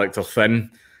the character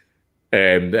thin.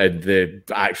 And the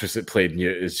actress that played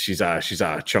Newt she's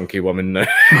a chunky woman now.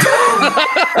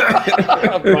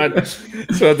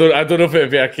 So I don't know if it'd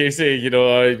be a case of, you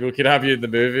know, we can have you in the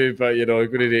movie, but you know,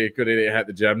 going to hit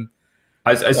the gym.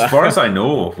 As far as I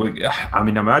know, I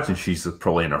mean, imagine she's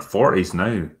probably in her 40s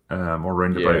now, or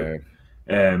roundabout.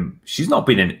 She's not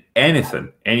been in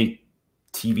anything, any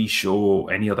TV show,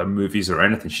 any other movies or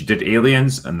anything. She did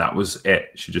Aliens, and that was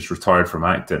it. She just retired from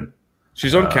acting.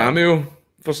 She's on Cameo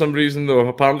for some reason, though.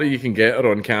 Apparently, you can get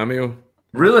her on Cameo.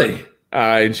 Really?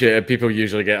 And shit, people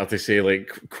usually get her to say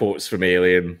like quotes from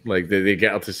Alien, like they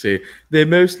get her to say they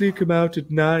mostly come out at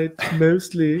night,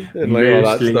 mostly, and like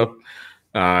all that stuff.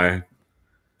 Aye.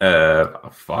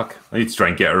 Fuck. I need to try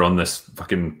and get her on this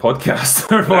fucking podcast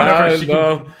or whatever. She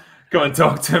can go and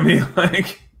talk to me.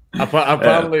 Like,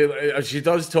 apparently, she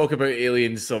does talk about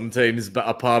aliens sometimes, but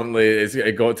apparently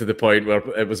it got to the point where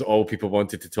it was all people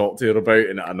wanted to talk to her about,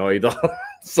 and it annoyed her.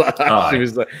 So she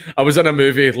was like, I was in a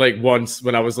movie like once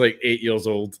when I was like 8 years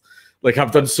old. Like,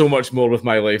 I've done so much more with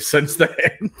my life since then.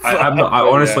 So,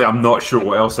 honestly, I'm not sure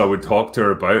what else I would talk to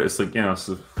her about. It's like, you know,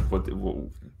 so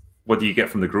what do you get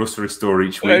from the grocery store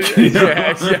each week?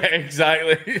 Yeah,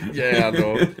 exactly. Yeah, I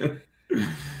know.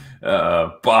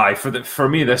 But for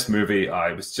me, this movie,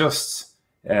 I was just,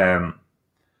 I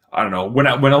don't know. When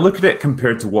I look at it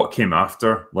compared to what came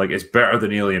after, like, it's better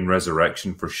than Alien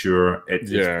Resurrection for sure.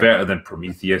 It's better than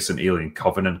Prometheus and Alien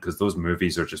Covenant, because those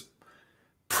movies are just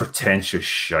pretentious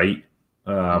shite,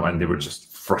 and they were just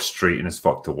frustrating as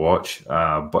fuck to watch.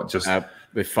 But just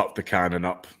they fucked the canon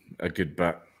up a good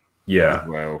bit. Yeah.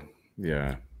 Well,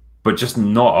 yeah. But just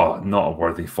not a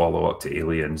worthy follow up to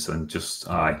Aliens, and just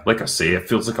like I say, it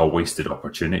feels like a wasted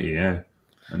opportunity. Yeah.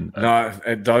 And, no,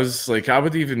 it does. Like, I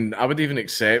would even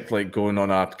accept like going on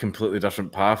a completely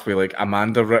different path with like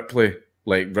Amanda Ripley,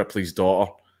 like Ripley's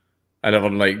daughter, and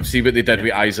everyone like see what they did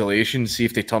with Isolation. See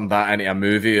if they turned that into a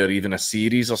movie or even a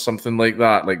series or something like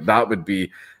that. Like, that would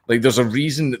be like, there's a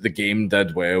reason that the game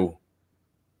did well.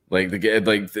 Like,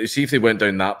 see if they went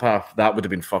down that path, that would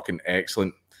have been fucking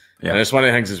excellent. Yeah. And it's one of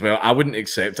the things as well. I wouldn't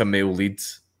accept a male lead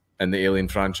in the Alien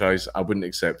franchise. I wouldn't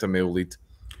accept a male lead.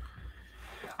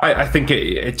 I think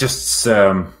it just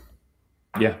I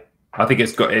think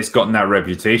it's gotten that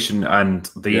reputation, and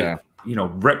you know,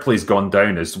 Ripley's gone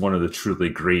down as one of the truly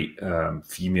great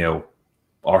female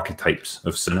archetypes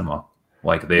of cinema.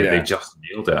 Like, they just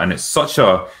nailed it, and it's such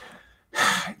a,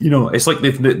 you know, it's like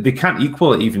they can't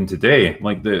equal it even today.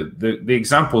 Like, the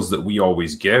examples that we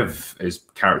always give is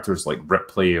characters like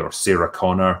Ripley or Sarah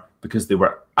Connor, because they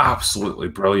were absolutely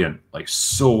brilliant, like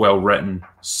so well written,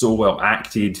 so well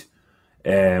acted.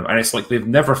 And it's like they've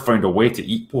never found a way to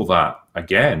equal that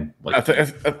again. Like,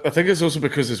 I think it's also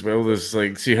because as well, there's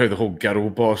like, see how the whole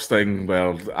girl boss thing,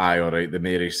 well, all right, the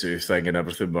Mary Sue thing and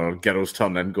everything, where girls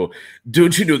turn in and go,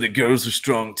 don't you know that girls are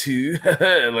strong too?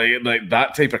 like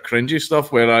that type of cringy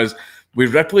stuff. Whereas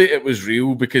with Ripley, it was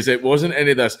real, because it wasn't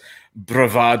any of this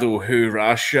bravado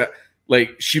hoorah shit.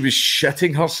 Like, she was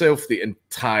shitting herself the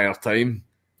entire time.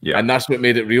 Yeah. And that's what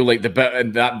made it real. Like, the bit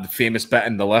in that famous bit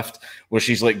in the lift where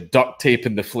she's like duct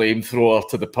taping the flamethrower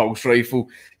to the pulse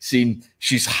rifle scene,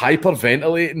 she's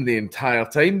hyperventilating the entire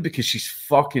time because she's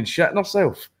fucking shitting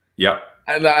herself. Yeah.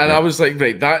 And I was like,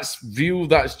 right, that's real,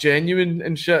 that's genuine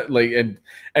and shit. Like, and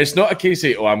it's not a case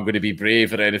of, oh, I'm going to be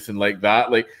brave or anything like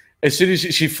that. Like, as soon as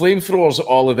she flamethrowers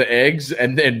all of the eggs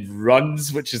and then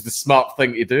runs, which is the smart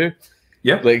thing to do.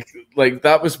 Yeah, like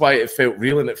that was why it felt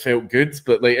real and it felt good,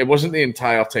 but like, it wasn't the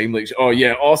entire time like, oh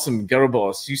yeah, awesome girl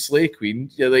boss, you slay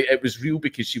queen. Yeah, like, it was real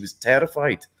because she was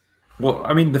terrified. Well,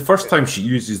 I mean, the first time she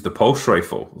uses the pulse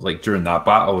rifle, like during that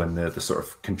battle in the sort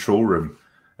of control room,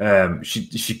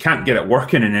 she can't get it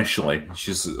working initially.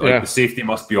 She's like, the safety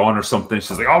must be on or something.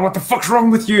 She's like, oh, what the fuck's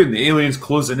wrong with you? And the alien's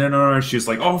closing in on her, and she's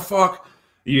like, oh fuck.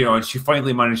 You know, and she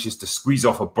finally manages to squeeze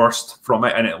off a burst from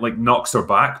it, and it like knocks her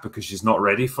back because she's not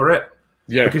ready for it.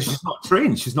 Yeah, because she's not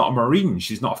trained. She's not a Marine.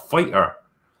 She's not a fighter.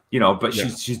 You know, but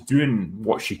she's doing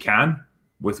what she can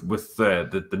with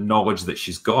the knowledge that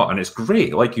she's got, and it's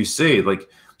great. Like you say, like,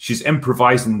 she's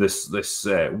improvising this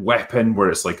weapon where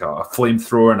it's like a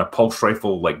flamethrower and a pulse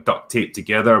rifle like duct taped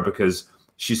together, because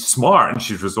she's smart and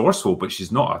she's resourceful, but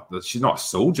she's not a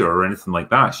soldier or anything like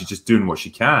that. She's just doing what she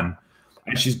can,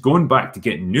 and she's going back to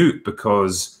get Newt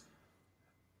because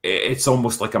it's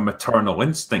almost like a maternal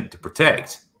instinct to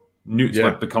protect.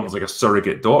 Newt becomes like a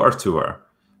surrogate daughter to her,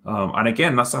 and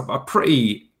again, that's a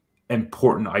pretty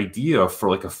important idea for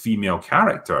like a female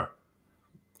character.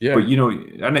 Yeah, but you know,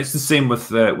 and it's the same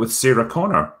with Sarah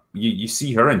Connor. You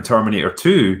see her in Terminator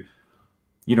 2.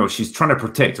 You know, she's trying to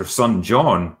protect her son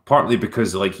John, partly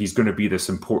because like he's going to be this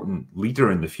important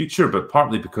leader in the future, but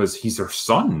partly because he's her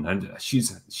son and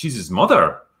she's his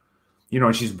mother. You know,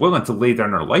 and she's willing to lay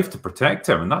down her life to protect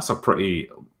him, and that's a pretty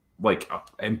like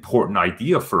important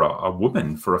idea for a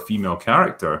woman, for a female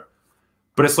character.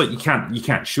 But it's like you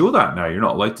can't show that now. You're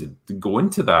not allowed to go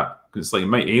into that, because it's like it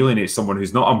might alienate someone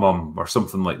who's not a mum or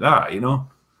something like that, you know.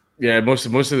 Yeah, most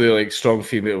of the like strong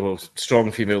female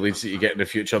leads that you get in the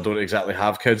future don't exactly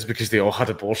have kids because they all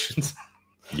had abortions.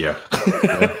 Yeah.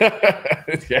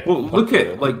 Yeah. Well, look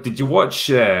at like, did you watch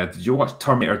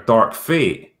Terminator Dark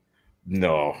Fate?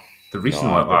 No. The reason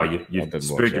No, why you've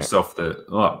spared yourself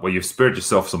you've spared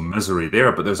yourself some misery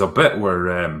there. But there's a bit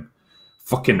where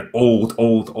fucking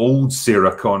old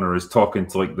Sarah Connor is talking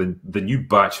to like the new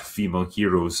batch of female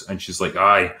heroes, and she's like,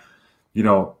 "Aye, you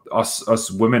know,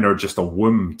 us women are just a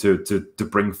womb to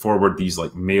bring forward these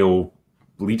like male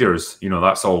leaders. You know,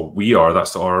 that's all we are.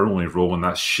 That's our only role, and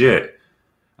that's shit."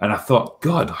 And I thought,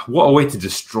 God, what a way to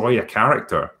destroy a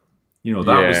character. You know,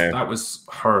 that was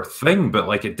her thing, but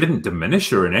like it didn't diminish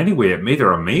her in any way. It made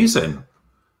her amazing.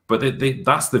 But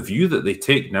that's the view that they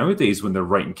take nowadays when they're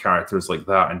writing characters like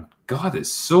that. And God,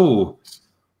 it's so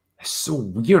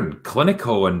weird and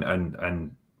clinical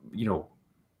and you know,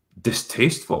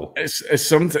 distasteful. It's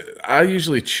something I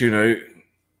usually tune out.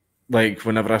 Like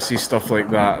whenever I see stuff like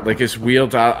that, like it's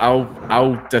weird.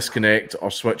 I'll disconnect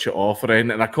or switch it off or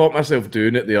anything. And I caught myself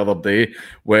doing it the other day,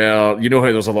 where you know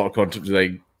how there's a lot of controversy,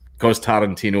 like because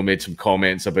Tarantino made some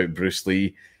comments about Bruce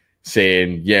Lee,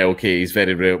 saying, "Yeah, okay, he's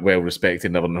very well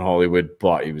respected in Hollywood,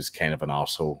 but he was kind of an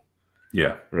arsehole."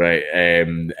 Yeah, right.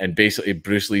 And basically,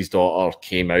 Bruce Lee's daughter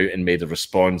came out and made a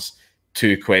response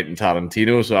to Quentin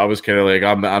Tarantino. So I was kind of like,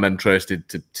 I'm interested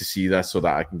to see this so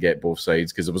that I can get both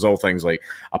sides, because it was all things like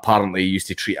apparently he used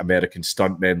to treat American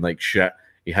stuntmen like shit.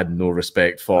 He had no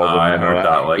respect for them. I heard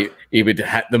that. Like he would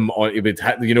hit them on. He would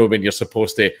hit, you know, when you're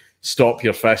supposed to stop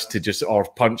your fist to just or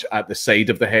punch at the side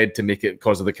of the head to make it,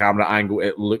 because of the camera angle,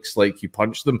 it looks like you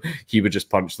punched them. He would just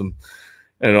punch them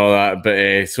and all that.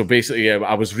 But so basically,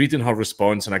 I was reading her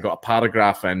response and I got a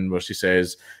paragraph in where she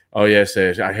says, "Oh yes,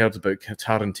 I heard about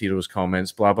Tarantino's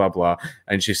comments, blah, blah, blah."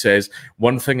 And she says,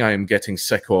 "One thing I am getting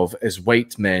sick of is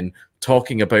white men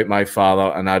talking about my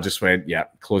father." And I just went, yeah,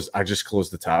 I just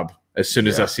closed the tab. As soon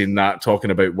as I seen that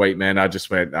talking about white men, I just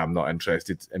went, I'm not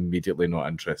interested. Immediately not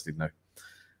interested now.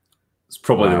 It's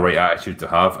probably the right attitude to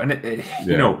have. And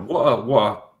you know,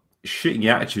 what a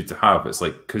shitty attitude to have. It's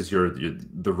like, because you're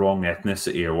the wrong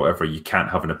ethnicity or whatever, you can't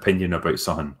have an opinion about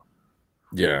something.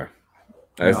 Yeah.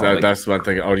 That's one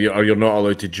thing. Or you're not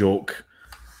allowed to joke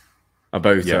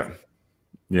about it.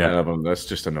 Yeah, that's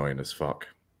just annoying as fuck.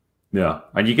 Yeah,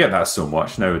 and you get that so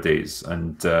much nowadays.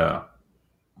 And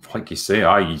like you say,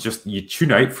 you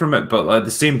tune out from it, but at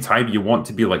the same time, you want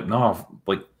to be like, no,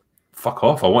 like fuck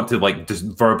off. I want to like just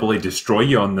verbally destroy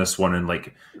you on this one and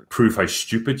like prove how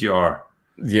stupid you are.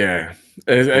 Yeah,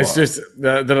 it's just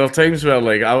there are times where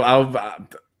like I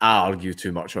argue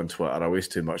too much on Twitter. I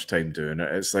waste too much time doing it.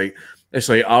 It's like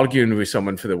arguing with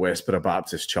someone for the Westboro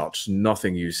Baptist Church.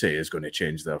 Nothing you say is going to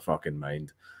change their fucking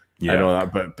mind. Yeah. I know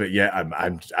that, but yeah,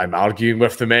 I'm arguing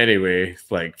with them anyway,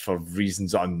 like for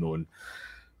reasons unknown.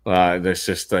 There's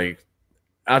just like,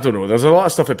 I don't know. There's a lot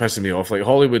of stuff that pisses me off. Like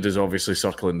Hollywood is obviously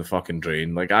circling the fucking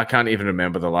drain. Like I can't even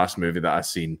remember the last movie that I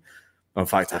seen. In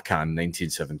fact, I can.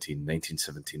 1917.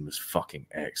 1917 was fucking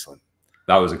excellent.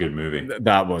 That was a good movie.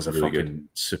 That was a really fucking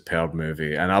superb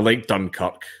movie. And I like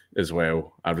Dunkirk as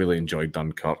well. I really enjoyed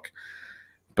Dunkirk.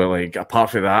 But like apart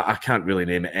from that, I can't really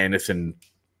name anything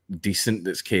decent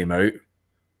that's came out.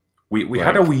 We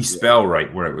had a wee spell,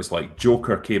 right, where it was like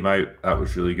Joker came out. That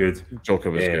was really good.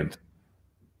 Joker was good.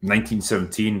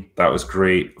 1917, that was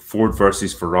great. Ford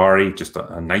versus Ferrari, just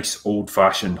a nice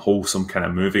old-fashioned, wholesome kind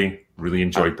of movie. Really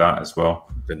enjoyed that as well.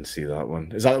 Didn't see that one.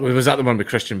 Was that the one with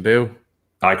Christian Bale?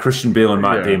 Christian Bale and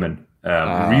Matt Damon.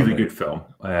 Really good film.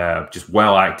 Just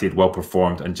well acted, well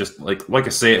performed, and just like I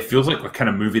say, it feels like a kind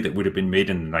of movie that would have been made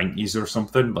in the 90s or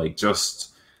something. Like just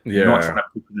not trying to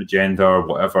put an agenda or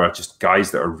whatever. Just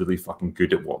guys that are really fucking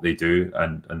good at what they do,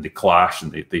 and they clash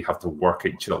and they have to work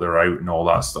each other out and all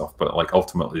that stuff. But like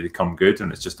ultimately they come good,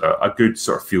 and it's just a good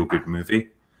sort of feel good movie.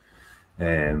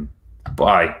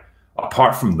 But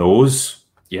apart from those,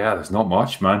 there's not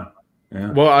much, man.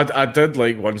 Yeah. Well, I did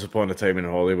like Once Upon a Time in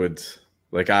Hollywood.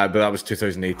 But that was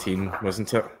 2018,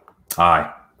 wasn't it?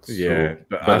 Aye. Yeah.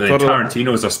 But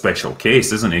Tarantino's a special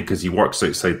case, isn't he? Because he works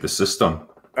outside the system.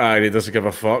 He doesn't give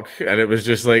a fuck. And it was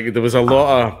just like, there was a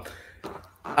lot of,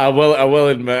 I will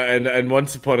admit, and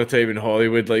Once Upon a Time in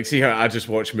Hollywood, like, see how I just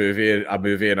watch a movie and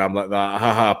I'm like that,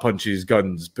 haha, punches,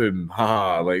 guns, boom,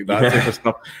 haha, like that type of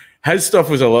stuff. His stuff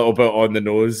was a little bit on the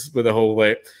nose with the whole,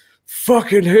 like,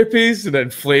 fucking hippies, and then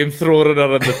flamethrowing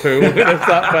her in the pool. And it's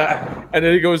that bit. And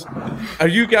then he goes, "Are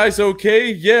you guys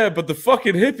okay?" "Yeah, but the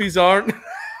fucking hippies aren't."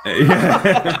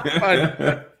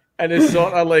 and it's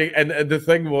sort of like, and the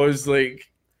thing was like,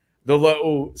 the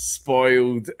little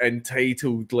spoiled,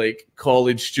 entitled, like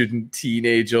college student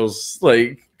teenagers,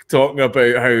 like talking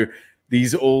about how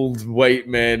these old white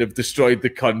men have destroyed the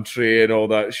country and all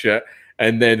that shit.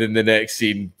 And then in the next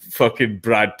scene, fucking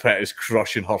Brad Pitt is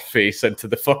crushing her face into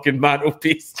the fucking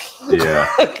mantelpiece.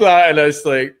 Yeah. Like that. And it's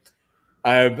like,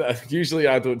 Usually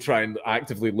I don't try and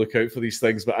actively look out for these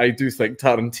things, but I do think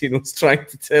Tarantino's trying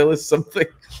to tell us something.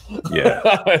 Yeah.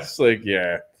 It's like,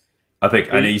 yeah. I think,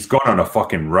 and he's gone on a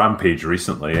fucking rampage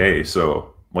recently, eh?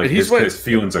 So, like, his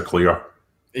feelings are clear.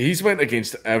 He's went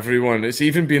against everyone. It's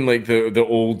even been like the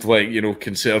old, like, you know,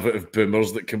 conservative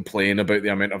boomers that complain about the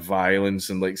amount of violence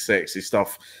and like sexy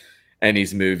stuff in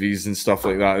his movies and stuff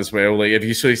like that as well. Like, have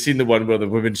you seen the one where the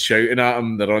woman's shouting at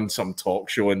him? They're on some talk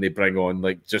show and they bring on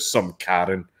like just some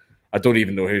Karen. I don't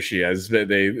even know who she is, but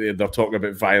they're talking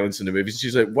about violence in the movies.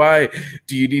 She's like, "Why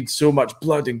do you need so much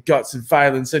blood and guts and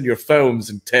violence in your films?"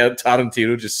 And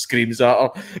Tarantino just screams at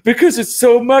her, "Because it's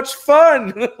so much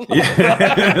fun."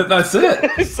 Yeah, that's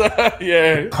it. So,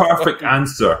 yeah, perfect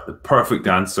answer. The perfect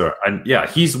answer. And yeah,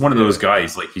 he's one of those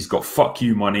guys. Like, he's got fuck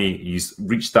you money. He's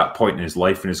reached that point in his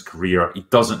life and his career. He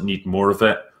doesn't need more of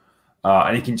it,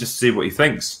 and he can just say what he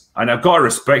thinks. And I've got to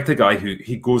respect a guy who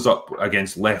he goes up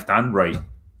against left and right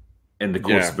in the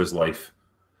course of his life.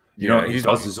 You know, he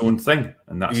does his own thing,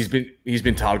 and that's he's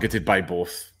been targeted by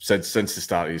both since the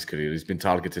start of his career. He's been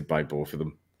targeted by both of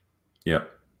them. Yeah.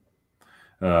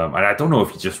 And I don't know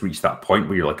if you just reach that point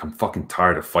where you're like, I'm fucking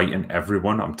tired of fighting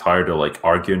everyone. I'm tired of like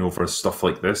arguing over stuff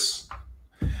like this.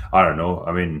 I don't know.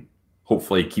 I mean,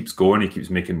 hopefully he keeps going. He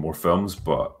keeps making more films,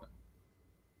 but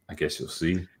I guess you'll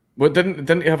see. Well,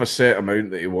 didn't he have a set amount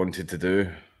that he wanted to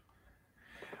do?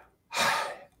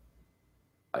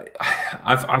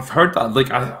 I've heard that. Like,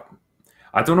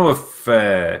 I don't know if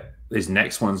his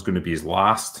next one's going to be his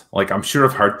last. Like, I'm sure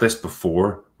I've heard this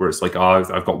before, where it's like, oh,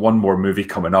 I've got one more movie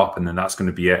coming up, and then that's going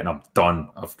to be it, and I'm done.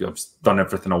 I've done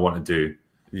everything I want to do.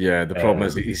 Yeah, the problem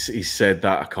is he said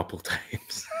that a couple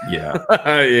times. Yeah,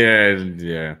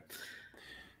 yeah.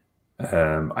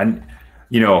 And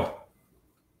you know,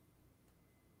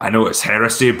 I know it's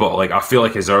heresy, but like, I feel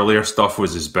like his earlier stuff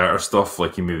was his better stuff.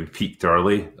 Like, he maybe peaked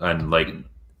early, and like,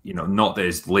 you know, not that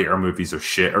his later movies are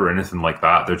shit or anything like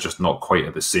that. They're just not quite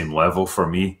at the same level for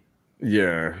me.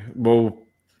 Yeah, well,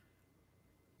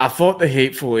 I thought The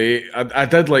Hateful Eight. I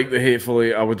did like The Hateful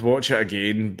Eight. I would watch it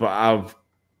again, but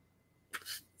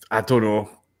I don't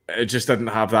know. It just didn't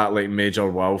have that like major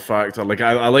wow factor. Like,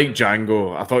 I like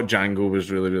Django. I thought Django was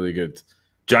really, really good.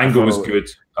 Django was good.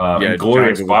 Yeah,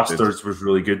 Glorious Bastards was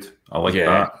really good. I like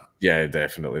that. Yeah,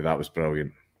 definitely. That was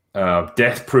brilliant.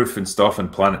 Death Proof and stuff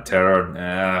and Planet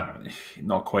Terror,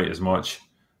 not quite as much.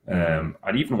 And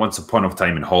even Once Upon a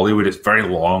Time in Hollywood, it's very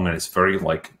long and it's very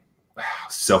like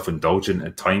self-indulgent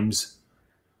at times.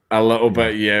 A little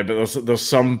bit, yeah, but there's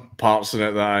some parts in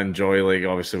it that I enjoy, like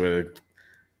obviously with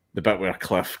the bit where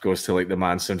Cliff goes to like the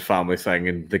Manson family thing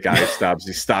and the guy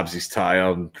stabs his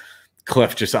tire and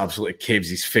Cliff just absolutely caves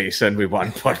his face in with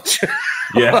one punch.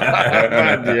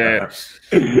 Yeah.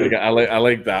 Like, I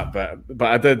like that bit, but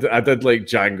I did like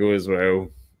Django as well.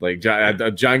 Like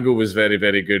Django was very,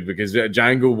 very good because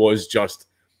Django was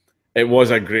it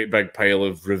was a great big pile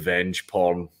of revenge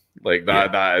porn. Like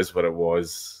that. That is what it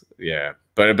was. Yeah,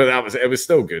 but it was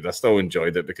still good. I still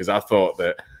enjoyed it because I thought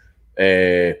that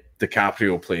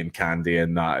DiCaprio playing Candy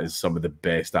in that is some of the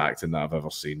best acting that I've ever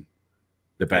seen.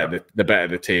 The bit at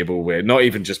the table where not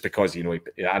even just because, you know,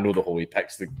 I know the whole he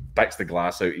picks the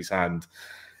glass out his hand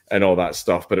and all that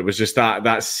stuff, but it was just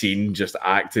that scene just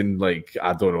acting like,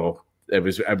 I don't know, it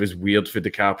was weird for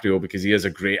DiCaprio because he is a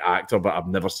great actor, but I've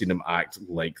never seen him act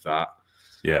like that.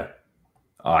 Yeah,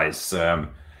 it's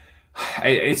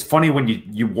funny when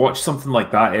you watch something like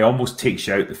that, it almost takes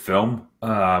you out the film,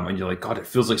 and you're like, God, it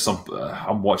feels like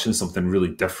I'm watching something really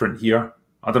different here.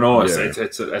 I don't know.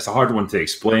 It's a hard one to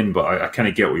explain, but I kind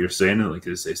of get what you're saying. Like,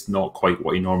 it's not quite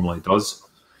what he normally does.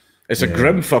 It's a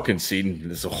grim fucking scene.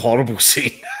 It's a horrible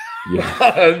scene.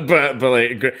 Yeah, but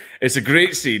like, it's a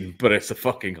great scene, but it's a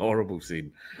fucking horrible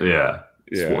scene. Yeah,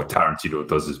 it's what Tarantino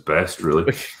does his best,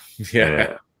 really.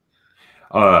 Yeah.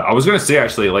 I was going to say,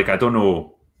 actually, like, I don't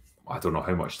know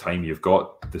how much time you've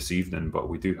got this evening, but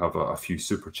we do have a few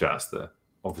super chats that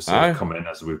obviously have come in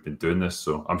as we've been doing this.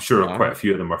 So I'm sure quite a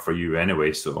few of them are for you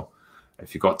anyway. So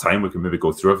if you've got time, we can maybe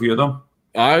go through a few of them.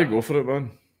 Aye, go for it,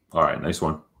 man. All right, nice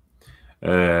one.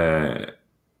 Right,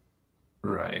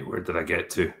 where did I get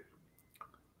to?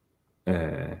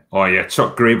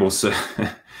 Chuck Grable.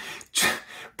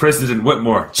 President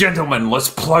Whitmore, gentlemen,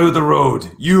 let's plow the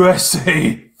road.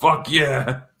 USA, fuck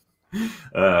yeah.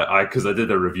 Because I did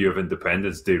a review of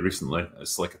Independence Day recently.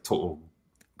 It's like a total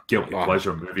guilty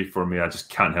pleasure movie for me. I just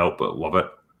can't help but love it.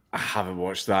 I haven't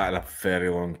watched that in a very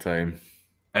long time.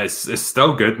 It's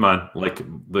still good, man. Like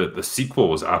the sequel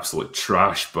was absolute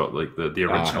trash, but like the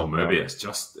original movie, it's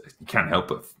just, you can't help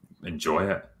but enjoy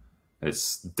it.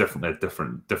 It's definitely a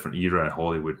different era in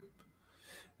Hollywood.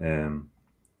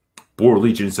 But Boar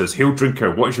Legion says, "Hail Drinker,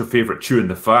 what is your favourite chewing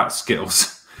the fat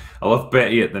Skittles?" I love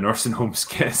Betty at the nursing home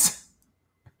skits.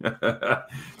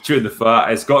 Chewing the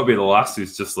fat. It's got to be the last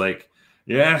who's just like,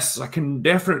 "Yes, I can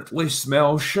definitely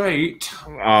smell shite."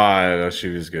 Ah, she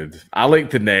was good. I liked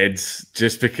the Neds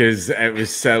just because it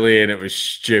was silly and it was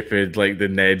stupid, like the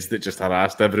Neds that just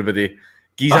harassed everybody.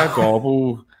 Giza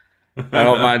gobble.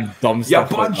 Oh man, dumb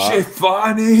stuff. You bunch like of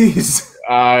fannies.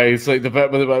 It's like the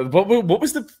bit where what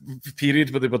was the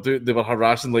period where they were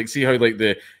harassing, like, see how like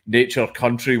the nature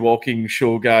country walking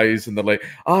show guys, and they're like,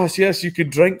 yes, you can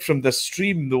drink from this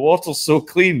stream, the water's so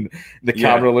clean. The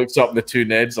camera looks up and the two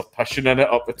Neds are pushing in it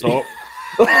up the top.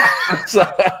 So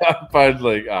I found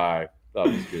like, that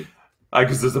was good.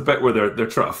 Because there's a bit where they're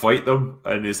trying to fight them,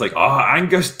 and it's like,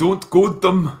 Angus, don't goad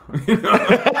them.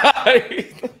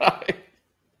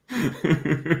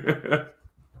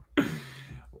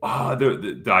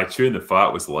 The chewing the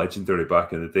fat was legendary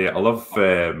back in the day. I love.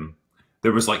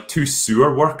 There was like two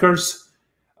sewer workers,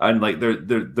 and like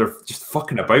they're just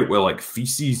fucking about with like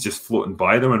feces just floating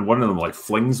by them, and one of them like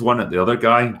flings one at the other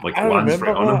guy, like lands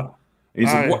right on him. And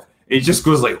he's like, what? He just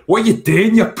goes like, "What you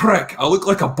doing, you prick? I look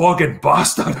like a bogging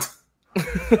bastard."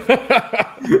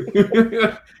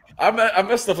 I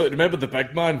missed stuff like, remember the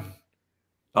big man?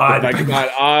 The big man.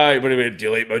 What do you mean? Do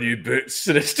you like my new boots?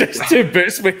 And it's just two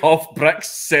boots with half bricks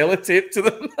sellotape to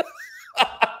them.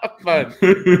 Man.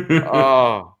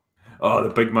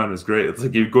 The big man was great. It's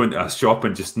like you'd go into a shop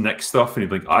and just nick stuff, and you'd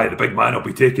be like, the big man will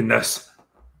be taking this.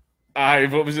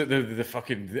 What was it? The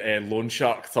fucking loan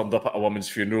shark turned up at a woman's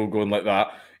funeral going like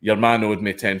that. Your man owed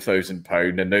me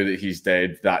 £10,000, and now that he's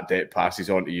dead, that debt passes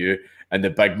on to you. And the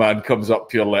big man comes up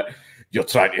pure like, You're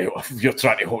trying to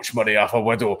hoach money off a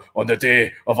widow on the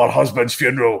day of her husband's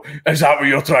funeral. Is that what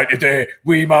you're trying to do,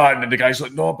 wee man? And the guy's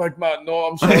like, "No, big man, no,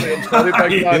 I'm sorry, big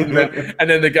man." And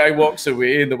then the guy walks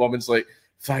away, and the woman's like,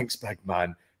 "Thanks, big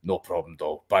man, no problem,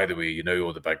 doll. By the way, you now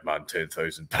owe the big man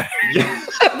 £10,000."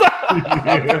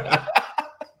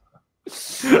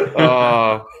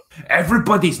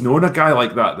 Everybody's known a guy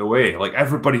like that, the way. Like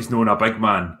everybody's known a big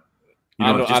man.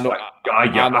 That guy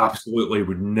you absolutely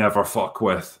would never fuck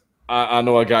with. I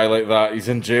know a guy like that. He's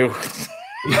in jail.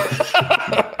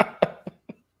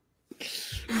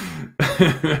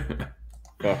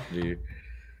 Fuck you.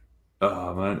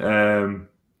 Oh, man.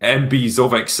 MB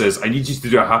Zovic says, "I need you to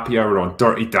do a happy hour on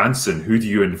Dirty Dancing. Who do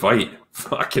you invite?"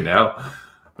 Fucking hell.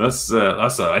 That's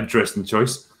an interesting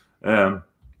choice.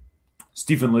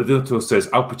 Stephen Lidotto says,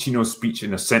 "Al Pacino's speech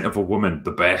in Ascent of a Woman,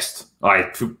 the best."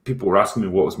 People were asking me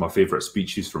what was my favourite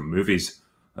speeches from movies.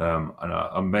 And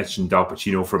I mentioned Al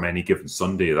Pacino from Any Given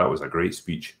Sunday. That was a great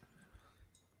speech.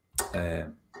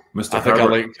 Mr.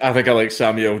 I think I like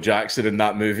Samuel Jackson in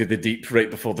that movie, The Deep, right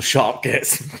before the shark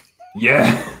gets. Yeah,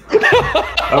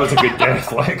 that was a good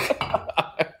death. Like,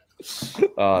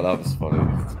 that was funny.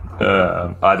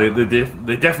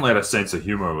 They definitely had a sense of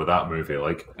humor with that movie.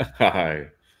 Like,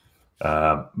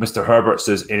 Mr. Herbert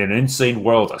says, "In an insane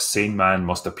world, a sane man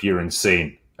must appear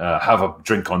insane. Have a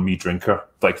drink on me, drinker."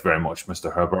 Thank you very much,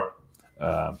 Mr. Herbert.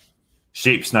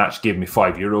 Shape Snatch gave me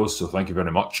 €5, so thank you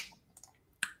very much.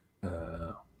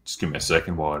 Just give me a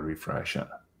second while I refresh it.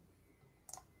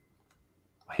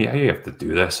 Yeah, you have to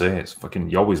do this, eh? It's fucking,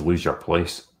 you always lose your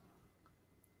place.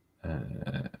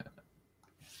 Alright,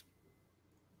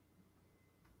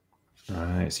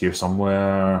 it's here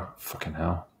somewhere. Fucking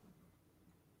hell.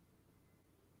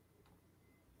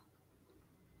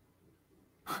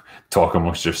 Talk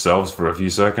amongst yourselves for a few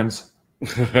seconds.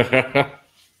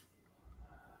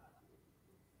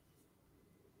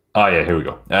 Yeah, here we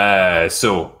go.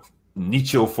 So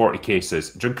Nietzsche 40k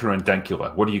says, "Drinker and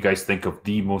Dankula, what do you guys think of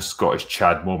the most Scottish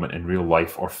Chad moment in real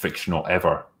life or fictional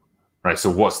ever?" Right, so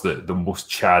what's the most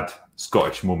Chad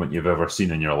Scottish moment you've ever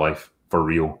seen in your life for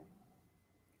real?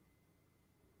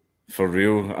 For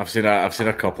real, I've seen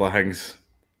a couple of things,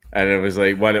 and it was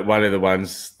like one of the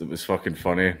ones that was fucking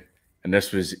funny. And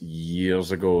this was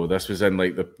years ago. This was in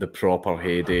like the proper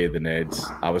heyday of the Neds.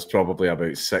 I was probably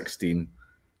about 16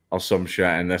 or some shit,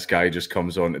 and this guy just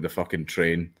comes onto the fucking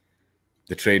train.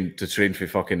 The train for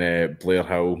fucking Blair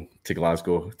Hill to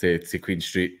Glasgow to Queen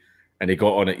Street, and he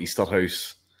got on at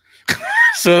Easterhouse.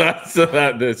 so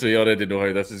you already know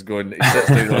how this is going. He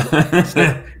sits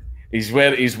down he's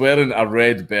wearing a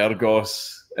red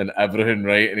Bergos and everything,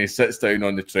 right? And he sits down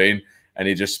on the train and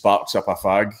he just sparks up a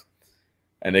fag.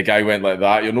 And the guy went like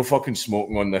that. "You're no fucking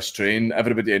smoking on this train.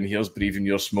 Everybody in here's breathing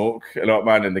your smoke." You know what,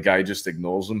 man? And the guy just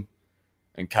ignores him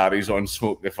and carries on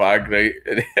smoke the fag, right?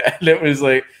 And it was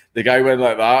like, the guy went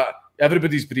like that.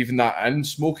 Everybody's breathing that in.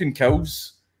 Smoking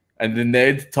kills. And the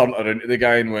Ned turned around to the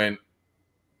guy and went,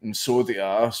 "And so do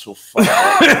I, so fuck."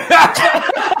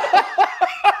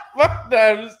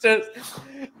 That was just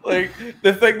like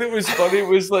the thing that was funny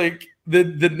was like the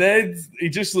Ned. He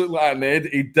just looked like a Ned.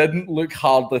 He didn't look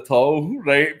hard at all,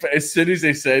 right? But as soon as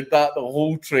he said that, the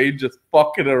whole train just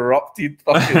fucking erupted,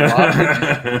 fucking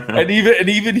laughing. and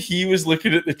even he was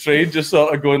looking at the train, just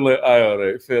sort of going like, "Aye, all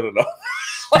right, fair enough."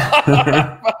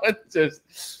 Just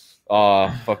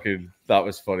fucking that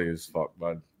was funny as fuck,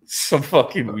 man. Some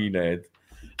fucking wee Ned.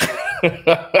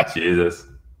 Jesus.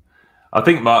 I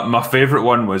think my favourite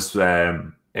one was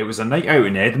it was a night out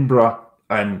in Edinburgh,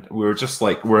 and we were just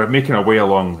like we were making our way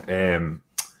along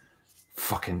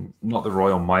fucking not the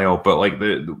Royal Mile, but like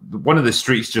the one of the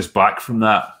streets just back from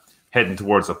that, heading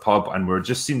towards a pub, and we were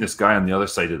just seeing this guy on the other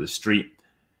side of the street,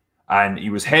 and he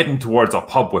was heading towards a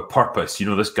pub with purpose. You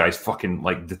know, this guy's fucking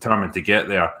like determined to get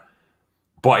there,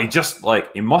 but he just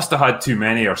like he must have had too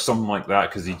many or something like that,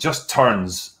 because he just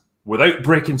turns without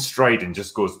breaking stride and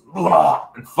just goes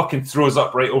and fucking throws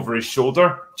up right over his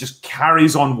shoulder, just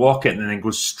carries on walking and then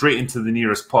goes straight into the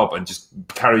nearest pub and just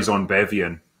carries on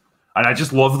bevying. And I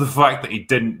just love the fact that he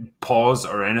didn't pause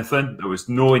or anything. There was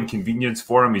no inconvenience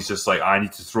for him. He's just like, I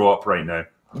need to throw up right now.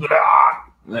 And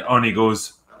then on he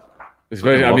goes. It's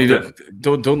very, I mean,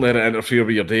 don't let it interfere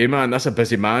with your day, man. That's a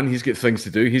busy man. He's got things to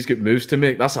do. He's got moves to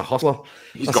make. That's a hustler.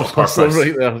 That's got a hustler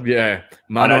right there. Yeah,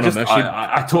 man on a mission.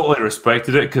 I totally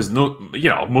respected it because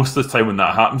most of the time when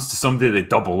that happens to somebody, they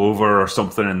double over or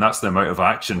something, and that's the amount of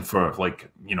action for like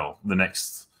the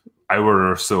next hour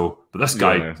or so. But this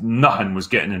guy, nothing was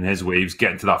getting in his way. He was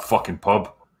getting to that fucking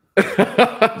pub.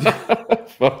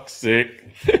 Fuck's sake.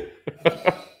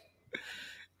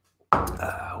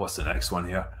 What's the next one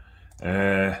here?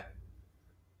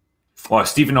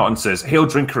 Stephen Otten says, "Hail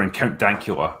Drinker and Count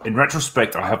Dankula. In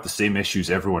retrospect, I have the same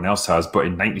issues everyone else has, but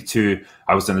in '92,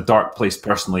 I was in a dark place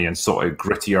personally and sought out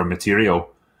grittier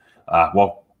material."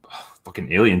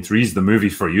 Fucking Alien 3 is the movie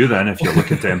for you then, if you're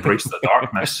looking to embrace the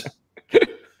darkness.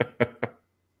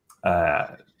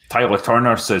 Tyler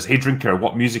Turner says, "Hey Drinker,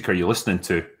 what music are you listening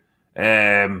to?"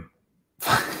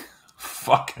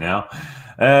 Fucking hell.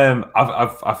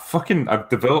 I've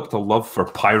developed a love for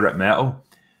pirate metal,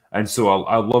 and so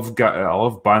I love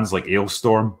bands like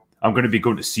Ailstorm. I'm going to be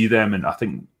going to see them in I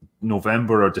think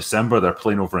November or December. They're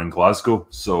playing over in Glasgow,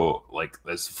 so like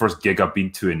it's the first gig I've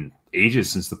been to in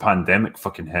ages since the pandemic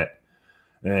fucking hit.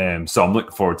 So I'm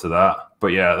looking forward to that. But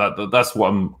yeah, that's what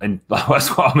I'm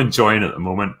enjoying at the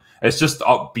moment. It's just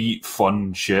upbeat,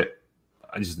 fun shit.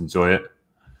 I just enjoy it.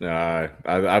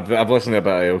 I've listened to a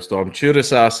bit of Ailstorm.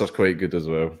 Churisass are quite good as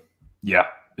well. Yeah.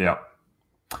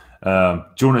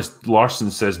 Jonas Larson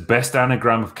says, "Best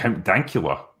anagram of Count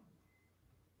Dankula."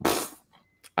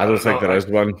 I don't think there is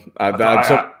one.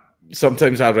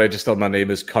 Sometimes I register my name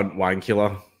as Cunt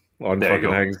Wankula on fucking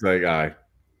things. Like, aye.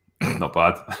 Not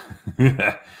bad.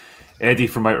 Eddie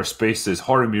from Outer Space says,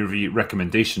 "Horror movie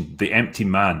recommendation, The Empty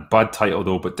Man. Bad title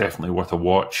though, but definitely worth a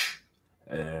watch."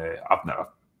 I've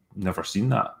never seen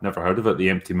that. Never heard of it. The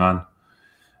Empty Man.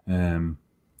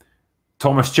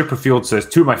 Thomas Chipperfield says,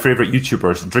 "Two of my favourite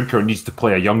YouTubers. Drinker needs to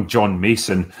play a young John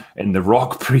Mason in the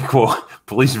Rock prequel.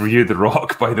 Please review the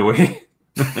Rock, by the way."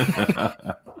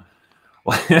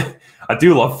 I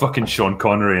do love fucking Sean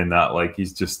Connery in that. Like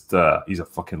he's just he's a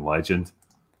fucking legend.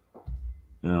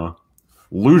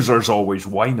 Losers always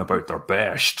whine about their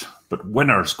best, but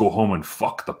winners go home and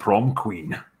fuck the prom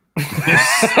queen.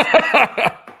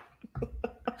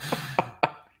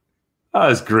 That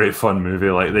is a great fun movie.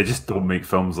 Like they just don't make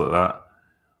films like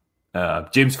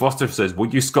that. James Foster says,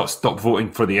 "Will you, Scott, stop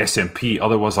voting for the SNP?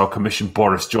 Otherwise, I'll commission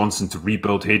Boris Johnson to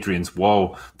rebuild Hadrian's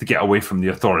Wall to get away from the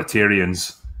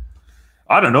authoritarians."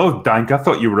 I don't know, Dank. I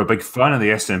thought you were a big fan of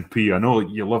the SNP. I know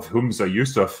you love Humza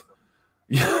Yousaf.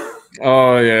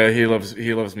 Oh yeah, he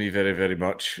loves me very, very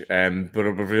much. But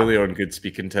we're really on good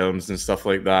speaking terms and stuff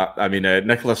like that. I mean,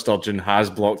 Nicola Sturgeon has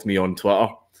blocked me on Twitter.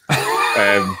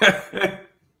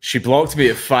 She blocked me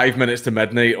at 5 minutes to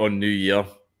midnight on New Year,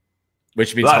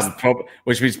 which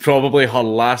means probably her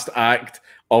last act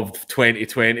of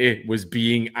 2020 was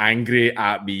being angry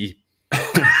at me,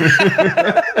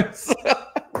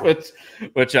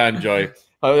 which I enjoy.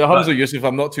 Hamza Yousaf,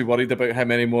 I'm not too worried about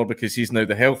him anymore because he's now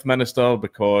the health minister.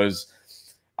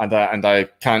 And I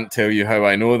can't tell you how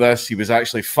I know this. He was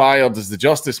actually fired as the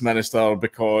justice minister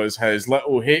because his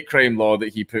little hate crime law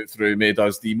that he put through made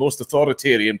us the most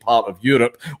authoritarian part of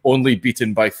Europe, only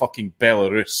beaten by fucking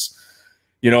Belarus.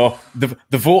 You know, the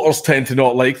voters tend to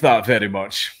not like that very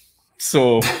much.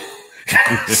 So,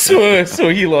 so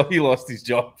he lost his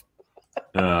job.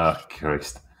 Ah,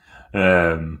 Christ.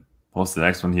 What's the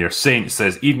next one here? Saint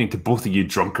says, "Evening to both of you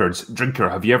drunkards. Drinker,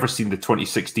 have you ever seen the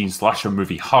 2016 slasher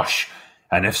movie Hush?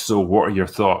 And if so, what are your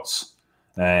thoughts?"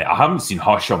 I haven't seen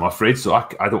Hush, I'm afraid, so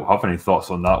I don't have any thoughts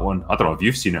on that one. I don't know if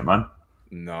you've seen it, man.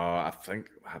 No, I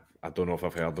don't know if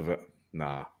I've heard of it.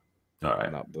 Nah. All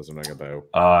right. That doesn't ring a bell.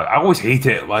 I always hate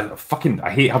it. Like, I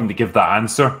hate having to give that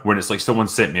answer when it's like someone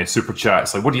sent me a super chat.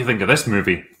 It's like, what do you think of this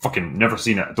movie? Fucking never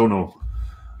seen it. I don't know.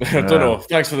 I don't know.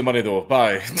 Thanks for the money, though.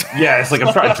 Bye. Yeah, it's like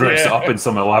I'm trying to dress it up in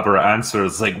some elaborate answer.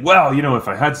 It's like, well, if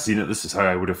I had seen it, this is how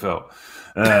I would have felt.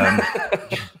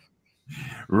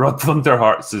 Rod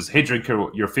Thunderheart says, "Hey, Drinker,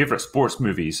 your favorite sports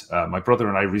movies? My brother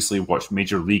and I recently watched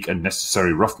Major League and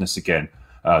Necessary Roughness again.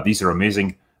 These are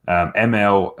amazing.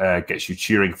 ML gets you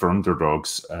cheering for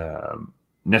underdogs.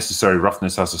 Necessary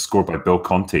Roughness has a score by Bill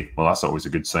Conti. Well, that's always a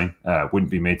good sign. Wouldn't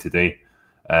be made today.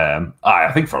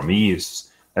 I think for me,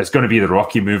 it's going to be the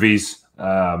Rocky movies.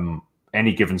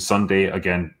 Any Given Sunday,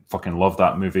 again, fucking love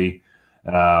that movie.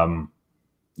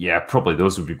 Yeah, probably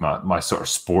those would be my sort of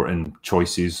sporting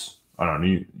choices. I don't know.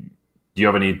 Do you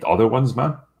have any other ones,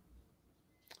 man?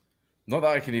 Not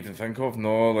that I can even think of.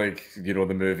 No, like, the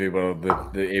movie where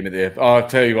the aim at the... Oh, I'll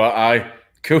tell you what,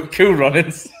 Cool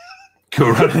Runnings.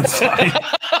 Cool Runnings. I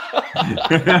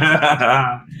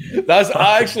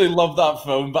actually love that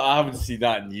film, but I haven't seen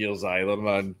that in years either,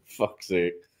 man. Fuck's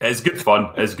sake. It's good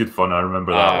fun. I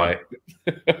remember that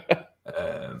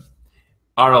one.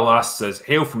 RLS says,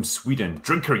 "Hail from Sweden.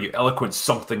 Drinker, you eloquent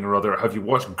something or other. Have you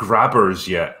watched Grabbers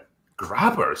yet?"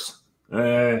 Grabbers?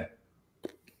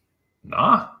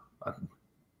 Nah. I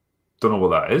don't know what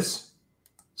that is.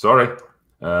 Sorry.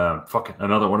 Fucking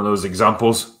another one of those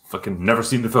examples. Fucking never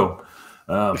seen the film.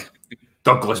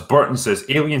 Douglas Burton says,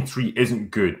 "Alien 3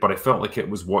 isn't good, but I felt like it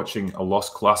was watching a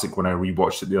lost classic when I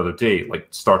rewatched it the other day, like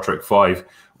Star Trek 5,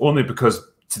 only because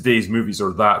today's movies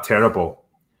are that terrible."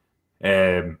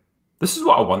 This is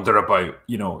what I wonder about.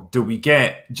 Do we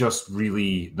get just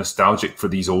really nostalgic for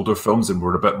these older films and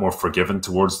we're a bit more forgiving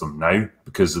towards them now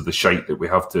because of the shite that we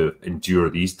have to endure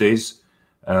these days?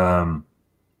 Or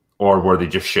were they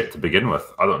just shit to begin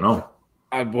with? I don't know.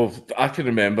 I can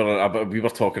remember we were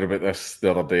talking about this the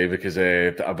other day because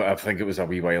I think it was a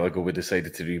wee while ago we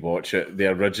decided to rewatch it. The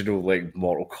original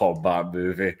Mortal Kombat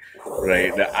movie,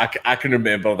 right? I can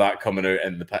remember that coming out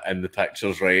in the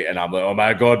pictures, right? And I'm like, oh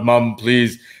my god, Mum,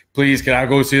 please, can I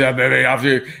go see that movie?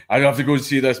 I have to go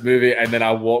see this movie. And then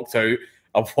I walked out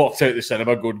the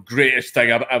cinema going, greatest thing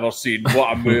I've ever seen.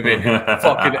 What a movie.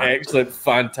 Fucking excellent,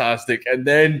 fantastic. And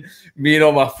then me and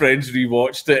all my friends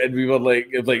rewatched it and we were like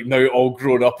now all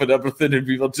grown up and everything. And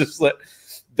we were just like,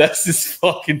 this is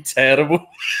fucking terrible.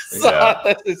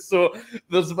 Yeah. There's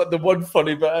the one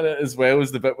funny bit in it as well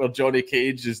is the bit where Johnny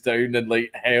Cage is down in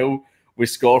hell with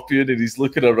Scorpion and he's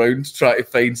looking around trying to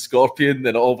find Scorpion.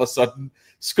 Then all of a sudden,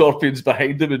 Scorpion's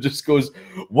behind him and just goes,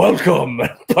 "Welcome!" and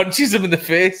punches him in the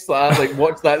face.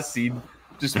 Watch that scene.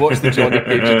 Just watch the Johnny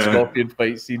Cage and Scorpion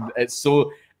fight scene. It's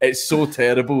so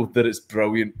terrible that it's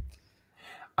brilliant.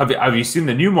 Have you seen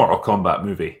the new Mortal Kombat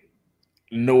movie?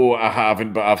 No, I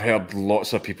haven't, but I've heard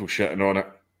lots of people shitting on it.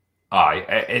 Aye,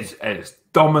 it's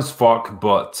dumb as fuck,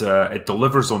 but it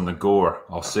delivers on the gore.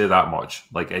 I'll say that much.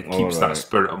 It keeps that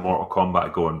spirit of Mortal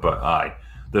Kombat going. But aye.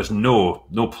 There's no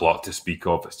plot to speak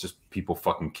of. It's just people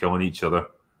fucking killing each other.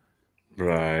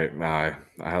 Right. I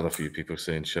had a few people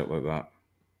saying shit like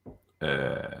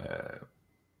that.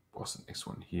 What's the next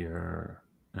one here?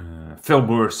 Phil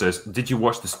Moore says, "Did you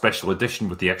watch the special edition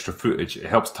with the extra footage? It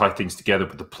helps tie things together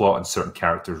with the plot and certain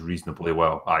characters reasonably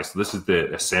well." Aye, so this is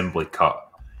the assembly cut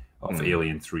of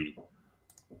Alien 3.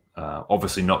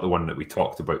 Obviously not the one that we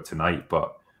talked about tonight,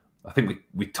 but I think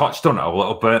we touched on it a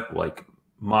little bit.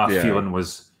 My feeling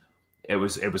was it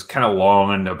was kind of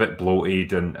long and a bit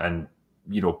bloated and kind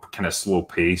of slow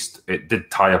paced. It did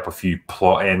tie up a few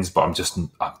plot ends, but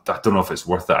I don't know if it's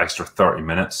worth that extra 30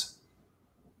 minutes.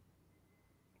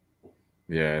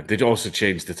 Yeah, they'd also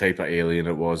changed the type of alien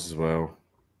it was as well.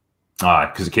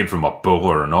 Because it came from a bull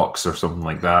or an ox or something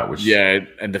like that.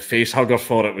 And the face hugger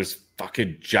for it was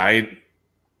fucking giant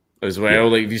as well.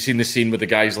 Yeah. Have you seen the scene with the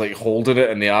guys holding it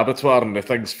in the abattoir and the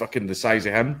thing's fucking the size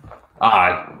of him?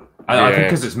 I think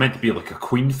because it's meant to be a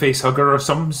queen face hugger or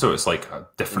something, so it's a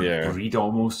different breed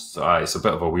almost. It's a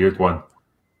bit of a weird one.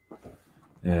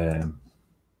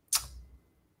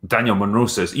 Daniel Monroe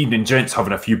says, "Evening, gents,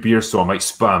 having a few beers, so I might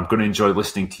spam. Going to enjoy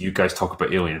listening to you guys talk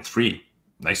about Alien 3.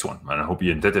 Nice one, man. I hope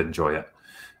you did enjoy it."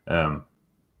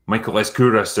 Michael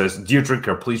Escura says, "Dear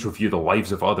Drinker, please review The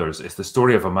Lives of Others. It's the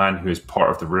story of a man who is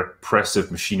part of the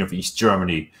repressive machine of East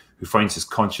Germany, who finds his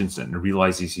conscience and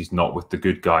realizes he's not with the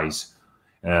good guys."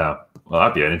 Well,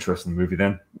 that'd be an interesting movie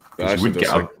then. You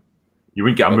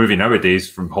wouldn't get a movie nowadays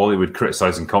from Hollywood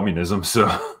criticizing communism. So,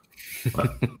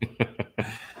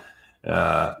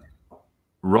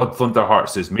 Rod Thunderheart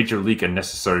says Major League and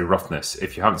Necessary Roughness.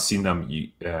 If you haven't seen them,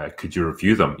 could you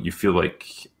review them? You feel like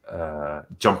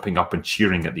jumping up and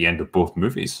cheering at the end of both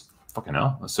movies. Fucking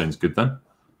hell, that sounds good then.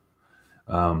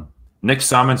 Nick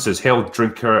Salmon says, Hail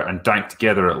Drinker and Dank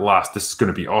together at last. This is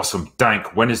going to be awesome.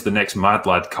 Dank, when is the next Mad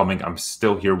Lad coming? I'm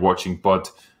still here watching Bud.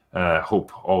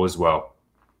 Hope all is well.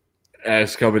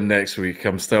 It's coming next week.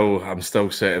 I'm still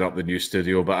setting up the new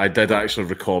studio, but I did actually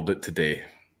record it today,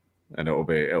 and it'll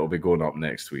be going up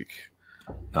next week.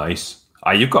 Nice.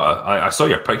 I saw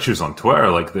your pictures on Twitter.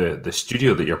 Like the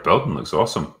studio that you're building looks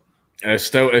awesome. It's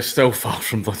still far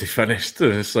from bloody finished.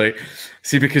 It's like,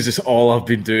 see, because it's all I've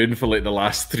been doing for like the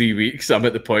last 3 weeks. I'm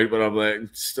at the point where I'm like,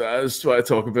 I just want to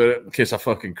talk about it in case I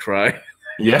fucking cry.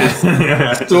 Yeah,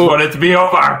 I just want it to be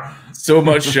over. So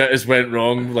much shit has went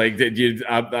wrong. Like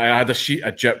I had a sheet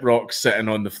of gyprock sitting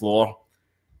on the floor,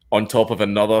 on top of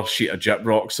another sheet of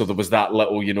gyprock. So there was that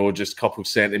little, just couple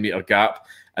centimeter gap,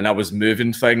 and I was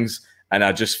moving things, and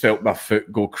I just felt my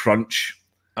foot go crunch,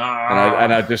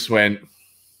 and I just went.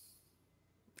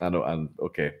 I know, and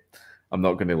okay, I'm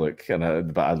not going to look,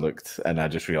 but I looked, and I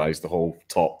just realised the whole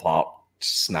top part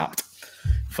snapped,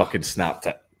 fucking snapped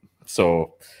it.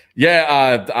 So,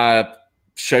 yeah, I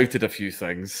shouted a few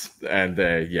things, and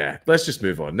yeah, let's just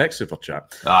move on. Next super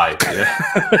chat. Aye,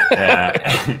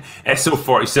 yeah.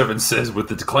 SO47 says, with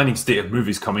the declining state of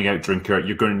movies coming out, Drinker,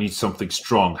 you're going to need something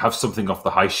strong. Have something off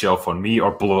the high shelf on me,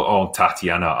 or blow it all on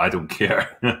Tatiana. I don't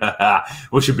care.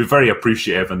 We should be very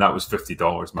appreciative, and that was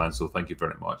 $50, man, so thank you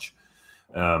very much.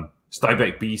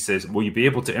 Stuybeck B says, will you be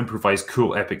able to improvise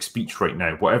cool epic speech right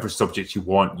now? Whatever subject you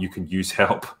want, you can use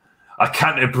help. I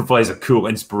can't improvise a cool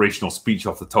inspirational speech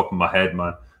off the top of my head,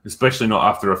 man. Especially not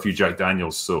after a few Jack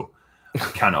Daniels, so I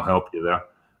cannot help you there.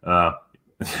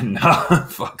 Nah,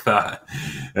 fuck that.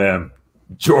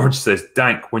 George says,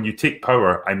 Dank, when you take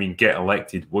power, I mean get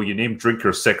elected, will you name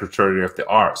Drinker Secretary of the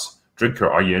Arts? Drinker,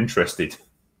 are you interested?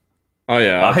 Oh,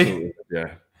 yeah, absolutely.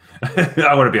 Yeah.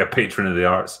 I want to be a patron of the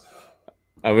arts.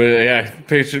 I mean, yeah,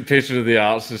 patron of the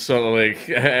arts is sort of like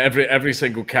every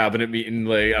single cabinet meeting.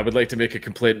 Like, I would like to make a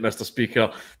complaint, Mr.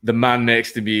 Speaker. The man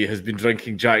next to me has been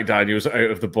drinking Jack Daniels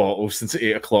out of the bottle since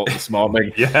 8 o'clock this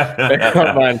morning. Yeah,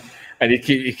 man, and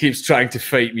he keeps trying to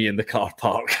fight me in the car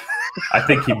park. I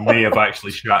think he may have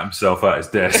actually shot himself at his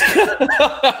desk.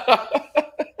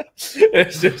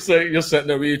 It's just like, you're sitting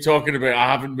there, what are you talking about? I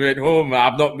haven't moved home.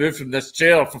 I've not moved from this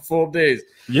chair for 4 days.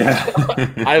 Yeah.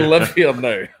 I live here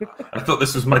now. I thought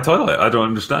this was my toilet. I don't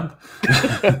understand.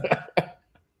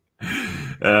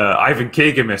 Ivan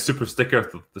K gave me a super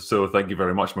sticker, so thank you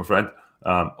very much, my friend.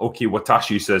 Oki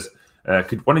Watashi says,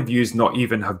 could one of you not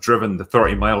even have driven the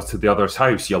 30 miles to the other's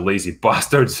house, you lazy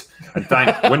bastards? And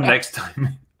thank when next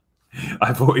time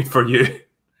I voted for you.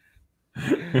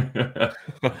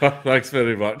 Thanks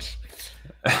very much.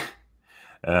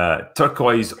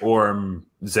 Turquoise Orm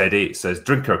Z8 says,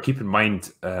 Drinker, keep in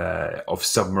mind of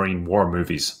submarine war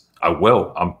movies. I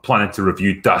will. I'm planning to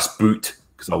review Das Boot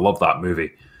because I love that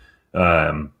movie.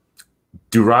 Durao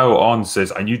On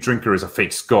says, I knew Drinker is a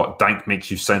fake Scot. Dank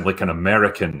makes you sound like an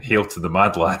American. Hail to the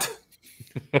mad lad.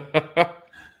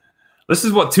 This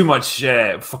is what too much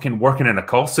fucking working in a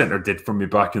call center did for me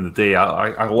back in the day.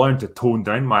 I learned to tone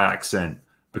down my accent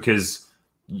because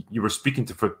you were speaking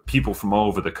to people from all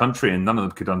over the country and none of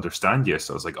them could understand you.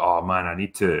 So I was like, oh man, I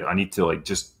need to like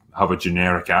just have a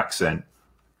generic accent.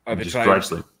 And just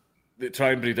gradually. They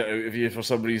try and breed it out of you. For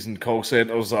some reason, call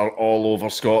centers are all over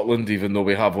Scotland, even though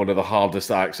we have one of the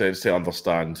hardest accents to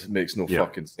understand. It makes no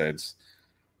fucking sense.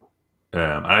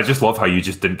 And I just love how you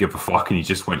just didn't give a fuck and you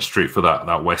just went straight for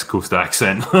that West Coast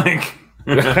accent. Like,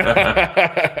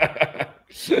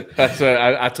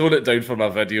 I tone it down for my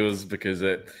videos because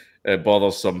it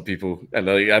bothers some people. And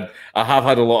I have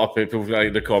had a lot of people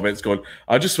in the comments going,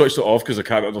 I just switched it off because I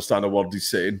can't understand a word he's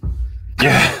saying.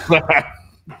 Yeah.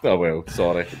 Oh well,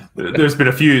 sorry. There's been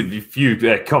a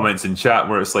few comments in chat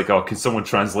where it's like, oh, can someone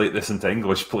translate this into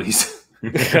English, please?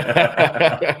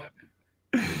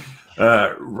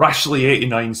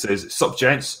 Rashly89 says, sup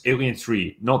gents, Alien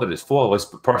 3, not that it's flawless,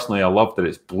 but personally I love that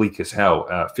it's bleak as hell.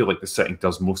 I feel like the setting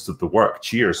does most of the work.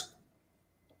 Cheers.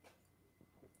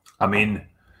 I mean,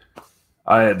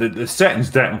 the setting's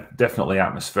definitely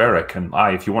atmospheric, and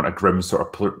if you want a grim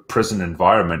sort of prison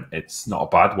environment, it's not a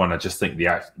bad one. I just think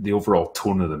the overall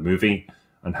tone of the movie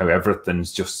and how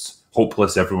everything's just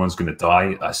hopeless, everyone's going to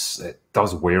die, it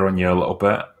does wear on you a little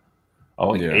bit.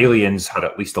 Aliens had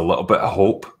at least a little bit of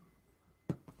hope.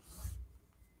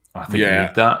 I think you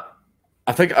need that.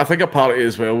 I think a part of it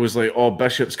as well was like, oh,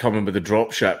 Bishop's coming with a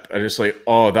dropship, and it's like,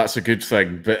 oh, that's a good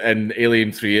thing. But in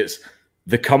Alien 3, it's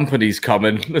the company's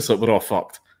coming. It's like, we're all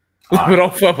fucked. we're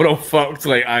all fucked.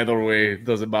 Like either way,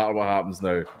 doesn't matter what happens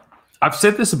now. I've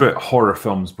said this about horror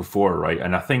films before, right?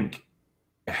 And I think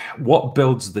what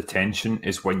builds the tension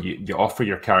is when you offer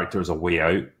your characters a way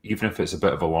out, even if it's a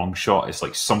bit of a long shot. It's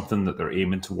like something that they're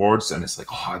aiming towards, and it's like,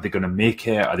 oh, are they going to make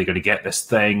it? Are they going to get this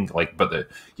thing? Like, but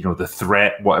the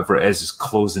threat, whatever it is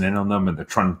closing in on them, and they're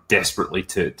trying desperately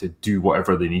to do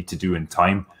whatever they need to do in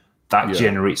time. That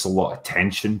generates a lot of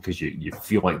tension because you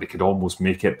feel like they could almost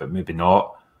make it, but maybe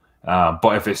not.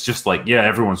 But if it's just like, yeah,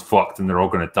 everyone's fucked and they're all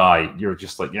going to die, you're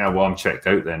just like, yeah, well, I'm checked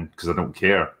out then because I don't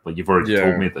care. Like, you've already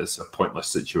told me that it's a pointless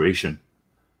situation.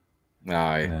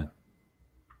 Aye.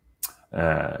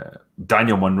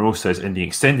 Daniel Monroe says, in the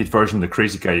extended version, the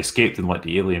crazy guy escaped and let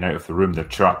the alien out of the room. They're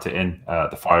trapped it in.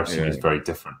 The fire scene is very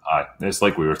different. Aye. It's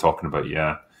like we were talking about,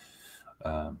 yeah.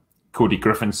 Cody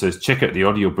Griffin says, check out the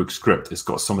audiobook script. It's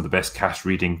got some of the best cast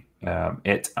reading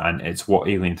it, and it's what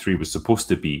Alien 3 was supposed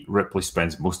to be. Ripley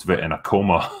spends most of it in a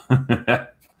coma.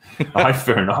 Aye,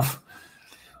 fair enough.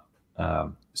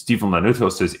 Stephen Lanuto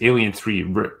says, Alien 3,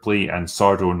 Ripley and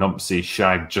Sardo Numpsy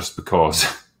shag just because.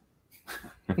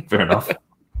 Fair enough.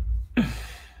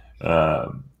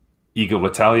 Eagle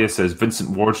Italia says,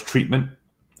 Vincent Ward's treatment.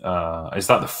 Is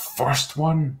that the first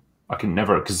one? I can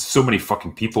never, because so many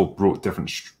fucking people wrote different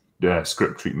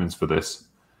script treatments for this.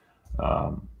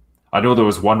 I know there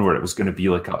was one where it was going to be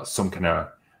like some kind of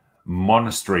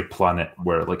monastery planet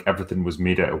where like everything was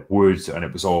made out of wood and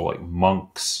it was all like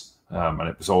monks, and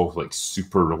it was all like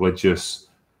super religious.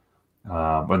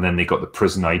 And then they got the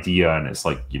prison idea, and it's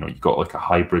like, you got like a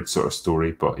hybrid sort of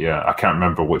story. But yeah, I can't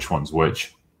remember which one's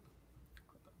which.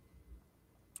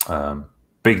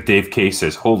 Big Dave K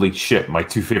says, holy shit, my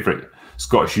two favorite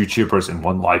Scottish YouTubers in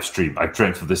one live stream. I've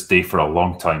dreamt of this day for a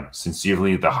long time.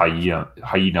 Sincerely, the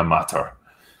hyena matter.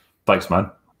 Thanks,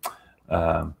 man.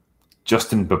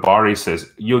 Justin Babari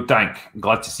says, yo, Dank,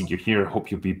 glad to see you here. Hope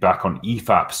you'll be back on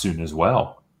EFAP soon as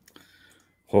well.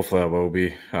 Hopefully I will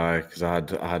be, because I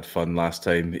had fun last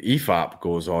time. The EFAP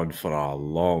goes on for a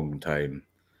long time.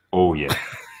 Oh, yeah.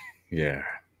 Yeah.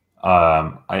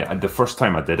 The first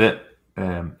time I did it,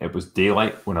 it was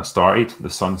daylight when I started, the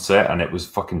sun set, and it was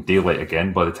fucking daylight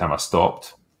again by the time I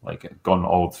stopped. Like, it had gone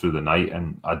all through the night,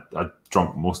 and I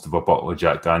drunk most of a bottle of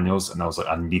Jack Daniels, and I was like,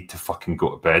 I need to fucking go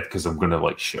to bed because I'm going to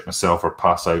like shit myself or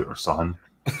pass out or something.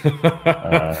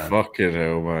 Fucking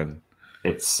hell, man.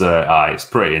 It's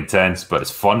pretty intense, but it's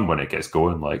fun when it gets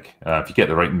going. Like, if you get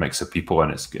the right mix of people,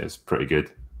 and it's pretty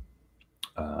good.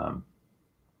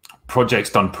 Projects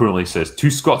Done Poorly says, two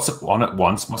Scots on at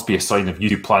once must be a sign of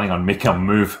you planning on making a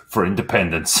move for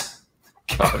independence.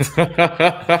 God.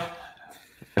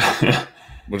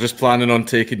 We're just planning on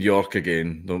taking York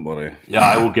again. Don't worry. Yeah,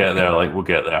 I will get there. Like, we'll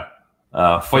get there.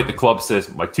 Fight the Club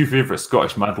says, my two favourite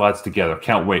Scottish mad lads together.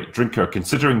 Can't wait. Drinker,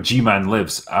 considering G-Man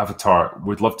lives, Avatar,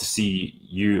 would love to see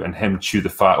you and him chew the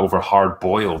fat over Hard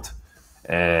Boiled.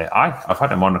 I've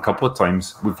had him on a couple of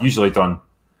times. We've usually done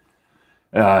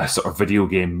sort of video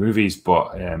game movies,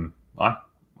 but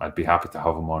I'd be happy to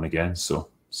have him on again. So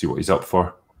see what he's up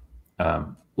for.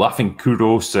 Laughing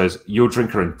Kuro says, yo,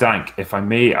 Drinker and Dank, if I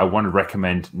may, I want to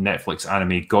recommend Netflix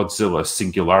anime Godzilla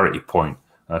Singularity Point.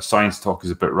 Science talk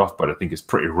is a bit rough, but I think it's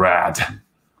pretty rad.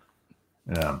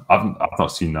 I've not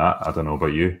seen that. I don't know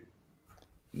about you.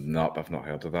 Nope, I've not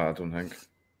heard of that, I don't think.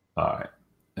 All right.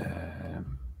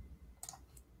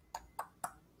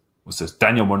 What's this?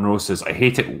 Daniel Monroe says, I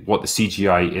hate it what the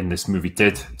CGI in this movie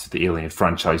did to the Alien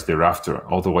franchise thereafter,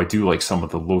 although I do like some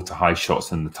of the low to high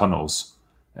shots in the tunnels.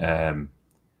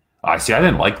 I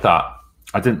didn't like that.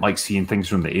 I didn't like seeing things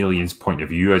from the aliens' point of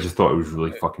view. I just thought it was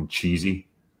really fucking cheesy.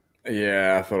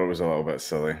 Yeah, I thought it was a little bit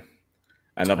silly.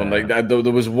 And I've been like that.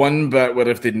 There was one bit where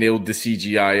if they nailed the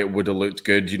CGI, it would have looked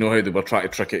good. You know how they were trying to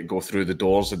trick it and go through the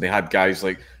doors, and they had guys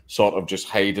like sort of just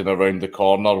hiding around the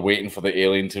corner, waiting for the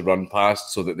alien to run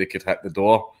past so that they could hit the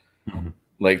door,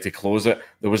 like to close it.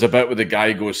 There was a bit where the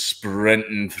guy goes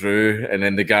sprinting through, and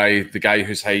then the guy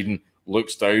who's hiding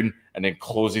looks down and then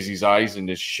closes his eyes and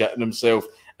is shitting himself.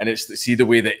 And see the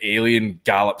way the alien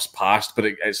gallops past, but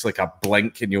it's like a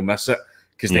blink and you'll miss it.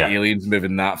 Because the alien's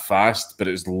moving that fast, but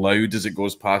it's loud as it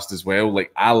goes past as well.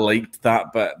 Like, I liked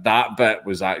that bit. That bit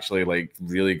was actually, like,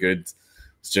 really good.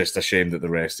 It's just a shame that the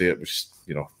rest of it was,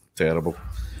 terrible.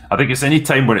 I think it's any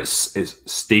time when it's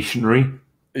stationary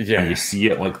and you see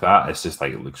it like that, it's just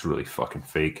like it looks really fucking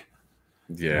fake.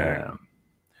 Yeah.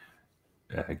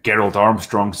 Gerald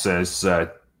Armstrong says,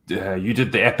 you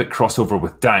did the epic crossover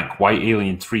with Dank. Why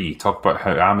Alien 3? Talk about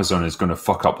how Amazon is going to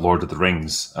fuck up Lord of the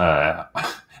Rings.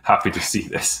 Happy to see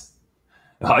this.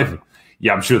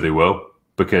 I'm sure they will.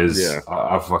 because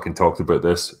I've fucking talked about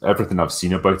this. Everything I've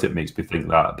seen about it makes me think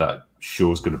that that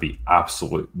show's going to be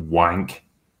absolute wank.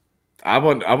 I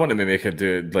want to make it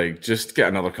do like just get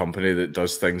another company that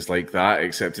does things like that,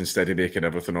 except instead of making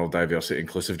everything all diversity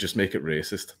inclusive, just make it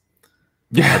racist.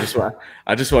 Yeah,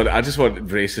 I just want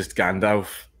racist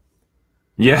Gandalf.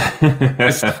 Yeah,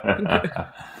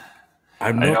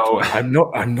 I'm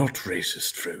not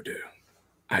racist, Frodo.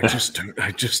 I just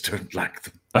don't like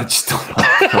them. I just don't.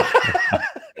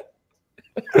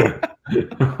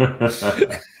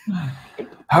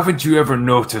 Haven't you ever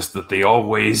noticed that they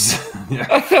always,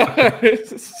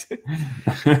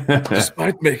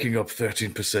 despite making up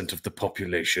 13% of the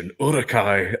population,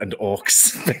 Uruk-hai and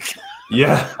orcs.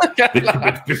 Yeah, they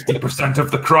commit 50%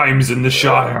 of the crimes in the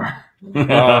Shire.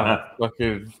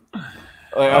 Fucking.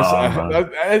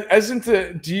 Isn't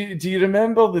it? Do you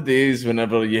remember the days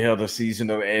whenever you heard a season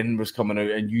of N was coming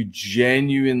out and you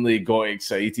genuinely got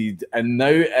excited? And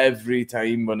now every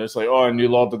time when it's like, oh, new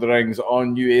Lord of the Rings, oh,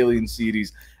 new Alien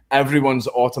series, everyone's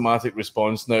automatic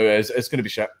response now is it's going to be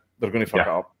shit. They're going to fuck it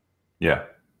up. Yeah.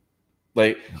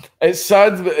 Like, it's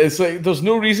sad, but it's like there's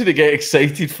no reason to get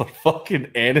excited for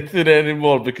fucking anything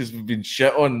anymore because we've been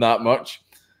shit on that much.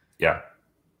 Yeah.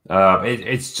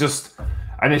 It's just...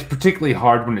 And it's particularly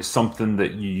hard when it's something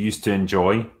that you used to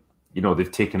enjoy. You know,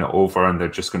 they've taken it over and they're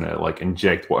just going to like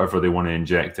inject whatever they want to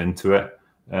inject into it.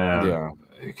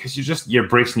 Because you're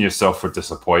bracing yourself for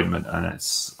disappointment, and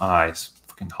it's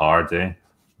fucking hard, eh?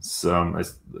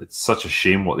 It's such a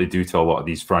shame what they do to a lot of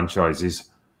these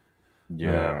franchises.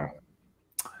 Yeah.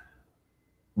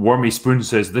 Wormy Spoon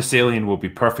says this alien will be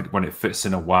perfect when it fits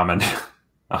in a woman.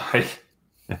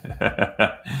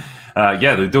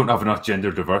 Yeah, they don't have enough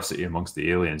gender diversity amongst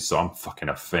the aliens, so I'm fucking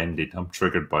offended. I'm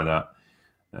triggered by that.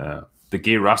 The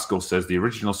Gay Rascal says the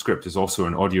original script is also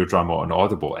an audio drama on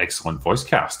Audible. Excellent voice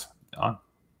cast.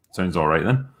 Sounds all right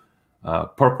then.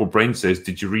 Purple Brain says,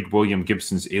 did you read William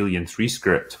Gibson's Alien 3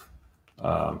 script?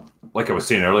 Like I was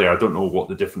saying earlier, I don't know what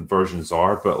the different versions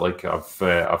are, but like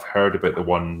I've heard about the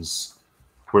ones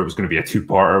where it was going to be a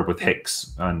two-parter with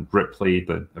Hicks and Ripley,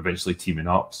 but eventually teaming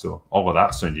up. So all of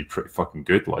that sounded pretty fucking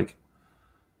good. Like,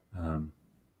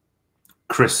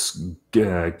 Chris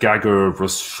Gagor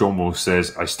Roshomo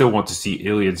says, I still want to see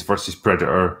Aliens versus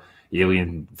Predator,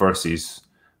 Alien versus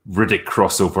Riddick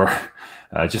crossover.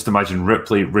 Just imagine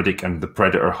Ripley, Riddick, and the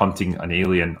Predator hunting an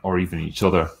alien or even each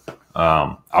other.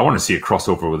 I want to see a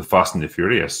crossover with the Fast and the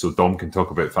Furious so Dom can talk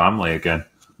about family again.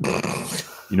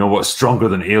 You know what's stronger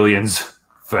than aliens?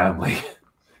 Family.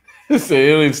 The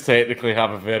aliens technically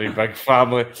have a very big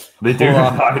family. They do.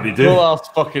 They do. Full ass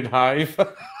fucking hive.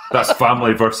 That's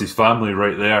family versus family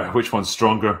right there. Which one's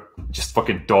stronger? Just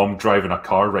fucking Dom driving a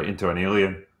car right into an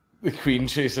alien. The Queen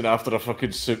chasing after a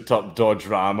fucking souped up Dodge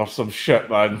Ram or some shit,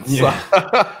 man. Yeah.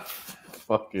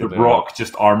 Fucking The Rock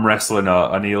just arm wrestling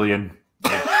an alien.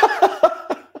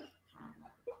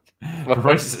 It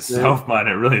writes itself, man.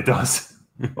 It really does.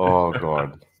 Oh,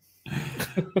 God.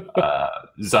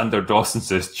 Xander Dawson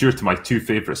says, cheers to my two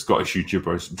favourite Scottish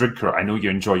YouTubers. Drinker, I know you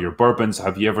enjoy your bourbons.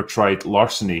 Have you ever tried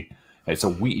Larceny? It's a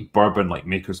wheated bourbon like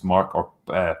Maker's Mark or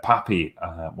Pappy,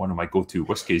 one of my go-to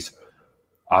whiskies.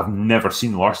 I've never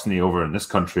seen Larceny over in this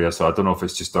country, so I don't know if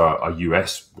it's just a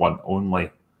US one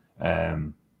only.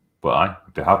 But I'd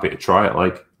be happy to try it.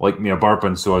 Like me a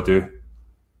bourbon, so I do.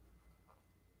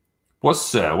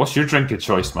 What's your drink of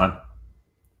choice, man?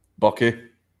 Bucky.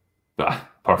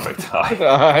 Perfect.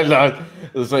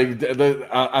 It's like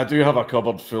I do have a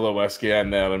cupboard full of whiskey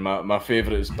in there, and my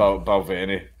favourite is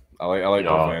Balvenie. I like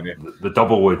Balvenie. The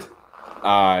double wood.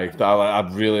 I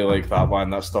really like that one.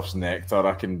 That stuff's nectar.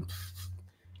 I can.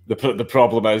 The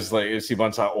problem is, like, see,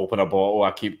 once I open a bottle,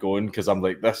 I keep going because I'm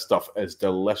like, this stuff is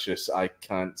delicious. I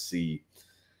can't see.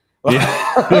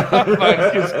 Because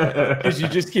you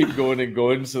just keep going and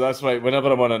going. So that's why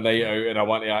whenever I'm on a night out and I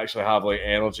want to actually have like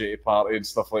energy to party and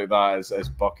stuff like that, is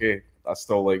Bucky. I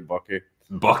still like Bucky.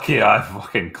 Bucky,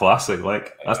 fucking classic.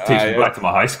 Like, that takes me back to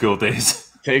my high school days.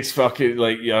 Takes fucking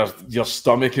like your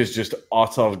stomach is just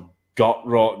utter gut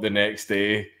rot the next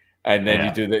day, and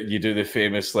then you do the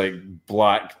famous like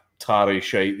black tarry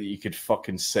shite that you could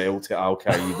fucking sell to Al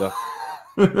Qaeda.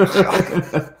 You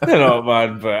know,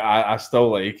 man, but I still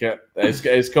like it.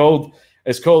 It's called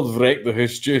Wreck the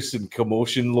House Juice and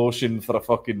Commotion Lotion for a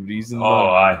fucking reason.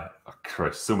 Oh,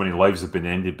 Christ, so many lives have been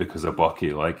ended because of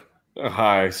Bucky. Like,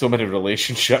 so many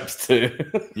relationships too.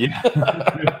 Yeah.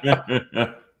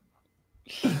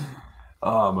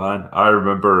 Oh man, I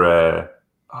remember.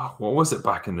 What was it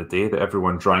back in the day that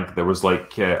everyone drank? There was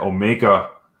like Omega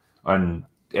and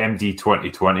MD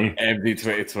 2020. MD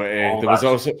 2020. There was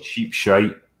also cheap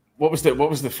shite. what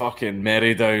was the fucking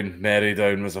Merry Down? Merry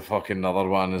Down was a fucking another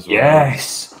one as well.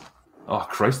 Yes. Oh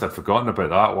Christ, I'd forgotten about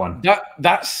that one.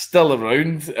 That's still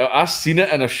around. I seen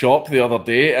it in a shop the other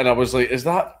day, and I was like, "Is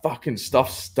that fucking stuff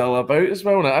still about as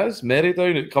well?" And it is Merry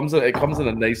Down. It comes in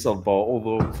a nicer bottle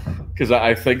though, because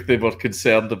I think they were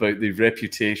concerned about the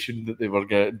reputation that they were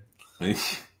getting.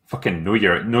 Fucking know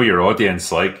your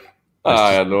audience, like.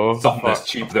 I know something that's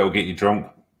cheap that'll get you drunk.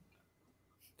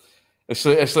 It's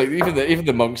like even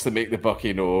the monks that make the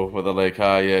bucky know, where they're like,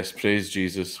 yes, praise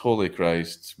Jesus, holy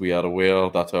Christ, we are aware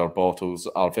that our bottles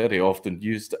are very often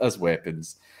used as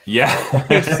weapons. Yeah.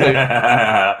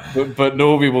 but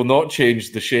no, we will not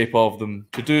change the shape of them.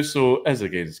 To do so is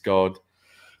against God.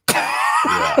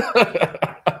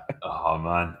 Yeah. Oh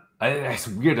man, it's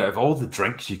weird. Out of all the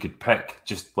drinks you could pick,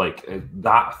 just like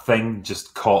that thing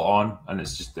just caught on, and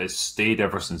it's stayed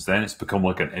ever since then. It's become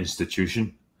like an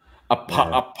institution.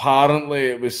 Apparently,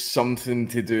 it was something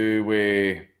to do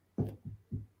with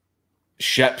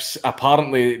ships.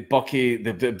 Apparently, Bucky,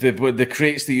 the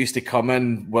crates that used to come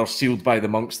in were sealed by the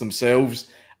monks themselves,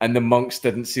 and the monks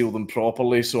didn't seal them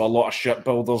properly. So a lot of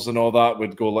shipbuilders and all that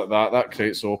would go like that. That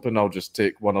crate's open. I'll just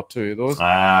take one or two of those.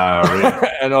 Right.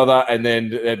 And all that. And then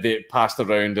they passed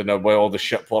around, and with all the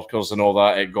ship workers and all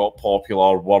that, it got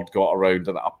popular. Word got around,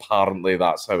 and apparently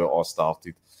that's how it all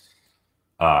started.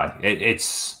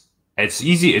 It's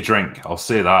easy to drink. I'll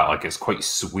say that. Like, it's quite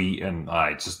sweet, and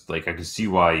I just like I can see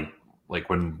why. Like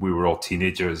when we were all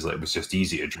teenagers, it was just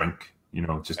easy to drink. You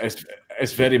know, just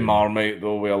it's very Marmite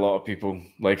though with a lot of people.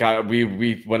 Like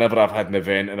we whenever I've had an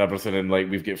event and everything, and like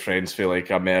we've got friends for like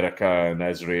America and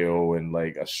Israel and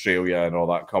like Australia and all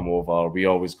that come over, we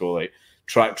always go like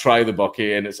try the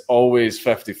bucky, and it's always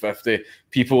 50-50.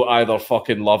 People either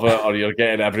fucking love it or you're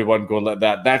getting everyone going like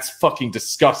that. That's fucking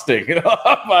disgusting. You know,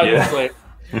 man, yeah. It's like,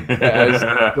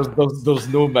 there's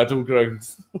no middle ground.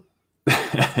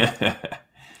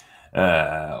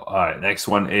 All right, next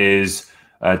one is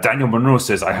Daniel Monroe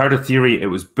says, I heard a theory it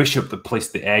was Bishop that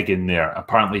placed the egg in there.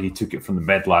 Apparently he took it from the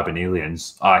med lab in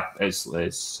Aliens. I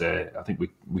think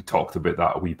we talked about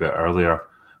that a wee bit earlier.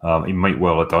 He might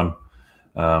well have done.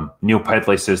 Neil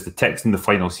Pedley says the text in the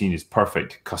final scene is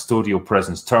perfect. Custodial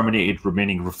presence terminated,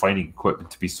 remaining refining equipment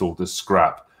to be sold as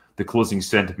scrap. The closing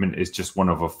sentiment is just one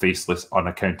of a faceless,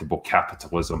 unaccountable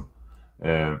capitalism.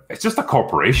 It's just a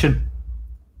corporation.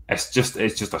 It's just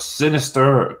a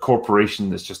sinister corporation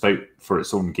that's just out for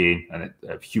its own gain, and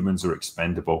humans are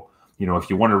expendable. You know, if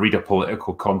you want to read a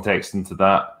political context into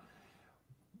that,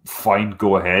 fine,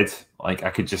 go ahead. Like, I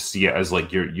could just see it as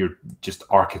like you're just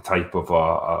archetype of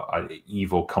a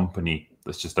evil company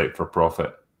that's just out for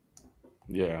profit.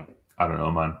 Yeah, I don't know,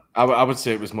 man. I would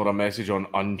say it was more a message on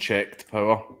unchecked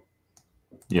power.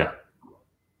 Yeah.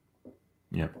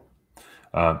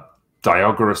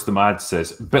 Diogoras the Mad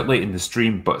says, a bit late in the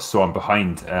stream, but so I'm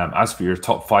behind. As for your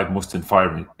top 5 most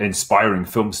inspiring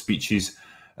film speeches,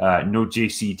 no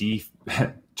JCD,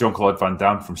 Jean-Claude Van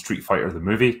Damme from Street Fighter the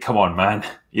movie. Come on, man.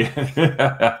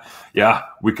 Yeah,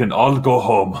 we can all go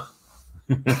home.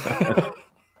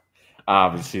 I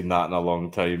haven't seen that in a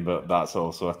long time, but that's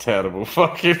also a terrible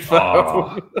fucking film.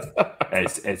 Oh,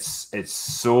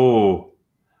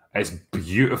 it's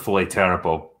beautifully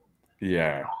terrible.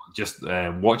 Yeah. Just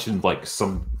watching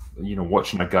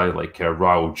watching a guy like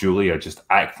Raul Julia just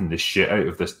acting the shit out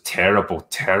of this terrible,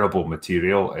 terrible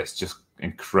material. It's just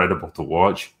incredible to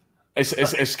watch. It's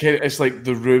like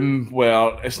The Room,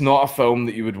 where it's not a film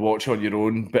that you would watch on your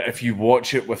own, but if you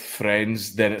watch it with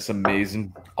friends, then it's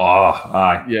amazing. Yeah.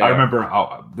 I remember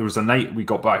there was a night we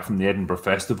got back from the Edinburgh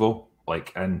Festival,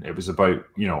 and it was about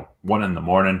 1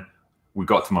 a.m. We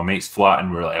got to my mate's flat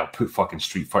and we were like, I'll put fucking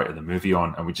Street Fighter the movie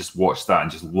on, and we just watched that and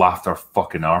just laughed our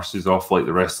fucking arses off like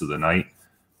the rest of the night.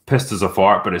 Pissed us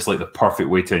apart, but it's like the perfect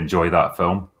way to enjoy that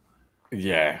film.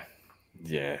 Yeah.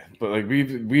 But like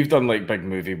we've done like big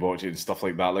movie watching and stuff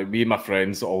like that. Like me and my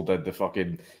friends all did the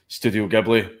fucking Studio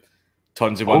Ghibli,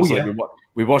 tons of ones. Like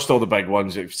we watched all the big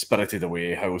ones, like Spirited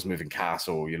Away, Howl's Moving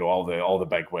Castle, all the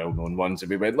big well-known ones, and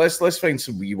we went, let's find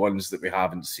some wee ones that we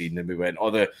haven't seen, and we went,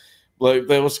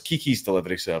 there was Kiki's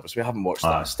Delivery Service. We haven't watched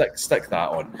that. Stick that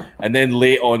on. And then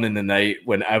late on in the night,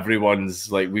 when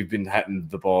everyone's like, we've been hitting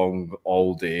the bong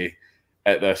all day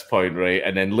at this point, right?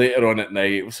 And then later on at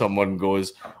night, someone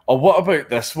goes, oh, what about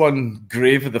this one,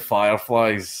 Grave of the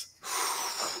Fireflies?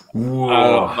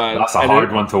 Whoa, that's a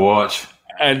hard one to watch.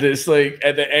 And it's like,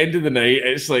 at the end of the night,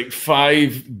 it's like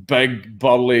 5 big,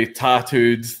 burly,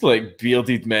 tattooed, like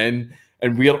bearded men.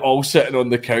 And we're all sitting on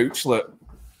the couch like,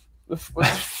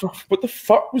 what the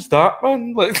fuck was that,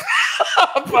 man? Like,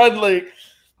 man, like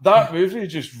that movie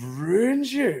just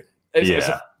ruins you.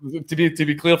 To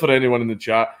be clear for anyone in the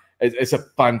chat, It's a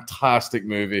fantastic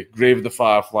movie. Grave of the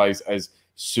Fireflies is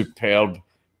superb,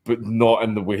 but not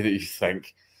in the way that you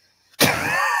think.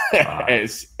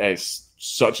 It's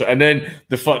such a, and then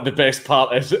the best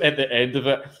part is at the end of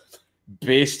it,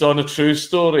 based on a true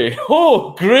story.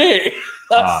 Oh, great!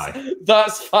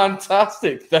 That's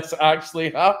fantastic. This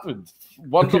actually happened.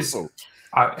 Wonderful.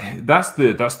 That's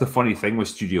the funny thing with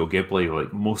Studio Ghibli.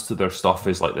 Like, most of their stuff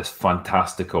is like this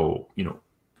fantastical,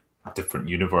 different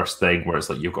universe thing where it's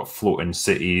like you've got floating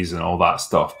cities and all that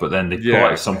stuff. But then they pull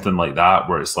out something like that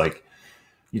where it's like,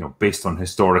 based on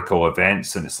historical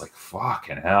events, and it's like,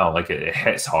 fucking hell, like it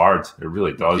hits hard. It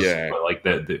really does. Yeah. But like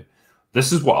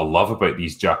this is what I love about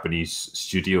these Japanese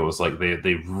studios. Like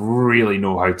they really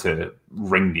know how to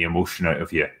wring the emotion out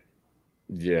of you.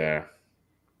 Yeah.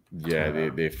 Yeah,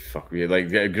 they fuck me. Like,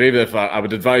 Grave of the Fire, I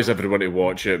would advise everyone to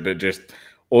watch it, but just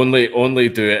only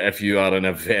do it if you are in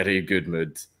a very good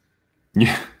mood.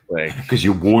 Yeah, because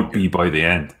you won't be by the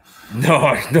end.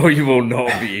 No, you will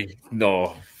not be.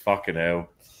 No, fucking hell.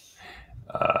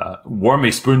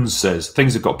 Wormy Spoons says,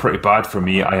 things have got pretty bad for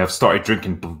me. I have started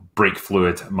drinking brake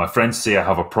fluid. My friends say I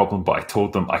have a problem, but I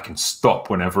told them I can stop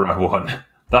whenever I want.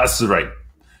 That's right.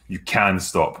 You can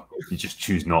stop. You just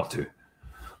choose not to.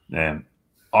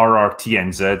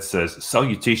 RRTNZ says,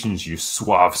 salutations, you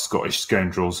suave Scottish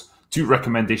scoundrels. 2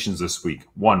 recommendations this week.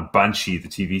 1, Banshee, the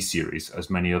TV series, as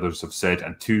many others have said.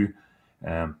 And 2,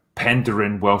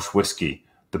 Penderyn Welsh Whiskey.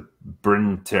 The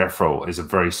Bryn Terfel is a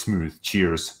very smooth.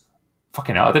 Cheers.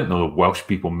 Fucking hell, I didn't know the Welsh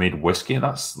people made whiskey.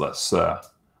 That's a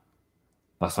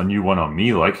new one on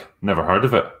me, like. Never heard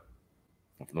of it.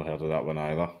 I've not heard of that one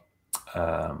either.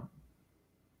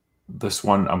 This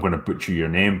one, I'm going to butcher your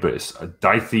name, but it's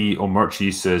Daithi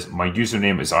Omerchi says, my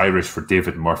username is Irish for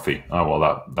David Murphy. Oh,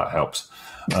 well, that helps.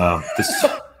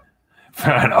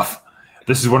 Fair enough.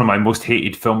 This is one of my most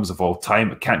hated films of all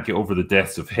time. I can't get over the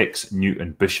deaths of Hicks, Newt,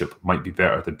 and Bishop. Might be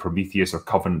better than Prometheus or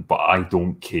Covenant, but I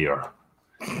don't care.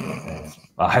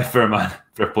 Fair man.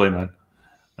 Fair play, man.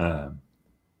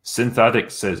 Synth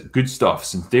Addict says, good stuff.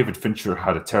 Since David Fincher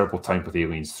had a terrible time with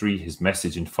Aliens 3, his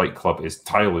message in Fight Club is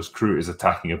Tyler's crew is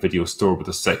attacking a video store with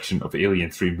a section of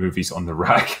Alien 3 movies on the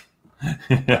rack.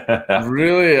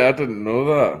 Really? I didn't know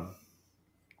that.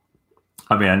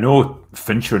 I mean, I know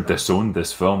Fincher disowned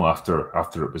this film after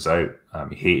it was out.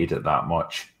 He hated it that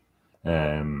much.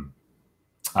 And,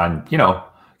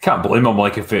 can't blame him.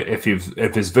 Like, if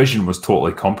his vision was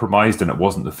totally compromised and it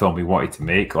wasn't the film he wanted to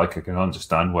make, like, I can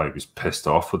understand why he was pissed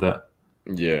off with it.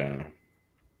 Yeah,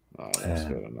 that's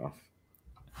fair enough.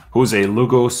 Jose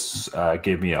Lugos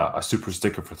gave me a super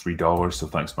sticker for $3, so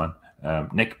thanks, man.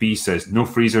 Nick B says, no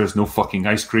freezers, no fucking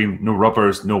ice cream, no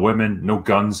rubbers, no women, no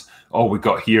guns. All we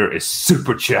got here is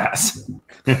super chats.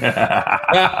 That's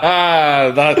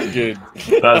good.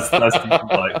 That's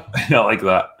like, I like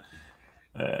that.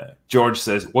 George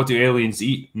says, what do aliens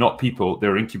eat? Not people.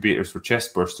 They're incubators for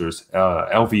chest bursters.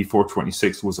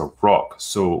 LV-426 was a rock.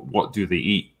 So what do they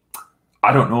eat?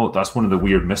 I don't know. That's one of the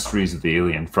weird mysteries of the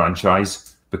Alien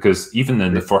franchise, because even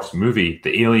in the first movie,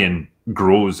 the alien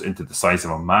grows into the size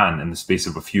of a man in the space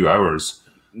of a few hours.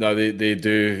 No, they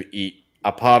do eat.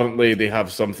 Apparently, they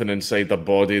have something inside their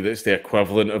body that's the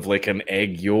equivalent of like an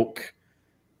egg yolk.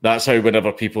 That's how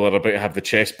whenever people are about to have the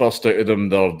chest burst out of them,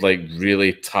 they're like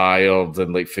really tired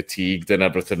and like fatigued and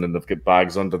everything, and they've got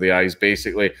bags under the eyes.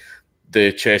 Basically,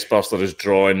 the chest burster is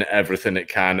drawing everything it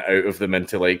can out of them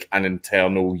into like an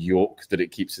internal yolk that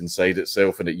it keeps inside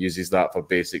itself, and it uses that for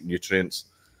basic nutrients.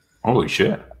 Holy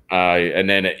shit. And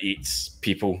then it eats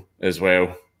people as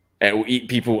well. It will eat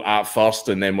people at first,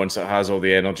 and then once it has all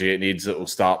the energy it needs, it will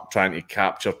start trying to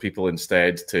capture people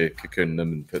instead to cocoon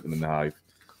them and put them in the hive.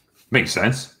 Makes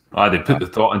sense. They put the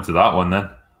thought into that one then.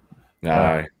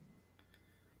 Aye.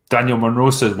 Daniel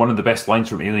Monroe says, one of the best lines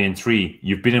from Alien 3,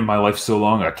 you've been in my life so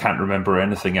long, I can't remember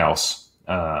anything else.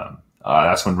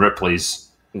 That's when Ripley's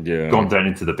gone down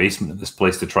into the basement of this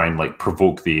place to try and like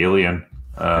provoke the alien.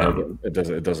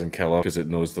 It doesn't kill her because it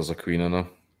knows there's a queen in her.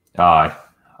 Aye.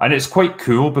 And it's quite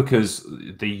cool because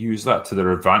they use that to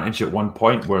their advantage at one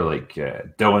point where like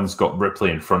Dylan's got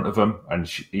Ripley in front of him and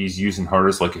he's using her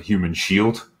as like a human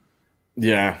shield.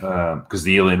 Yeah. Because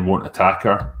the alien won't attack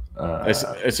her.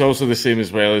 It's also the same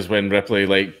as well as when Ripley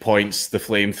like points the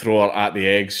flamethrower at the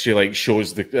eggs. She like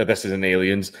shows this is in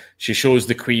Aliens. She shows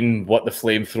the queen what the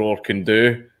flamethrower can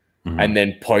do, and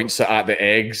then points it at the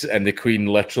eggs, and the queen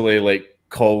literally like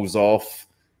calls off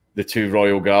the 2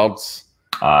 royal guards.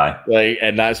 Aye. Like,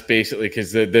 and that's basically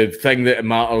because the thing that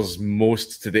matters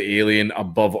most to the alien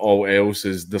above all else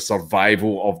is the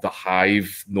survival of the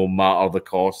hive, no matter the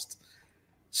cost.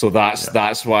 So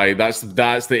that's why that's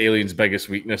the alien's biggest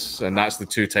weakness, and that's the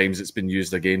 2 times it's been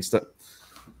used against it.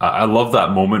 I love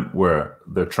that moment where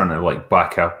they're trying to like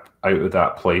back up out of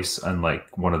that place, and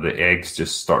like one of the eggs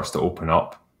just starts to open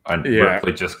up, and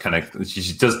Ripley just kind of she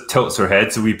just tilts her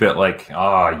head a wee bit, like,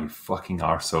 you fucking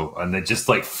arsehole, and it just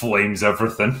like flames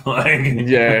everything, like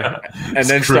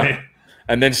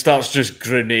and then starts just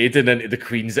grenading into the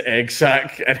Queen's egg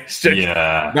sack, and it's just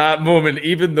that moment.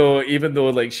 Even though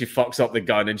like she fucks up the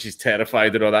gun and she's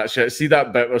terrified and all that shit. See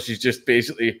that bit where she's just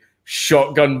basically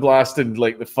shotgun blasting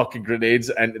like the fucking grenades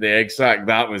into the egg sack.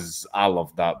 I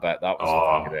loved that bit. That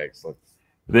was fucking excellent.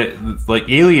 Like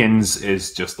Aliens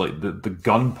is just like the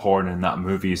gun porn in that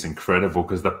movie is incredible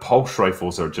because the pulse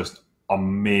rifles are just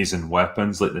amazing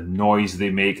weapons. Like the noise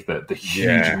they make, the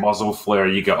huge muzzle flare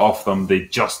you get off them, they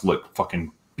just look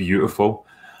fucking beautiful.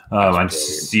 And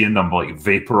seeing them like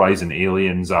vaporizing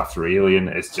aliens after alien,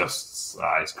 it's just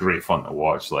it's great fun to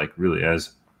watch. Like really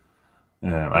is.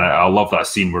 And I love that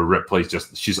scene where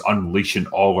Ripley's she's unleashing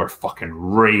all her fucking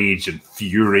rage and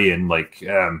fury and like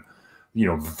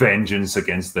vengeance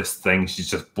against this thing. She's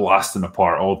just blasting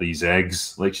apart all these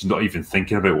eggs. Like she's not even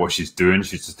thinking about what she's doing.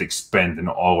 She's just expending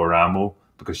all her ammo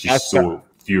because she's so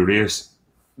furious.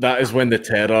 That is when the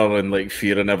terror and like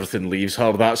fear and everything leaves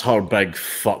her. That's her big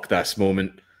fuck this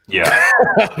moment. Yeah.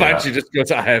 Man, she just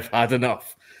goes, I have had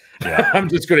enough. Yeah. I'm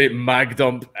just going to mag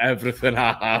dump everything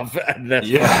I have. And this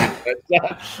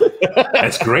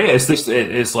it's great.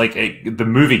 It's like the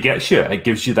movie gets you. It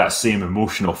gives you that same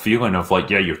emotional feeling of like,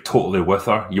 you're totally with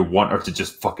her. You want her to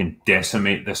just fucking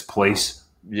decimate this place.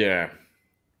 Yeah.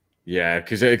 Yeah,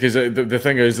 because the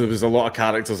thing is, there was a lot of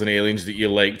characters in Aliens that you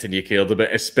liked and you cared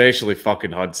about, especially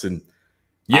fucking Hudson.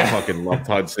 Yeah. I fucking loved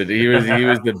Hudson. He was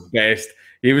the best.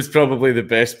 He was probably the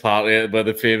best part of it, by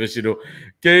the famous,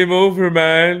 game over,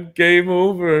 man, game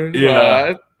over.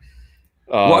 Yeah.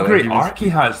 What a great arc he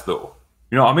has, though.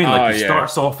 You know what I mean? Like, he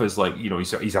starts off as, like,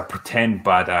 he's a pretend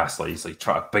badass. Like, he's, like,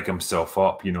 trying to big himself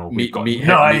up. We've got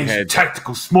nice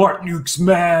tactical smart nukes,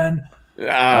 man.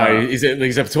 He's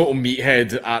a total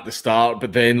meathead at the start,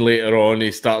 but then later on,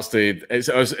 he starts to...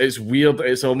 It's weird.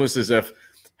 It's almost as if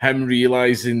him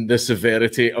realizing the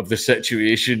severity of the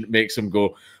situation makes him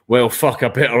go, well, fuck, I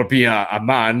better be a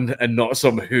man and not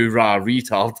some hoorah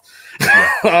retard.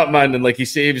 That man, and like he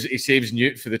saves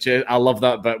Newt for the chest. I love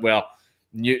that bit where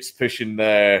Newt's pushing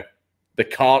the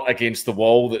cart against the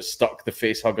wall that stuck the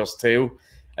facehugger's tail,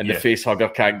 and the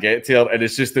facehugger can't get to her, and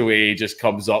it's just the way he just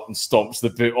comes up and stomps the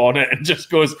boot on it and just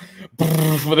goes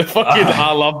with the fucking.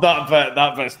 I love that bit.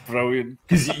 That bit's brilliant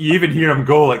because you even hear him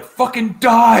go like "fucking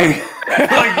die,"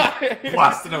 like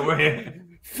blasting away.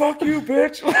 Fuck you,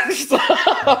 bitch.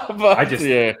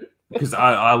 Because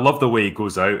I love the way he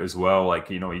goes out as well. Like,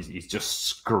 he's just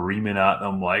screaming at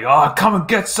them like, come and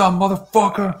get some,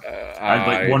 motherfucker. And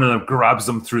like one of them grabs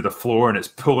him through the floor and it's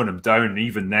pulling him down. And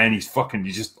even then he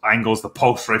just angles the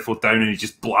pulse rifle down and he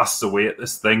just blasts away at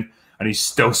this thing. And he's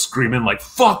still screaming like,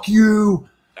 fuck you.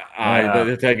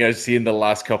 The thing is, seeing the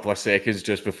last couple of seconds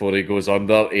just before he goes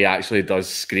under, he actually does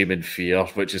scream in fear,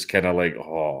 which is kind of like, like,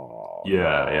 oh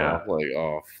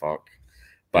fuck.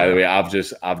 By the way, I've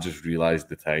just realized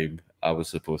the time. I was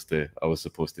supposed to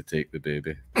take the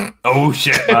baby. Oh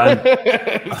shit, man!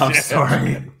 I'm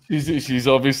sorry. She's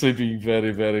obviously being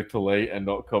very, very polite and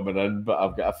not coming in, but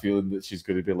I've got a feeling that she's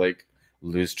going to be like,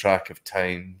 lose track of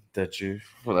time. Did you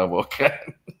when I walk in?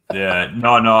 Yeah,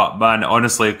 no, man.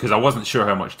 Honestly, because I wasn't sure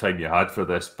how much time you had for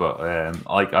this, but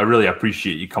I really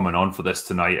appreciate you coming on for this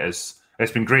tonight.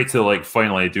 It's been great to like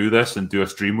finally do this and do a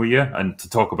stream with you and to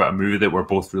talk about a movie that we're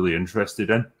both really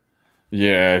interested in.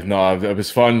 Yeah, no, it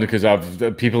was fun because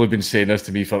people have been saying this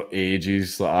to me for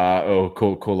ages. Like,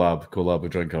 collab a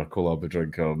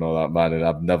drinker, and all that, man. And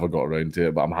I've never got around to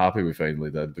it, but I'm happy we finally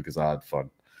did because I had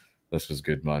fun. This was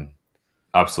good, man.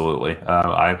 Absolutely.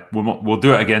 We'll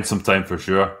do it again sometime for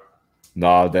sure.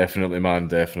 No, definitely, man.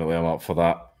 Definitely. I'm up for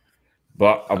that.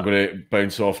 But I'm going to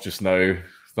bounce off just now.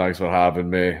 Thanks for having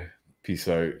me. Peace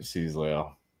out. See you later.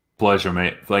 Pleasure,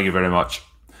 mate. Thank you very much.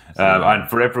 And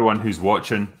for everyone who's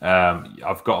watching,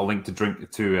 I've got a link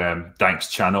to Dank's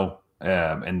channel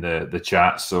in the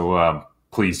chat. So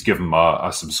please give him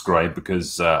a subscribe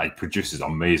because he produces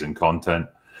amazing content.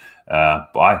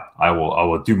 But I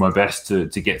will do my best to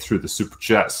get through the super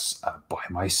chats by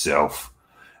myself.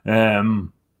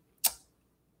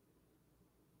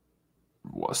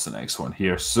 What's the next one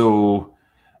here? So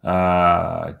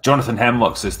Jonathan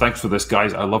Hemlock says, thanks for this,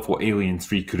 guys. I love what Alien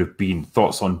 3 could have been.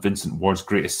 Thoughts on Vincent Ward's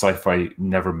greatest sci-fi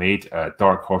never made?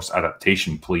 Dark Horse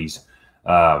adaptation, please.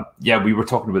 We were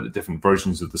talking about the different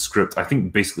versions of the script. I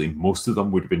think basically most of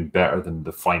them would have been better than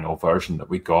the final version that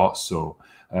we got. So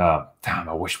Damn,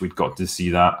 I wish we'd got to see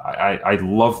that. I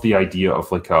love the idea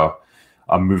of like a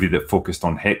movie that focused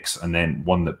on Hicks and then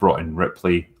one that brought in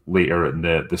Ripley later in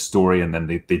the story, and then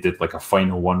they did like a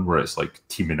final one where it's like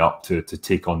teaming up to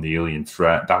take on the alien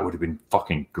threat. That would have been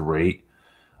fucking great.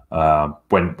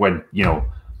 When you know,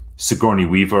 Sigourney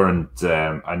Weaver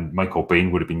and Michael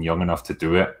Biehn would have been young enough to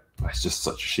do it. It's just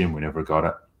such a shame we never got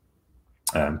it.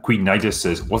 Queen Nidus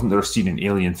says, wasn't there a scene in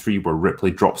Alien 3 where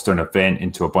Ripley drops down a vent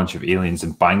into a bunch of aliens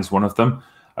and bangs one of them?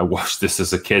 I watched this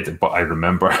as a kid, but I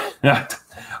remember. I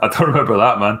don't remember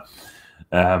that, man.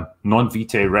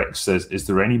 Non-Vitae Rex says, is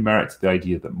there any merit to the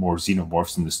idea that more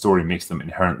xenomorphs in the story makes them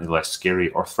inherently less scary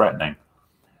or threatening?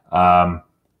 I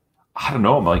don't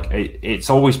know. Like, it's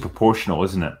always proportional,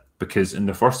 isn't it? Because in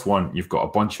the first one, you've got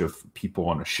a bunch of people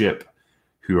on a ship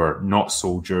who are not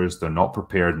soldiers, they're not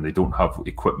prepared, and they don't have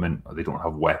equipment, or they don't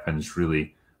have weapons,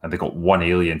 really, and they got one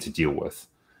alien to deal with.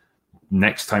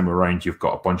 Next time around, you've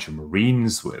got a bunch of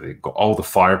Marines where they've got all the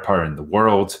firepower in the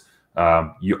world.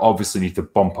 You obviously need to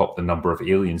bump up the number of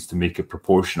aliens to make it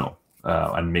proportional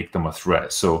and make them a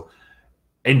threat. So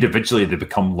individually, they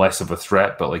become less of a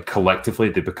threat, but like collectively,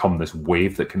 they become this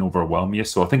wave that can overwhelm you.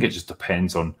 So I think it just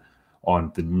depends on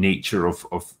the nature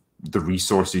of the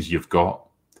resources you've got.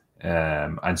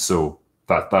 And so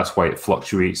that's why it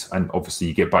fluctuates. And obviously,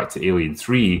 you get back to Alien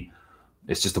 3,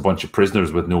 it's just a bunch of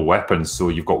prisoners with no weapons. So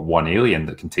you've got one alien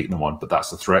that can take them on, but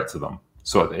that's a threat to them.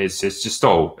 So it's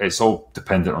all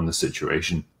dependent on the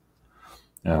situation.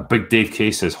 Big Dave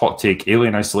K says, hot take,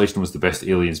 Alien Isolation was the best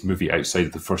Aliens movie outside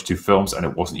of the first two films, and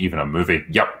it wasn't even a movie.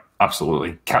 Yep,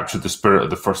 absolutely. Captured the spirit of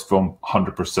the first film,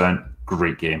 100%.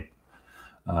 Great game.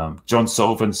 John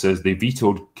Sullivan says, they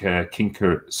vetoed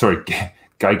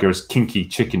Geiger's kinky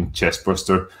chicken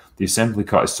chestburster. The assembly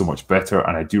cut is so much better,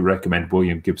 and I do recommend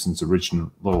William Gibson's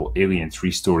original Alien 3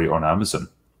 story on Amazon.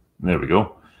 There we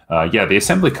go. Yeah, the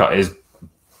assembly cut is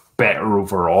better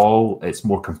overall. It's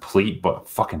more complete, but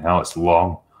fucking hell, it's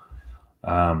long.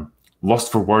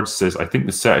 Lost for Words says, I think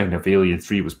the setting of Alien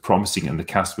 3 was promising and the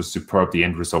cast was superb. The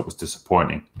end result was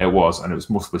disappointing. It was, and it was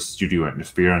mostly studio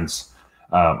interference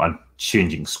and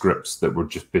changing scripts that were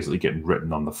just basically getting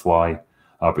written on the fly.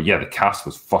 But yeah, the cast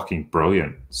was fucking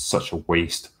brilliant. Such a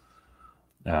waste.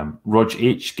 Rog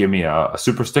H gave me a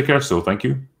super sticker, so thank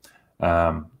you.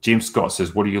 James Scott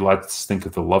says, what do you lads think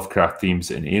of the Lovecraft themes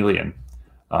in Alien?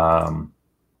 I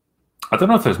don't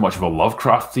know if there's much of a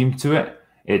Lovecraft theme to it.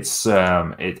 It's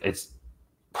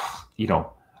you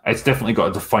know, it's definitely got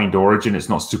a defined origin. It's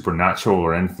not supernatural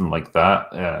or anything like that.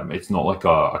 It's not like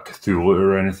a Cthulhu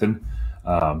or anything.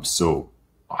 So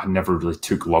I never really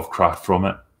took Lovecraft from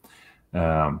it.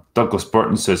 Douglas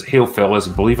Burton says, hail fellas,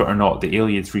 believe it or not, the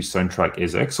Alien 3 soundtrack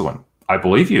is excellent. I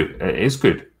believe you. It is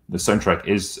good. The soundtrack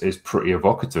is pretty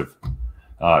evocative.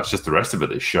 It's just the rest of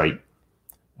it that's shite.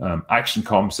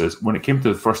 ActionCom says, when it came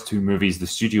to the first two movies, the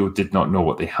studio did not know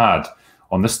what they had.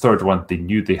 On this third one, they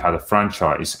knew they had a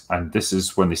franchise, and this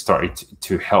is when they started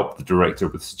to help the director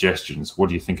with suggestions. What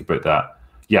do you think about that?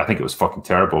 Yeah, I think it was fucking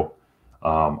terrible.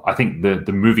 I think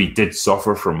the movie did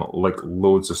suffer from like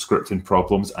loads of scripting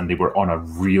problems, and they were on a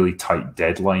really tight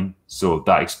deadline. So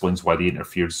that explains why they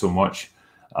interfered so much.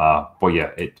 But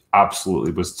yeah, it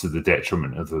absolutely was to the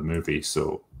detriment of the movie.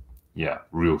 So yeah,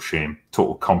 real shame.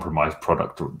 Total compromised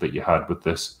product that you had with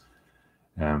this.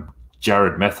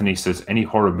 Jared Metheny says, any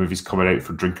horror movies coming out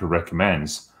for Drinker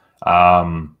recommends?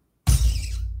 You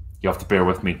have to bear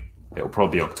with me. It'll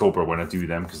probably be October when I do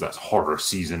them because that's horror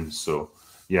season. So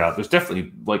yeah, there's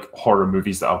definitely like horror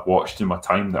movies that I've watched in my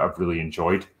time that I've really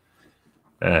enjoyed.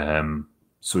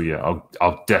 So yeah,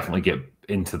 I'll definitely get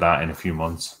into that in a few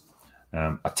months.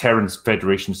 A Terrence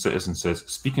Federation citizen says,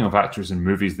 speaking of actors in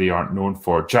movies they aren't known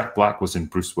for, Jack Black was in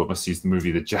Bruce Willis's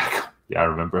movie The Jack. Yeah, I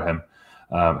remember him.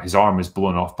 His arm is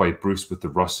blown off by Bruce with the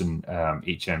Russian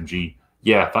HMG.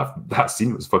 Yeah, that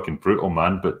scene was fucking brutal,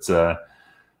 man. But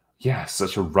yeah,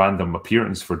 such a random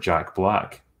appearance for Jack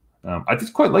Black. I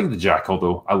did quite like the Jack,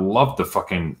 although I loved the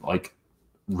fucking like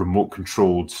remote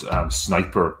controlled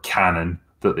sniper cannon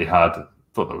that they had. I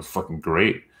thought that was fucking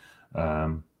great.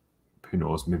 Who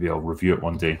knows? Maybe I'll review it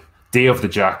one day. Day of the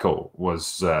Jackal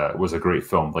was a great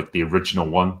film, like the original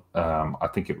one. I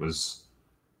think it was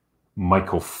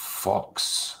Michael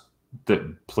Fox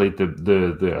that played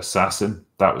the assassin.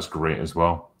 That was great as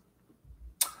well.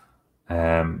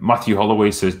 Matthew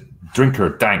Holloway says,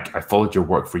 Drinker, dank. I followed your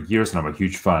work for years and I'm a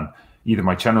huge fan. Either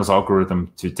my channel's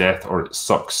algorithm to death or it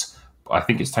sucks. But I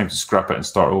think it's time to scrap it and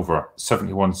start over.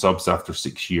 71 subs after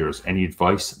 6 years. Any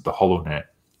advice? The HoloNet.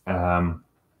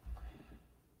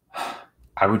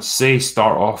 I would say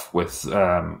start off with,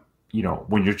 you know,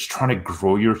 when you're trying to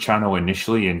grow your channel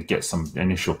initially and get some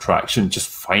initial traction, just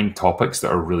find topics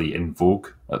that are really in vogue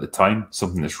at the time,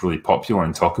 something that's really popular,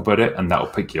 and talk about it, and that'll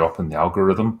pick you up in the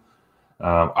algorithm.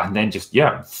 And then just,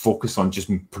 yeah, focus on just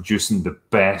producing the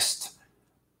best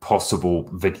possible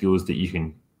videos that you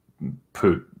can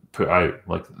put out,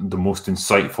 like the most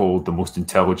insightful, the most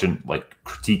intelligent, like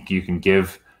critique you can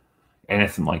give,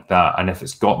 anything like that. And if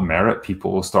it's got merit,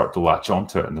 people will start to latch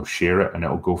onto it and they'll share it, and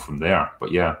it'll go from there.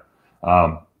 But yeah,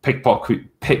 pick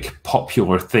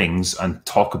popular things and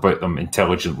talk about them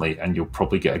intelligently, and you'll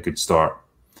probably get a good start.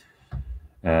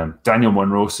 Daniel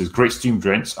Monroe says, great stream,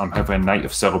 gents. I'm having a night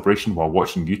of celebration while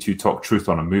watching you two talk truth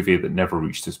on a movie that never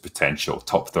reached its potential.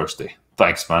 Top thirsty.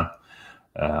 Thanks, man.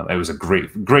 It was a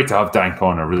great to have Dank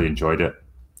on. I really enjoyed it.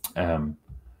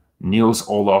 Niels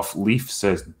Olof Leaf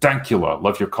says, Dankula,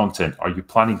 love your content. Are you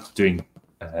planning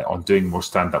on doing more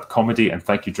stand-up comedy? And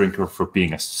thank you, Drinker, for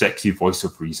being a sexy voice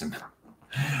of reason.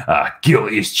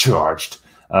 Guilty is charged.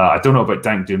 I don't know about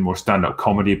Dank doing more stand-up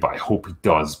comedy, but I hope he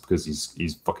does, because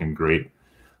he's fucking great.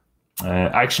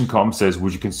 ActionCom says,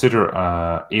 would you consider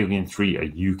Alien 3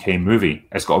 a UK movie?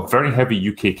 It's got a very heavy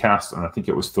UK cast, and I think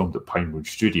it was filmed at Pinewood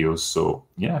Studios, so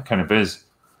yeah, it kind of is.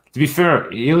 To be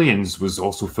fair, Aliens was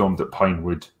also filmed at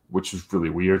Pinewood, which was really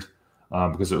weird,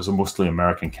 because it was a mostly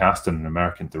American cast and an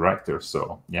American director,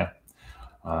 so yeah.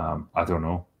 I don't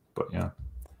know, but yeah.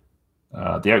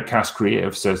 The Outcast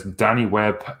Creative says, Danny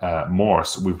Webb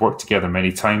Morse, we've worked together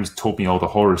many times, told me all the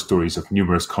horror stories of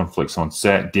numerous conflicts on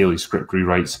set, daily script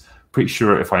rewrites. Pretty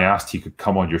sure if I asked, he could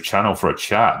come on your channel for a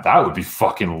chat. That would be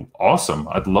fucking awesome.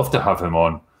 I'd love to have him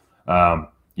on.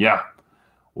 Yeah,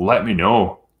 let me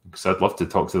know, because I'd love to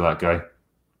talk to that guy.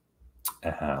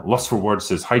 Lust for Words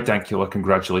says, hi, Dankula,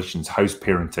 congratulations. How's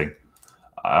parenting?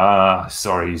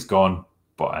 Sorry, he's gone.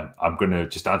 But I'm going to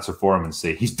just answer for him and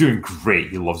say he's doing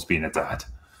great. He loves being a dad.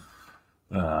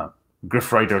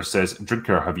 Griff Rider says,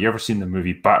 Drinker, have you ever seen the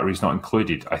movie Batteries Not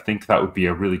Included? I think that would be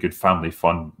a really good family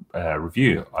fun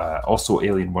review. Also,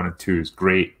 Alien 1 and 2 is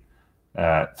great.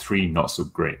 3, not so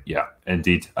great. Yeah,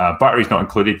 indeed. Batteries Not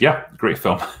Included. Yeah, great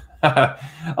film. I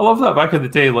love that back in the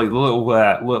day, like the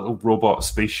little robot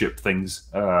spaceship things.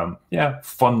 Yeah,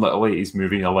 fun little 80s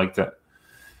movie. I liked it.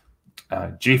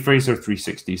 J Fraser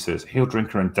 360 says, hail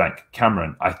Drinker and Dank.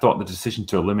 Cameron, I thought the decision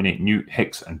to eliminate Newt,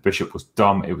 Hicks and Bishop was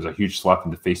dumb. It was a huge slap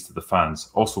in the face to the fans.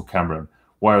 Also, Cameron,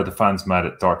 why are the fans mad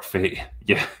at Dark Fate?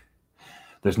 Yeah,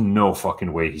 there's no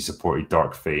fucking way he supported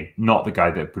Dark Fate. Not the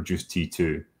guy that produced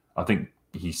T2. I think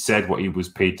he said what he was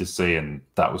paid to say, and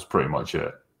that was pretty much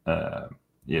it.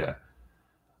 Yeah.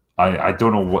 I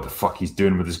don't know what the fuck he's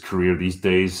doing with his career these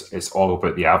days. It's all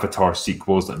about the Avatar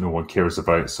sequels that no one cares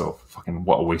about. So fucking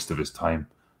what a waste of his time.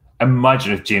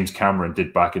 Imagine if James Cameron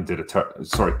came back and did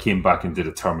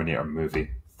a Terminator movie.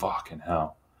 Fucking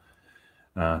hell.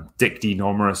 Dick C.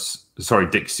 Norris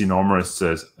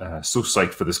says, so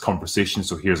psyched for this conversation.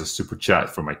 So here's a super chat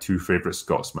for my two favorite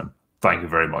Scotsmen. Thank you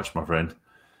very much, my friend.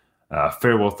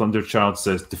 Farewell Thunderchild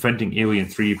says, defending Alien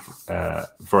 3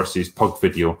 versus Pug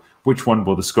Video, which one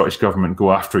will the Scottish government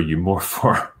go after you more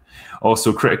for?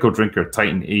 Also, Critical Drinker,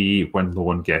 Titan AE, when low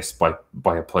on guests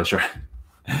by a pleasure.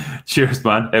 Cheers,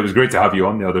 man. It was great to have you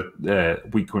on the other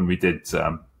week when we did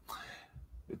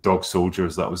Dog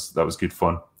Soldiers. That was good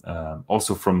fun.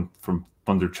 Also from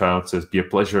Thunderchild says, be a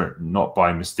pleasure, not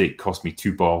by mistake, cost me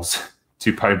 £2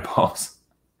 balls.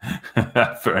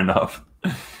 Fair enough.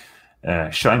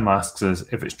 Shine Mask says,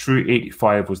 if it's true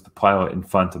 85 was the pilot in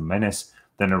Phantom Menace,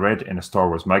 then I read in a Star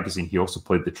Wars magazine he also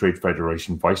played the Trade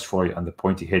Federation Viceroy and the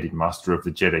pointy-headed Master of the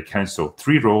Jedi Council.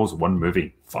 3 roles, 1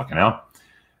 movie. Fucking hell.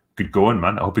 Good going,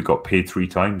 man. I hope he got paid 3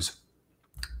 times.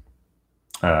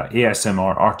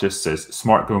 ASMR Artist says,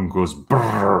 Smart Gun goes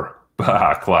brrr.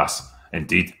 Class.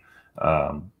 Indeed.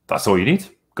 That's all you need.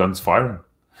 Guns firing.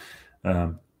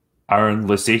 Aaron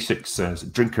Lysasic says,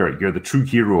 Drinker, you're the true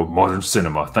hero of modern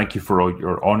cinema. Thank you for all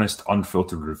your honest,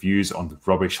 unfiltered reviews on the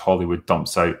rubbish Hollywood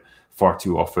dumps out far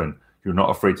too often. You're not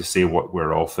afraid to say what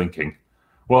we're all thinking.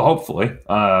 Well, hopefully.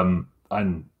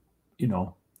 And, you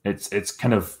know, it's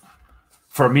kind of,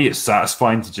 for me, it's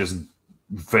satisfying to just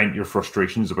vent your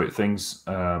frustrations about things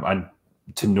and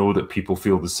to know that people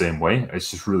feel the same way. It's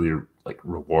just really, like,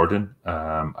 rewarding.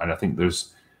 And I think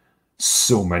there's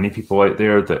so many people out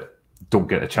there that don't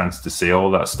get a chance to say all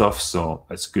that stuff, so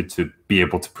it's good to be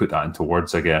able to put that into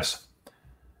words, I guess.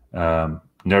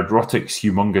 Nerdrotics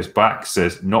Humongous Back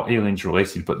says, not aliens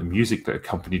related, but the music that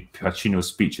accompanied Pacino's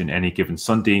speech in Any Given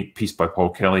Sunday, Peace by Paul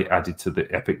Kelly, added to the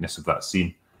epicness of that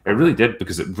scene. It really did,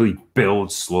 because it really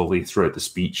builds slowly throughout the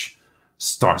speech.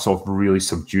 Starts off really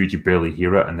subdued, you barely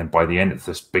hear it, and then by the end it's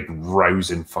this big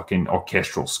rousing fucking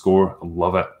orchestral score. I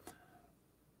love it.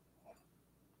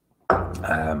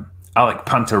 Alec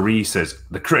Pantaree says,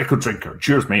 the critical drinker.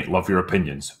 Cheers, mate. Love your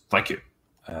opinions. Thank you.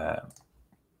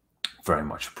 Very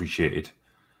much appreciated.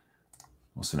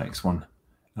 What's the next one?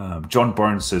 John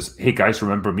Burns says, hey guys,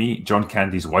 remember me? John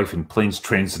Candy's wife in Planes,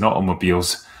 Trains and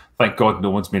Automobiles. Thank God no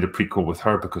one's made a prequel with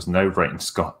her because now writing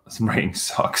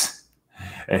sucks.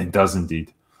 It does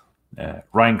indeed.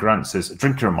 Ryan Grant says,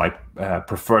 drinker, my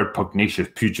preferred pugnacious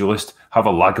pugilist. Have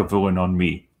a Lagavulin on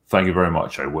me. Thank you very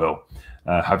much. I will.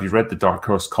 Have you read the Dark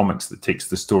Horse comics that takes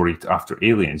the story after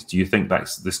Aliens? Do you think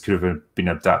this could have been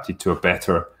adapted to a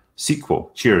better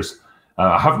sequel? Cheers.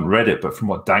 I haven't read it, but from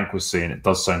what Dank was saying, it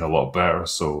does sound a lot better.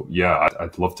 So, yeah,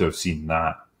 I'd love to have seen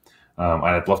that. And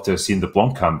I'd love to have seen the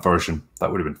Blomkamp version.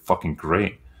 That would have been fucking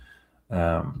great.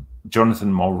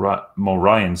 Jonathan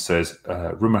Mulryan says,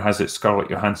 rumor has it Scarlett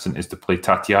Johansson is to play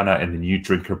Tatiana in the new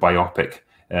Drinker biopic.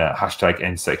 Hashtag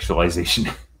end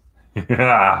sexualization.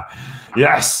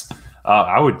 Yes.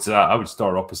 I would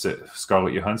start opposite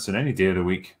Scarlett Johansson any day of the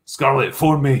week. Scarlett,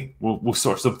 phone me. We'll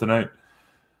sort something out.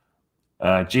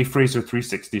 J Fraser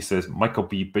 360 says, Michael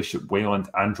B. Bishop Wayland,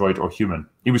 android or human?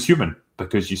 He was human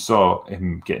because you saw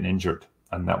him getting injured,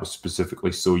 and that was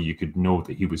specifically so you could know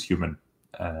that he was human.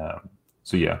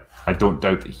 So yeah, I don't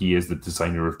doubt that he is the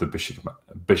designer of the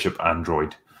Bishop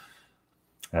android.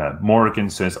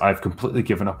 Morrigan says, I've completely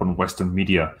given up on Western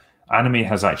media. Anime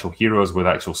has actual heroes with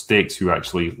actual stakes who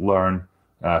actually learn,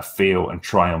 fail, and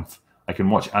triumph. I can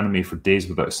watch anime for days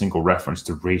without a single reference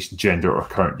to race, gender, or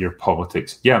current year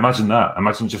politics. Yeah, imagine that.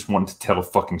 Imagine just wanting to tell a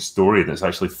fucking story that's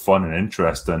actually fun and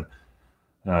interesting.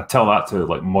 Tell that to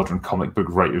like modern comic book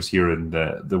writers here in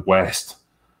the West.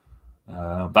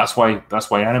 That's why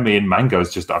anime and manga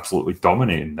is just absolutely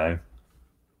dominating now.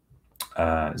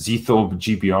 Zthob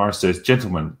GBR says,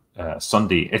 gentlemen,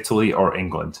 Sunday, Italy or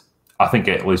England? I think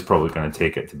Italy's probably going to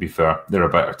take it, to be fair. They're a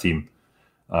better team.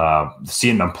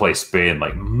 Seeing them play Spain,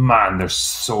 like, man, they're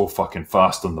so fucking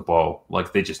fast on the ball.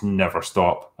 Like, they just never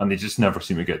stop. And they just never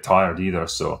seem to get tired either.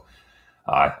 So,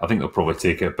 I think they'll probably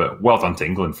take it. But well done to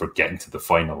England for getting to the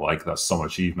final. Like, that's some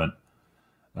achievement.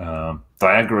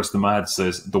 Diagoras the Mad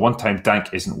says, the one time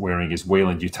Dank isn't wearing his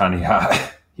Wayland Yutani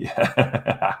hat.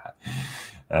 Yeah.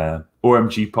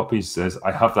 OMG Puppies says,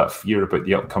 I have that fear about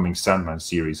the upcoming Sandman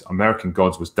series. American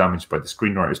Gods was damaged by the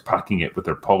screenwriters packing it with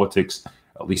their politics.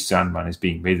 At least Sandman is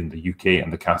being made in the UK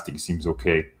and the casting seems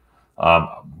okay.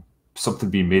 Something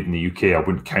being made in the UK, I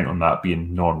wouldn't count on that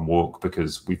being non-woke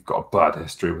because we've got a bad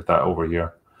history with that over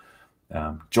here.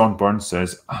 John Burns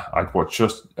says, I'd watch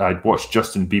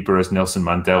Justin Bieber as Nelson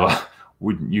Mandela.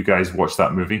 Wouldn't you guys watch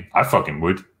that movie? I fucking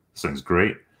would. Sounds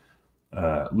great.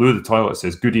 Lou the Toilet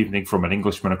says, good evening from an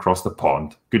Englishman across the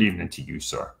pond. Good evening to you,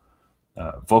 sir.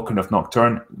 Vulcan of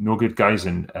Nocturne, no good guys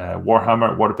in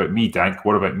Warhammer. What about me, Dank?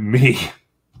 What about me?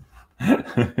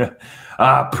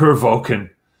 Poor Vulcan.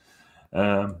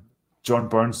 John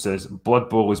Burns says, Blood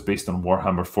Bowl is based on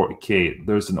Warhammer 40k.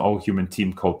 There's an all-human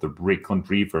team called the Rakeland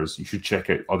Reavers. You should check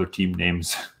out other team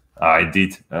names.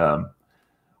 Indeed. Warhammer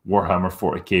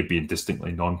 40k being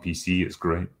distinctly non-PC is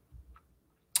great.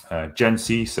 Gen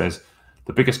C says,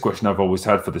 the biggest question I've always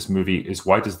had for this movie is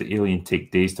why does the alien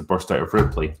take days to burst out of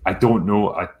Ripley? I don't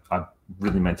know. I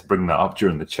really meant to bring that up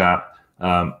during the chat.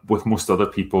 With most other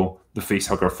people, the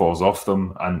facehugger falls off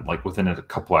them, and like within a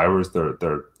couple of hours,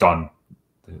 they're done.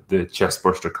 The chest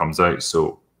burster comes out.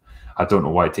 So I don't know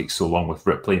why it takes so long with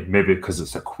Ripley. Maybe because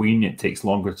it's a queen, it takes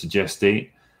longer to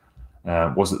gestate.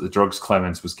 Was it the drugs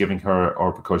Clemens was giving her,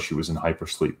 or because she was in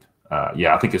hypersleep?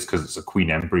 Yeah, I think it's because it's a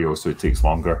queen embryo, so it takes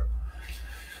longer.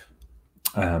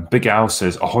 Big Al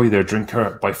says, ahoy there,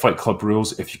 drinker. By Fight Club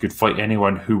rules, if you could fight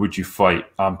anyone, who would you fight?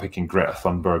 I'm picking Greta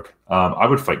Thunberg. I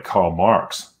would fight Karl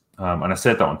Marx. And I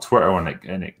said that on Twitter,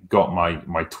 and it got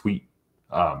my tweet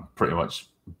pretty much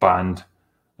banned.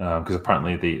 Because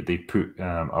apparently they put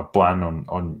a ban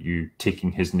on you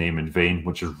taking his name in vain,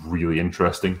 which is really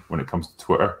interesting when it comes to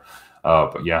Twitter.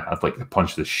 But yeah, I'd like to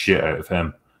punch the shit out of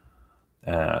him.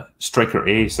 Striker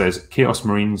A says, Chaos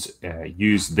Marines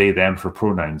use they, them for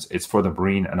pronouns. It's for the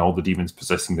Marine and all the demons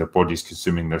possessing their bodies,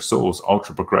 consuming their souls.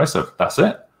 Ultra progressive. That's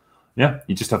it. Yeah,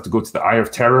 you just have to go to the Eye of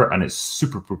Terror, and it's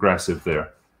super progressive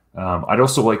there. I'd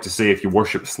also like to say if you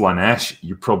worship Slanesh,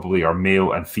 you probably are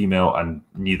male and female and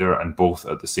neither and both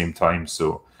at the same time.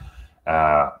 So,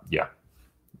 yeah,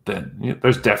 then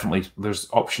there's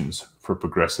options for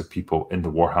progressive people in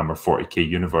the Warhammer 40k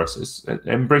universe. It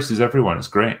embraces everyone. It's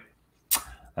great.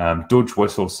 Doge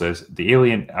Whistle says, the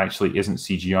alien actually isn't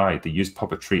CGI. They use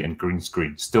puppetry and green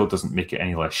screen. Still doesn't make it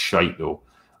any less shite, though.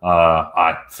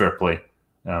 Fair play.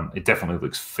 It definitely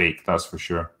looks fake, that's for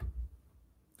sure.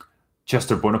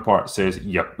 Chester Bonaparte says,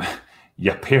 yep,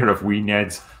 Yeah, pair of wee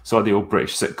Neds. Saw the old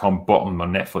British sitcom Bottom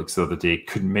on Netflix the other day.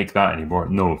 Couldn't make that anymore.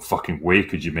 No fucking way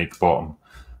could you make Bottom.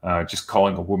 Just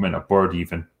calling a woman a bird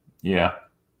even. Yeah,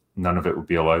 none of it would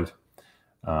be allowed.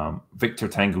 Victor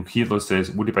Tango Kilo says,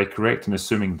 would it be correct in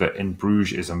assuming that In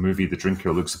Bruges is a movie the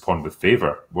drinker looks upon with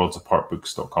favour?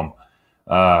 Worldsapartbooks.com.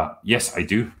 Yes, I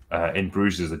do. In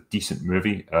Bruges is a decent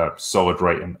movie, solid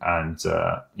writing, and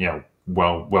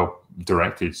well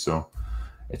directed. So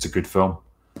it's a good film.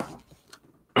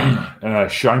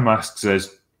 Shy Mask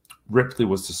says, Ripley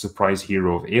was the surprise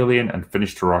hero of Alien and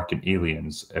finished her arc in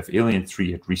Aliens. If Alien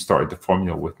 3 had restarted the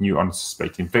formula with new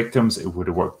unsuspecting victims, it would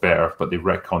have worked better, but they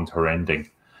retconned her ending.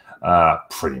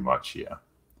 Pretty much, yeah.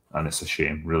 And it's a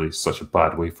shame, really. Such a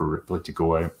bad way for Ripley to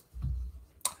go out.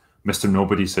 Mr.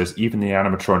 Nobody says, even the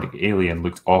animatronic Alien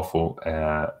looked awful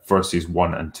versus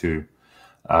 1 and 2.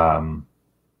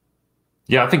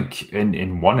 Yeah, I think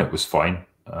in 1 it was fine.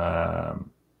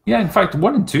 Yeah, in fact,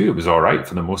 1 and 2, it was all right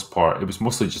for the most part. It was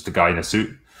mostly just a guy in a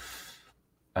suit.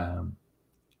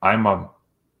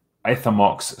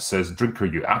 Ithamox says, Drinker,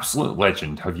 you absolute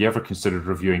legend. Have you ever considered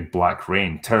reviewing Black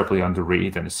Rain? Terribly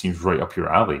underrated, and it seems right up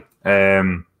your alley.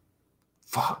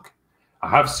 Fuck. I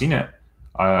have seen it.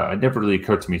 It never really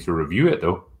occurred to me to review it,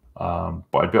 though.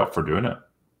 But I'd be up for doing it,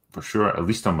 for sure, at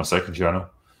least on my second channel.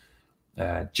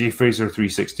 J Fraser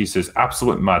 360 says,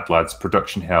 absolute mad lads,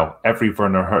 production hell. Every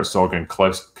Werner Herzog and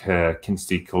Klaus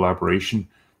Kinski collaboration.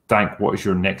 Dank, what is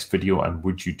your next video and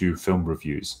would you do film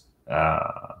reviews?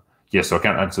 Yeah, so I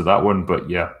can't answer that one, but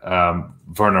yeah,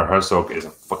 Werner Herzog is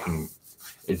a fucking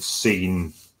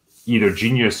insane, either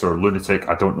genius or lunatic.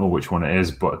 I don't know which one it is,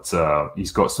 but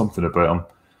he's got something about him.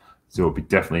 So it'll be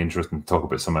definitely interesting to talk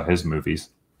about some of his movies.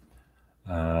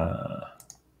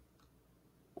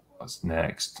 What's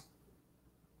next?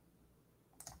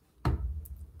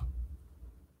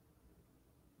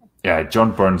 Yeah,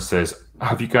 John Burns says,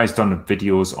 have you guys done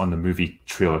videos on the movie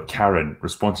trailer Karen?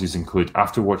 Responses include,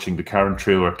 after watching the Karen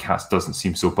trailer, Cats doesn't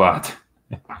seem so bad.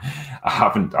 I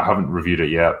haven't reviewed it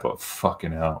yet, but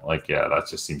fucking hell, like, yeah, that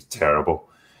just seems terrible.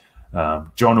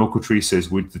 John Oakletree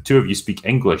says, would the two of you speak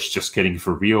English? Just kidding,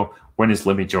 for real. When is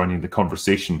Lemmy joining the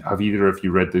conversation? Have either of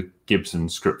you read the Gibson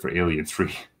script for Alien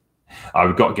 3?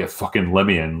 I've got to get fucking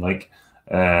Lemmy in, like,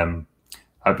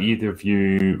 have either of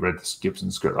you read the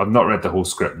Gibson script? I've not read the whole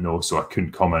script, no, so I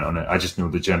couldn't comment on it. I just know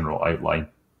the general outline.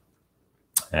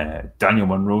 Daniel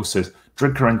Monroe says,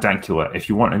 Drinker and Dankula, if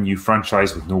you want a new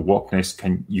franchise with no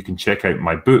wokeness, you can check out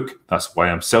my book. That's why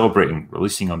I'm celebrating,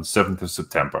 releasing on the 7th of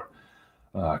September.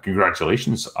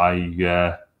 Congratulations.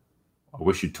 I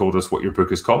wish you'd told us what your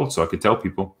book is called so I could tell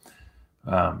people.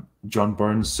 John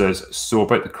Burns says, so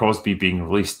about the Crosby being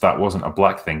released, that wasn't a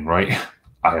black thing, right?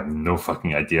 I have no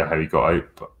fucking idea how he got out,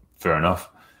 but fair enough.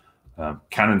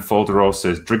 Cannon Falderall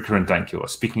says, Drinker and Dankula,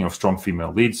 speaking of strong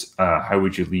female leads, how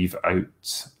would you leave out,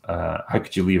 how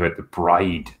could you leave out the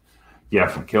bride? Yeah,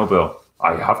 from Kill Bill.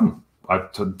 I haven't.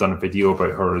 I've done a video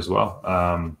about her as well.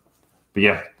 But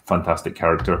yeah, fantastic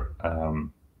character.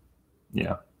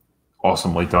 Yeah,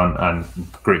 awesomely done and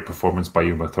great performance by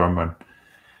Uma Thurman.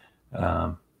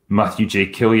 Matthew J.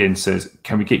 Killian says,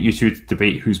 can we get you two to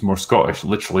debate who's more Scottish,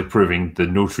 literally proving the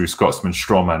no true Scotsman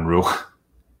strawman rule?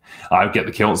 I'll get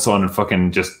the kilts on and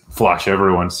fucking just flash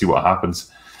everyone, see what happens.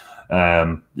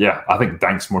 Yeah, I think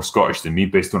Dank's more Scottish than me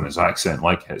based on his accent,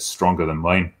 like it's stronger than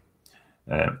mine.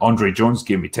 Andre Jones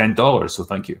gave me $10, so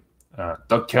thank you.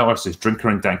 Doug Keller says, Drinker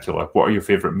and Dankula, what are your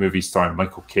favourite movies starring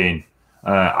Michael Caine?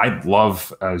 I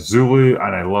love Zulu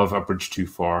and I love A Bridge Too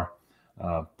Far.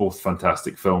 Both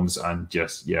fantastic films, and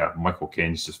just, yeah, Michael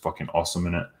Caine's just fucking awesome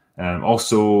in it.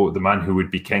 Also, The Man Who Would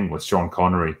Be King with Sean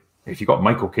Connery. If you got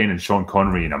Michael Caine and Sean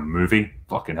Connery in a movie,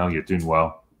 fucking hell, you're doing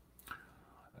well.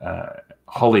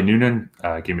 Holly Noonan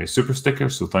gave me a super sticker,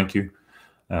 so thank you.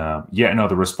 Yet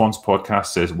Another Response podcast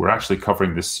says, we're actually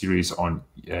covering this series on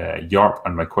YARP,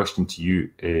 and my question to you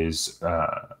is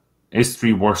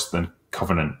 3 worse than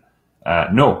Covenant?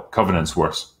 No, Covenant's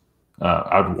worse.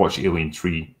 I would watch Alien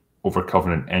 3 over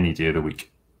Covenant any day of the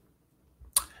week.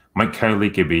 Mike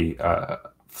Cowley gave me a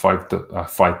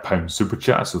 £5 super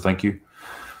chat, so thank you.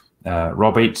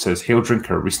 Rob H says, Hail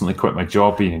Drinker, recently quit my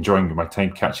job, been enjoying my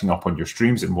time catching up on your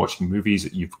streams and watching movies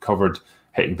that you've covered,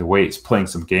 hitting the weights, playing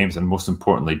some games, and most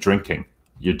importantly, drinking.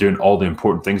 You're doing all the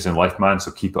important things in life, man,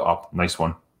 so keep it up. Nice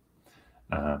one.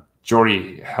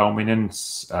 Jory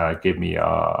Helminen gave me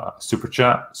a super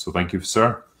chat, so thank you,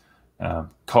 sir.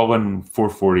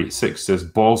 Colin4486 says,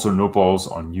 balls or no balls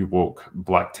on New Woke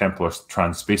Black Templars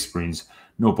trans Space Marines.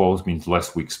 No balls means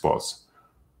less weak spots.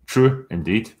 True,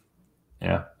 indeed.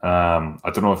 Yeah. I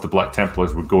don't know if the Black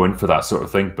Templars would go in for that sort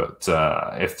of thing, but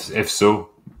if so,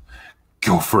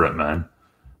 go for it, man.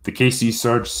 The KC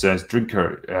Surge says,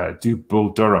 Drinker, do Bull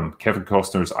Durham. Kevin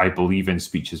Costner's I Believe in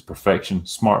speech is perfection.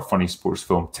 Smart, funny sports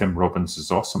film. Tim Robbins is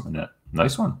awesome in it.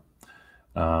 Nice one.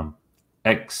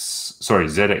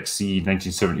 ZXC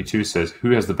 1972 says,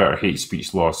 who has the better hate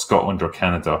speech law, Scotland or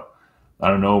Canada? I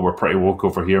don't know. We're pretty woke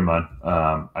over here, man,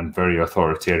 and very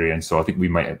authoritarian. So I think we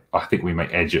might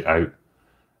edge it out.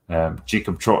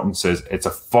 Jacob Trotton says, it's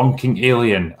a funking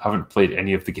alien. Haven't played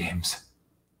any of the games.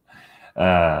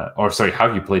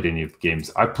 Have you played any of the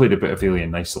games? I played a bit of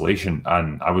Alien Isolation,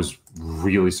 and I was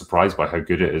really surprised by how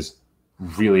good it is.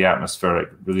 Really atmospheric,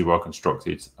 really well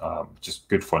constructed. Just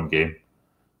good fun game.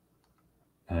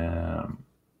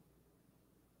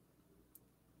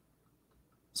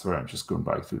 Sorry, I'm just going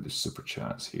back through the super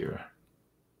chats here.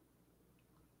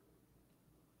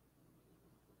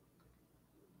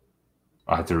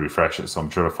 I had to refresh it, so I'm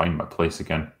trying to find my place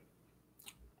again.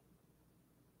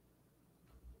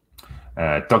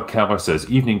 Doug Keller says,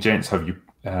 evening, gents. Have you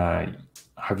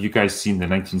guys seen the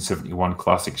 1971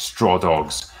 classic Straw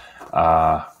Dogs?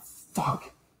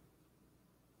 Fuck.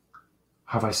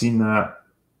 Have I seen that?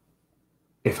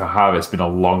 If I have, it's been a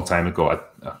long time ago.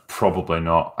 Probably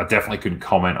not. I definitely couldn't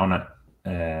comment on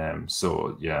it.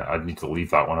 So, yeah, I'd need to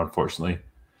leave that one, unfortunately.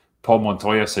 Paul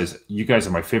Montoya says, you guys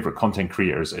are my favorite content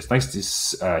creators. It's nice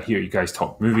to hear you guys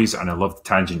talk movies, and I love the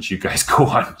tangents you guys go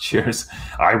on. Cheers.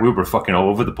 We were fucking all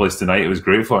over the place tonight. It was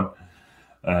great fun.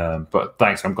 But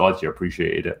thanks. I'm glad you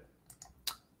appreciated it.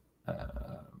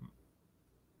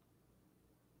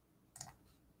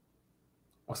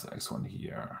 What's the next one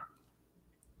here?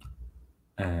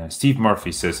 Steve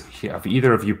Murphy says, have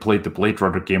either of you played the Blade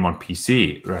Runner game on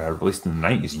PC released in the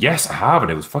 90s? Yes, I have,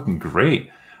 and it was fucking great.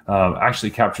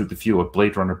 Actually captured the feel of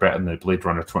Blade Runner better than the Blade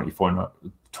Runner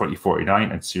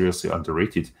 2049 and seriously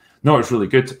underrated. No, it's really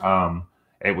good.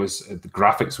 It was the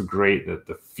graphics were great.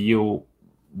 The feel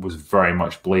was very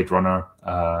much Blade Runner.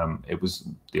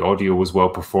 The audio was well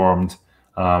performed,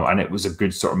 and it was a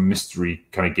good sort of mystery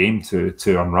kind of game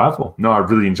to unravel. No, I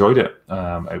really enjoyed it.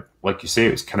 Like you say,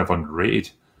 it was kind of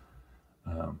underrated.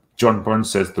 John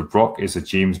Burns says The Rock is a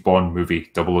James Bond movie,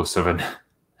 007.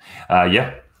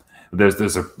 Yeah.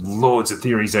 There's loads of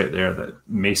theories out there that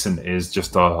Mason is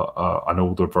just an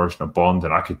older version of Bond,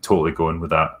 and I could totally go in with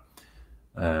that.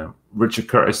 Richard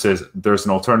Curtis says there's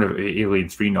an alternative Alien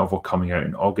 3 novel coming out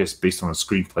in August based on a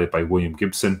screenplay by William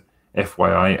Gibson.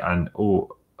 FYI,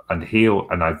 and Hale,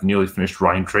 and I've nearly finished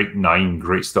Ryan Drake 9.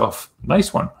 Great stuff.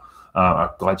 Nice one. I'm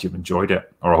glad you've enjoyed it,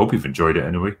 or I hope you've enjoyed it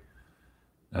anyway.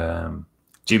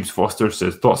 James Foster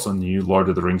says, thoughts on the new Lord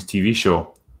of the Rings TV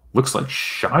show? Looks like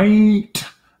shite.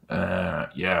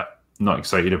 Yeah, not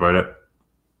excited about it.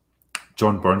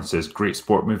 John Burns says, great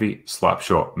sport movie,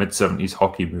 Slapshot, mid-70s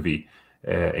hockey movie.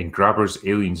 In Grabbers,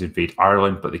 aliens invade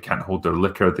Ireland, but they can't hold their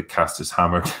liquor. The cast is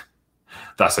hammered.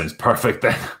 That sounds perfect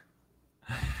then.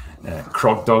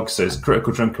 Krog Dog says,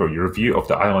 Critical Drinker, your review of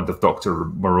The Island of Dr.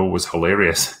 Moreau was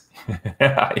hilarious.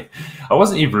 I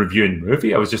wasn't even reviewing the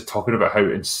movie. I was just talking about how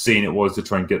insane it was to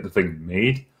try and get the thing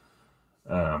made.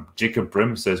 Jacob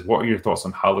Brim says, what are your thoughts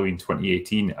on Halloween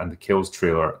 2018 and the Kills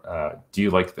trailer? Do you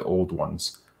like the old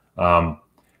ones?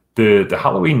 The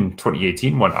Halloween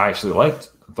 2018 one I actually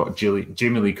liked. I thought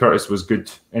Jamie Lee Curtis was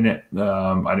good in it,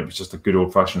 and it was just a good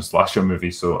old-fashioned slasher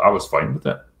movie, so I was fine with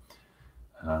it.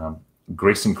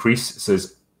 Grayson Crease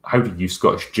says, how do you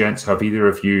Scottish gents, have either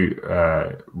of you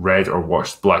read or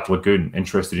watched Black Lagoon?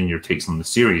 Interested in your takes on the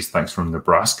series? Thanks from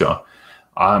Nebraska.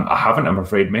 I haven't, I'm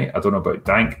afraid, mate. I don't know about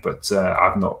Dank, but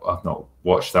I've not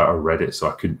watched that or read it, so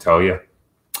I couldn't tell you.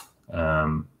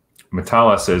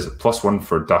 Metala says, +1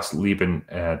 for Das Leben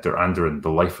der Anderen, The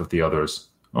Life of the Others.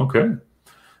 Okay.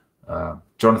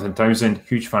 Jonathan Townsend,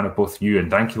 huge fan of both you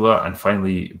and Dankula, and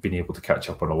finally been able to catch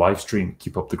up on a live stream.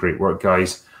 Keep up the great work,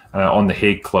 guys. On the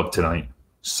Hague Club tonight.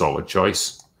 Solid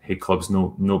choice. Hague Club's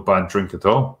no bad drink at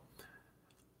all.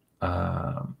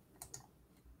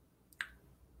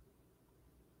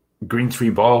 Green Tree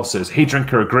Ball says, hey,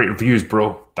 Drinker, great reviews,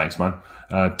 bro. Thanks, man.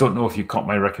 Don't know if you caught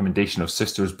my recommendation of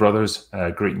Sisters Brothers,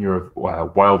 great new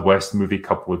Wild West movie,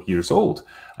 couple of years old,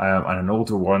 and an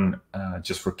older one,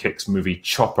 just for kicks, movie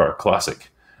Chopper, classic.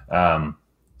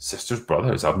 Sisters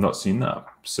Brothers, I've not seen that,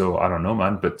 so I don't know,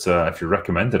 man, but if you're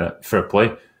recommending it, fair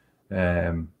play.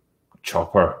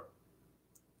 Chopper,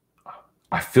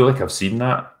 I feel like I've seen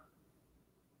that.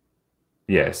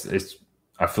 Yes,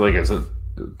 I feel like it's a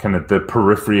kind of the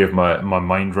periphery of my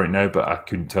mind right now, but I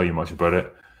couldn't tell you much about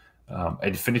it.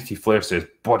 Infinity Flare says,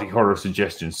 body horror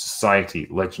suggestions, Society,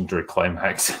 legendary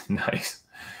climax. Nice.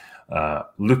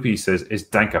 Loopy says, is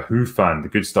Dank a Who fan? The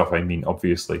good stuff, I mean,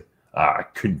 obviously. I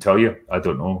couldn't tell you. I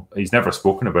don't know. He's never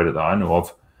spoken about it that I know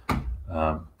of.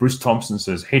 Bruce Thompson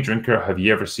says, "Hey Drinker, have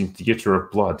you ever seen Theatre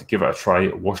of Blood? Give it a try.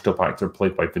 A washed-up actor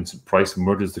played by Vincent Price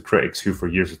murders the critics who for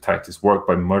years attacked his work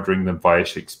by murdering them via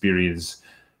Shakespeare's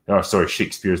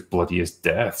bloodiest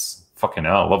deaths." Fucking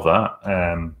hell, I love that.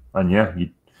 And yeah,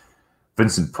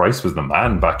 Vincent Price was the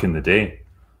man back in the day.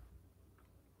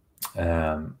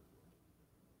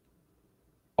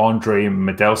 Andre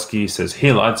Medelsky says,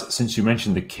 "Hey lads, since you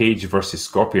mentioned the Cage versus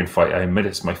Scorpion fight, I admit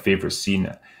it's my favorite scene.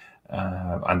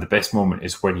 And the best moment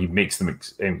is when he makes them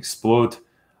explode,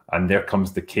 and there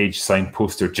comes the Cage sign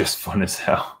poster, just fun as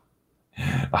hell."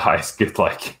 It's good,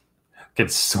 like,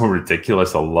 it's so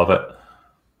ridiculous. I love it.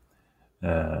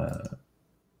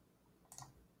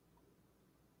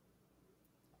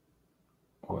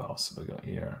 What else have I got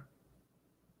here?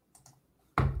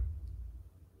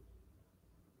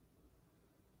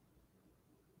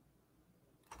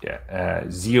 Yeah,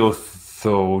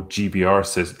 Zeotho GBR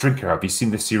says, "Drinker, have you seen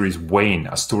the series Wayne,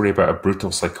 a story about a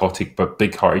brutal, psychotic but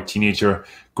big-hearted teenager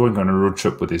going on a road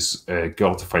trip with his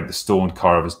girl to find the stolen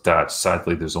car of his dad?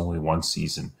 Sadly, there's only one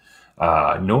season."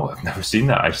 No, I've never seen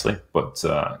that, actually, but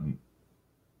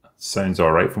sounds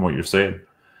all right from what you're saying.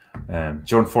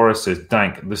 John Forrest says,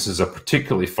 "Dank, this is a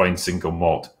particularly fine single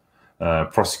malt."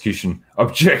 Prosecution,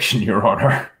 objection, Your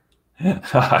Honor.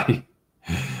 Hi.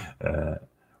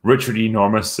 Richard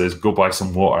Enormous says, "Go buy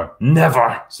some water."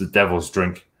 Never! It's the devil's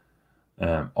drink.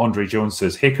 Andre Jones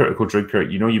says, "Hey, Critical Drinker,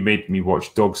 you know you made me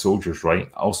watch Dog Soldiers, right?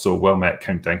 Also, well met,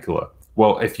 Count Dankula."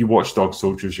 Well, if you watch Dog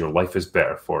Soldiers, your life is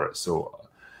better for it, so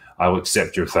I'll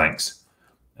accept your thanks.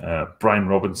 Brian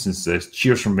Robinson says,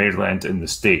 "Cheers from Maryland in the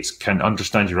States. Can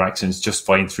understand your accents just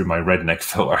fine through my redneck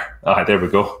filter." There we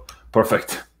go.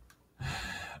 Perfect.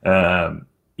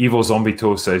 Evil Zombie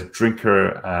Toe says,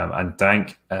 "Drinker and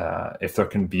Dank, if there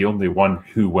can be only one,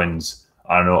 who wins?"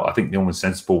 I don't know. I think the only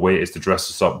sensible way is to dress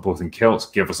us up both in kilts,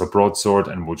 give us a broadsword,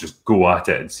 and we'll just go at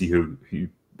it and see who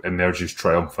emerges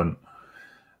triumphant.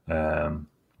 And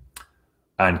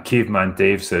Caveman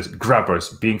Dave says, "Grabbers,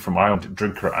 being from Ireland,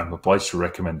 Drinker, I'm obliged to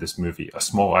recommend this movie. A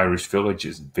small Irish village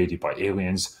is invaded by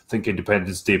aliens. Think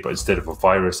Independence Day, but instead of a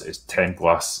virus, it's 10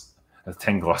 glass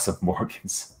of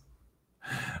Morgans."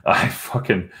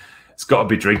 It's got to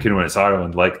be drinking when it's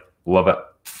Ireland. Like, love it.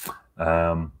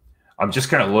 I'm just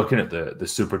kind of looking at the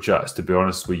super chats, to be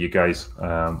honest with you guys.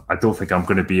 I don't think I'm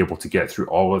going to be able to get through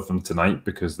all of them tonight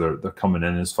because they're coming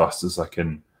in as fast as I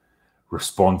can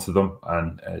respond to them,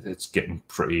 and it's getting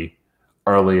pretty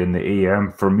early in the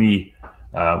AM for me.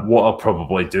 What I'll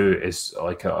probably do is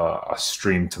like a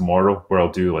stream tomorrow where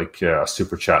I'll do like a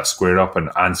super chat square up and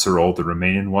answer all the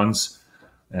remaining ones.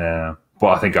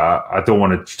 But I think I don't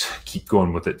want to keep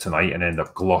going with it tonight and end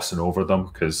up glossing over them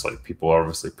because like people are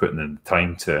obviously putting in the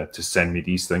time to send me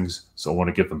these things, so I want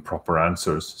to give them proper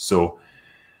answers. So,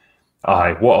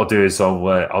 what I'll do is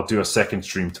I'll do a second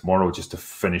stream tomorrow just to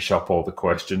finish up all the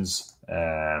questions,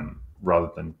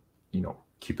 rather than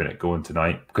keeping it going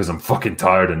tonight because I'm fucking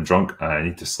tired and drunk and I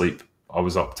need to sleep. I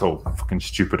was up till fucking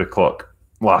stupid o'clock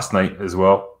last night as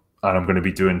well, and I'm going to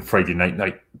be doing Friday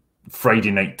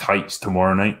night tights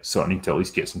tomorrow night, so I need to at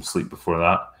least get some sleep before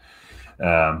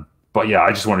that. But yeah, I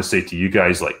just want to say to you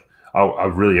guys, like, I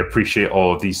really appreciate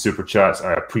all of these super chats.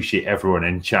 I appreciate everyone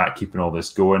in chat keeping all this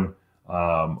going,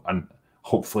 and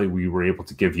hopefully we were able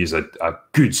to give you a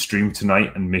good stream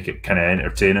tonight and make it kind of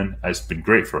entertaining. It's been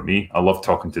great for me. I love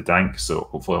talking to Dank, so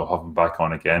hopefully I'll have him back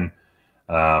on again.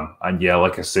 And yeah,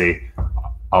 like I say,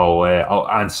 I'll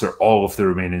answer all of the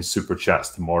remaining super chats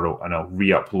tomorrow, and I'll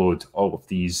re-upload all of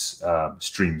these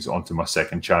streams onto my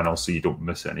second channel so you don't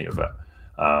miss any of it.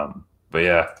 But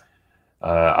yeah,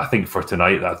 I think for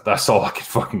tonight that's all I can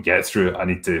fucking get through. I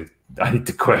need to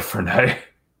quit for now.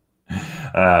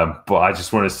 But I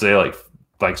just want to say, like,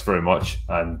 thanks very much,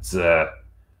 and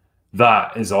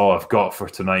that is all I've got for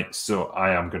tonight. So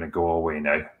I am going to go away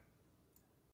now.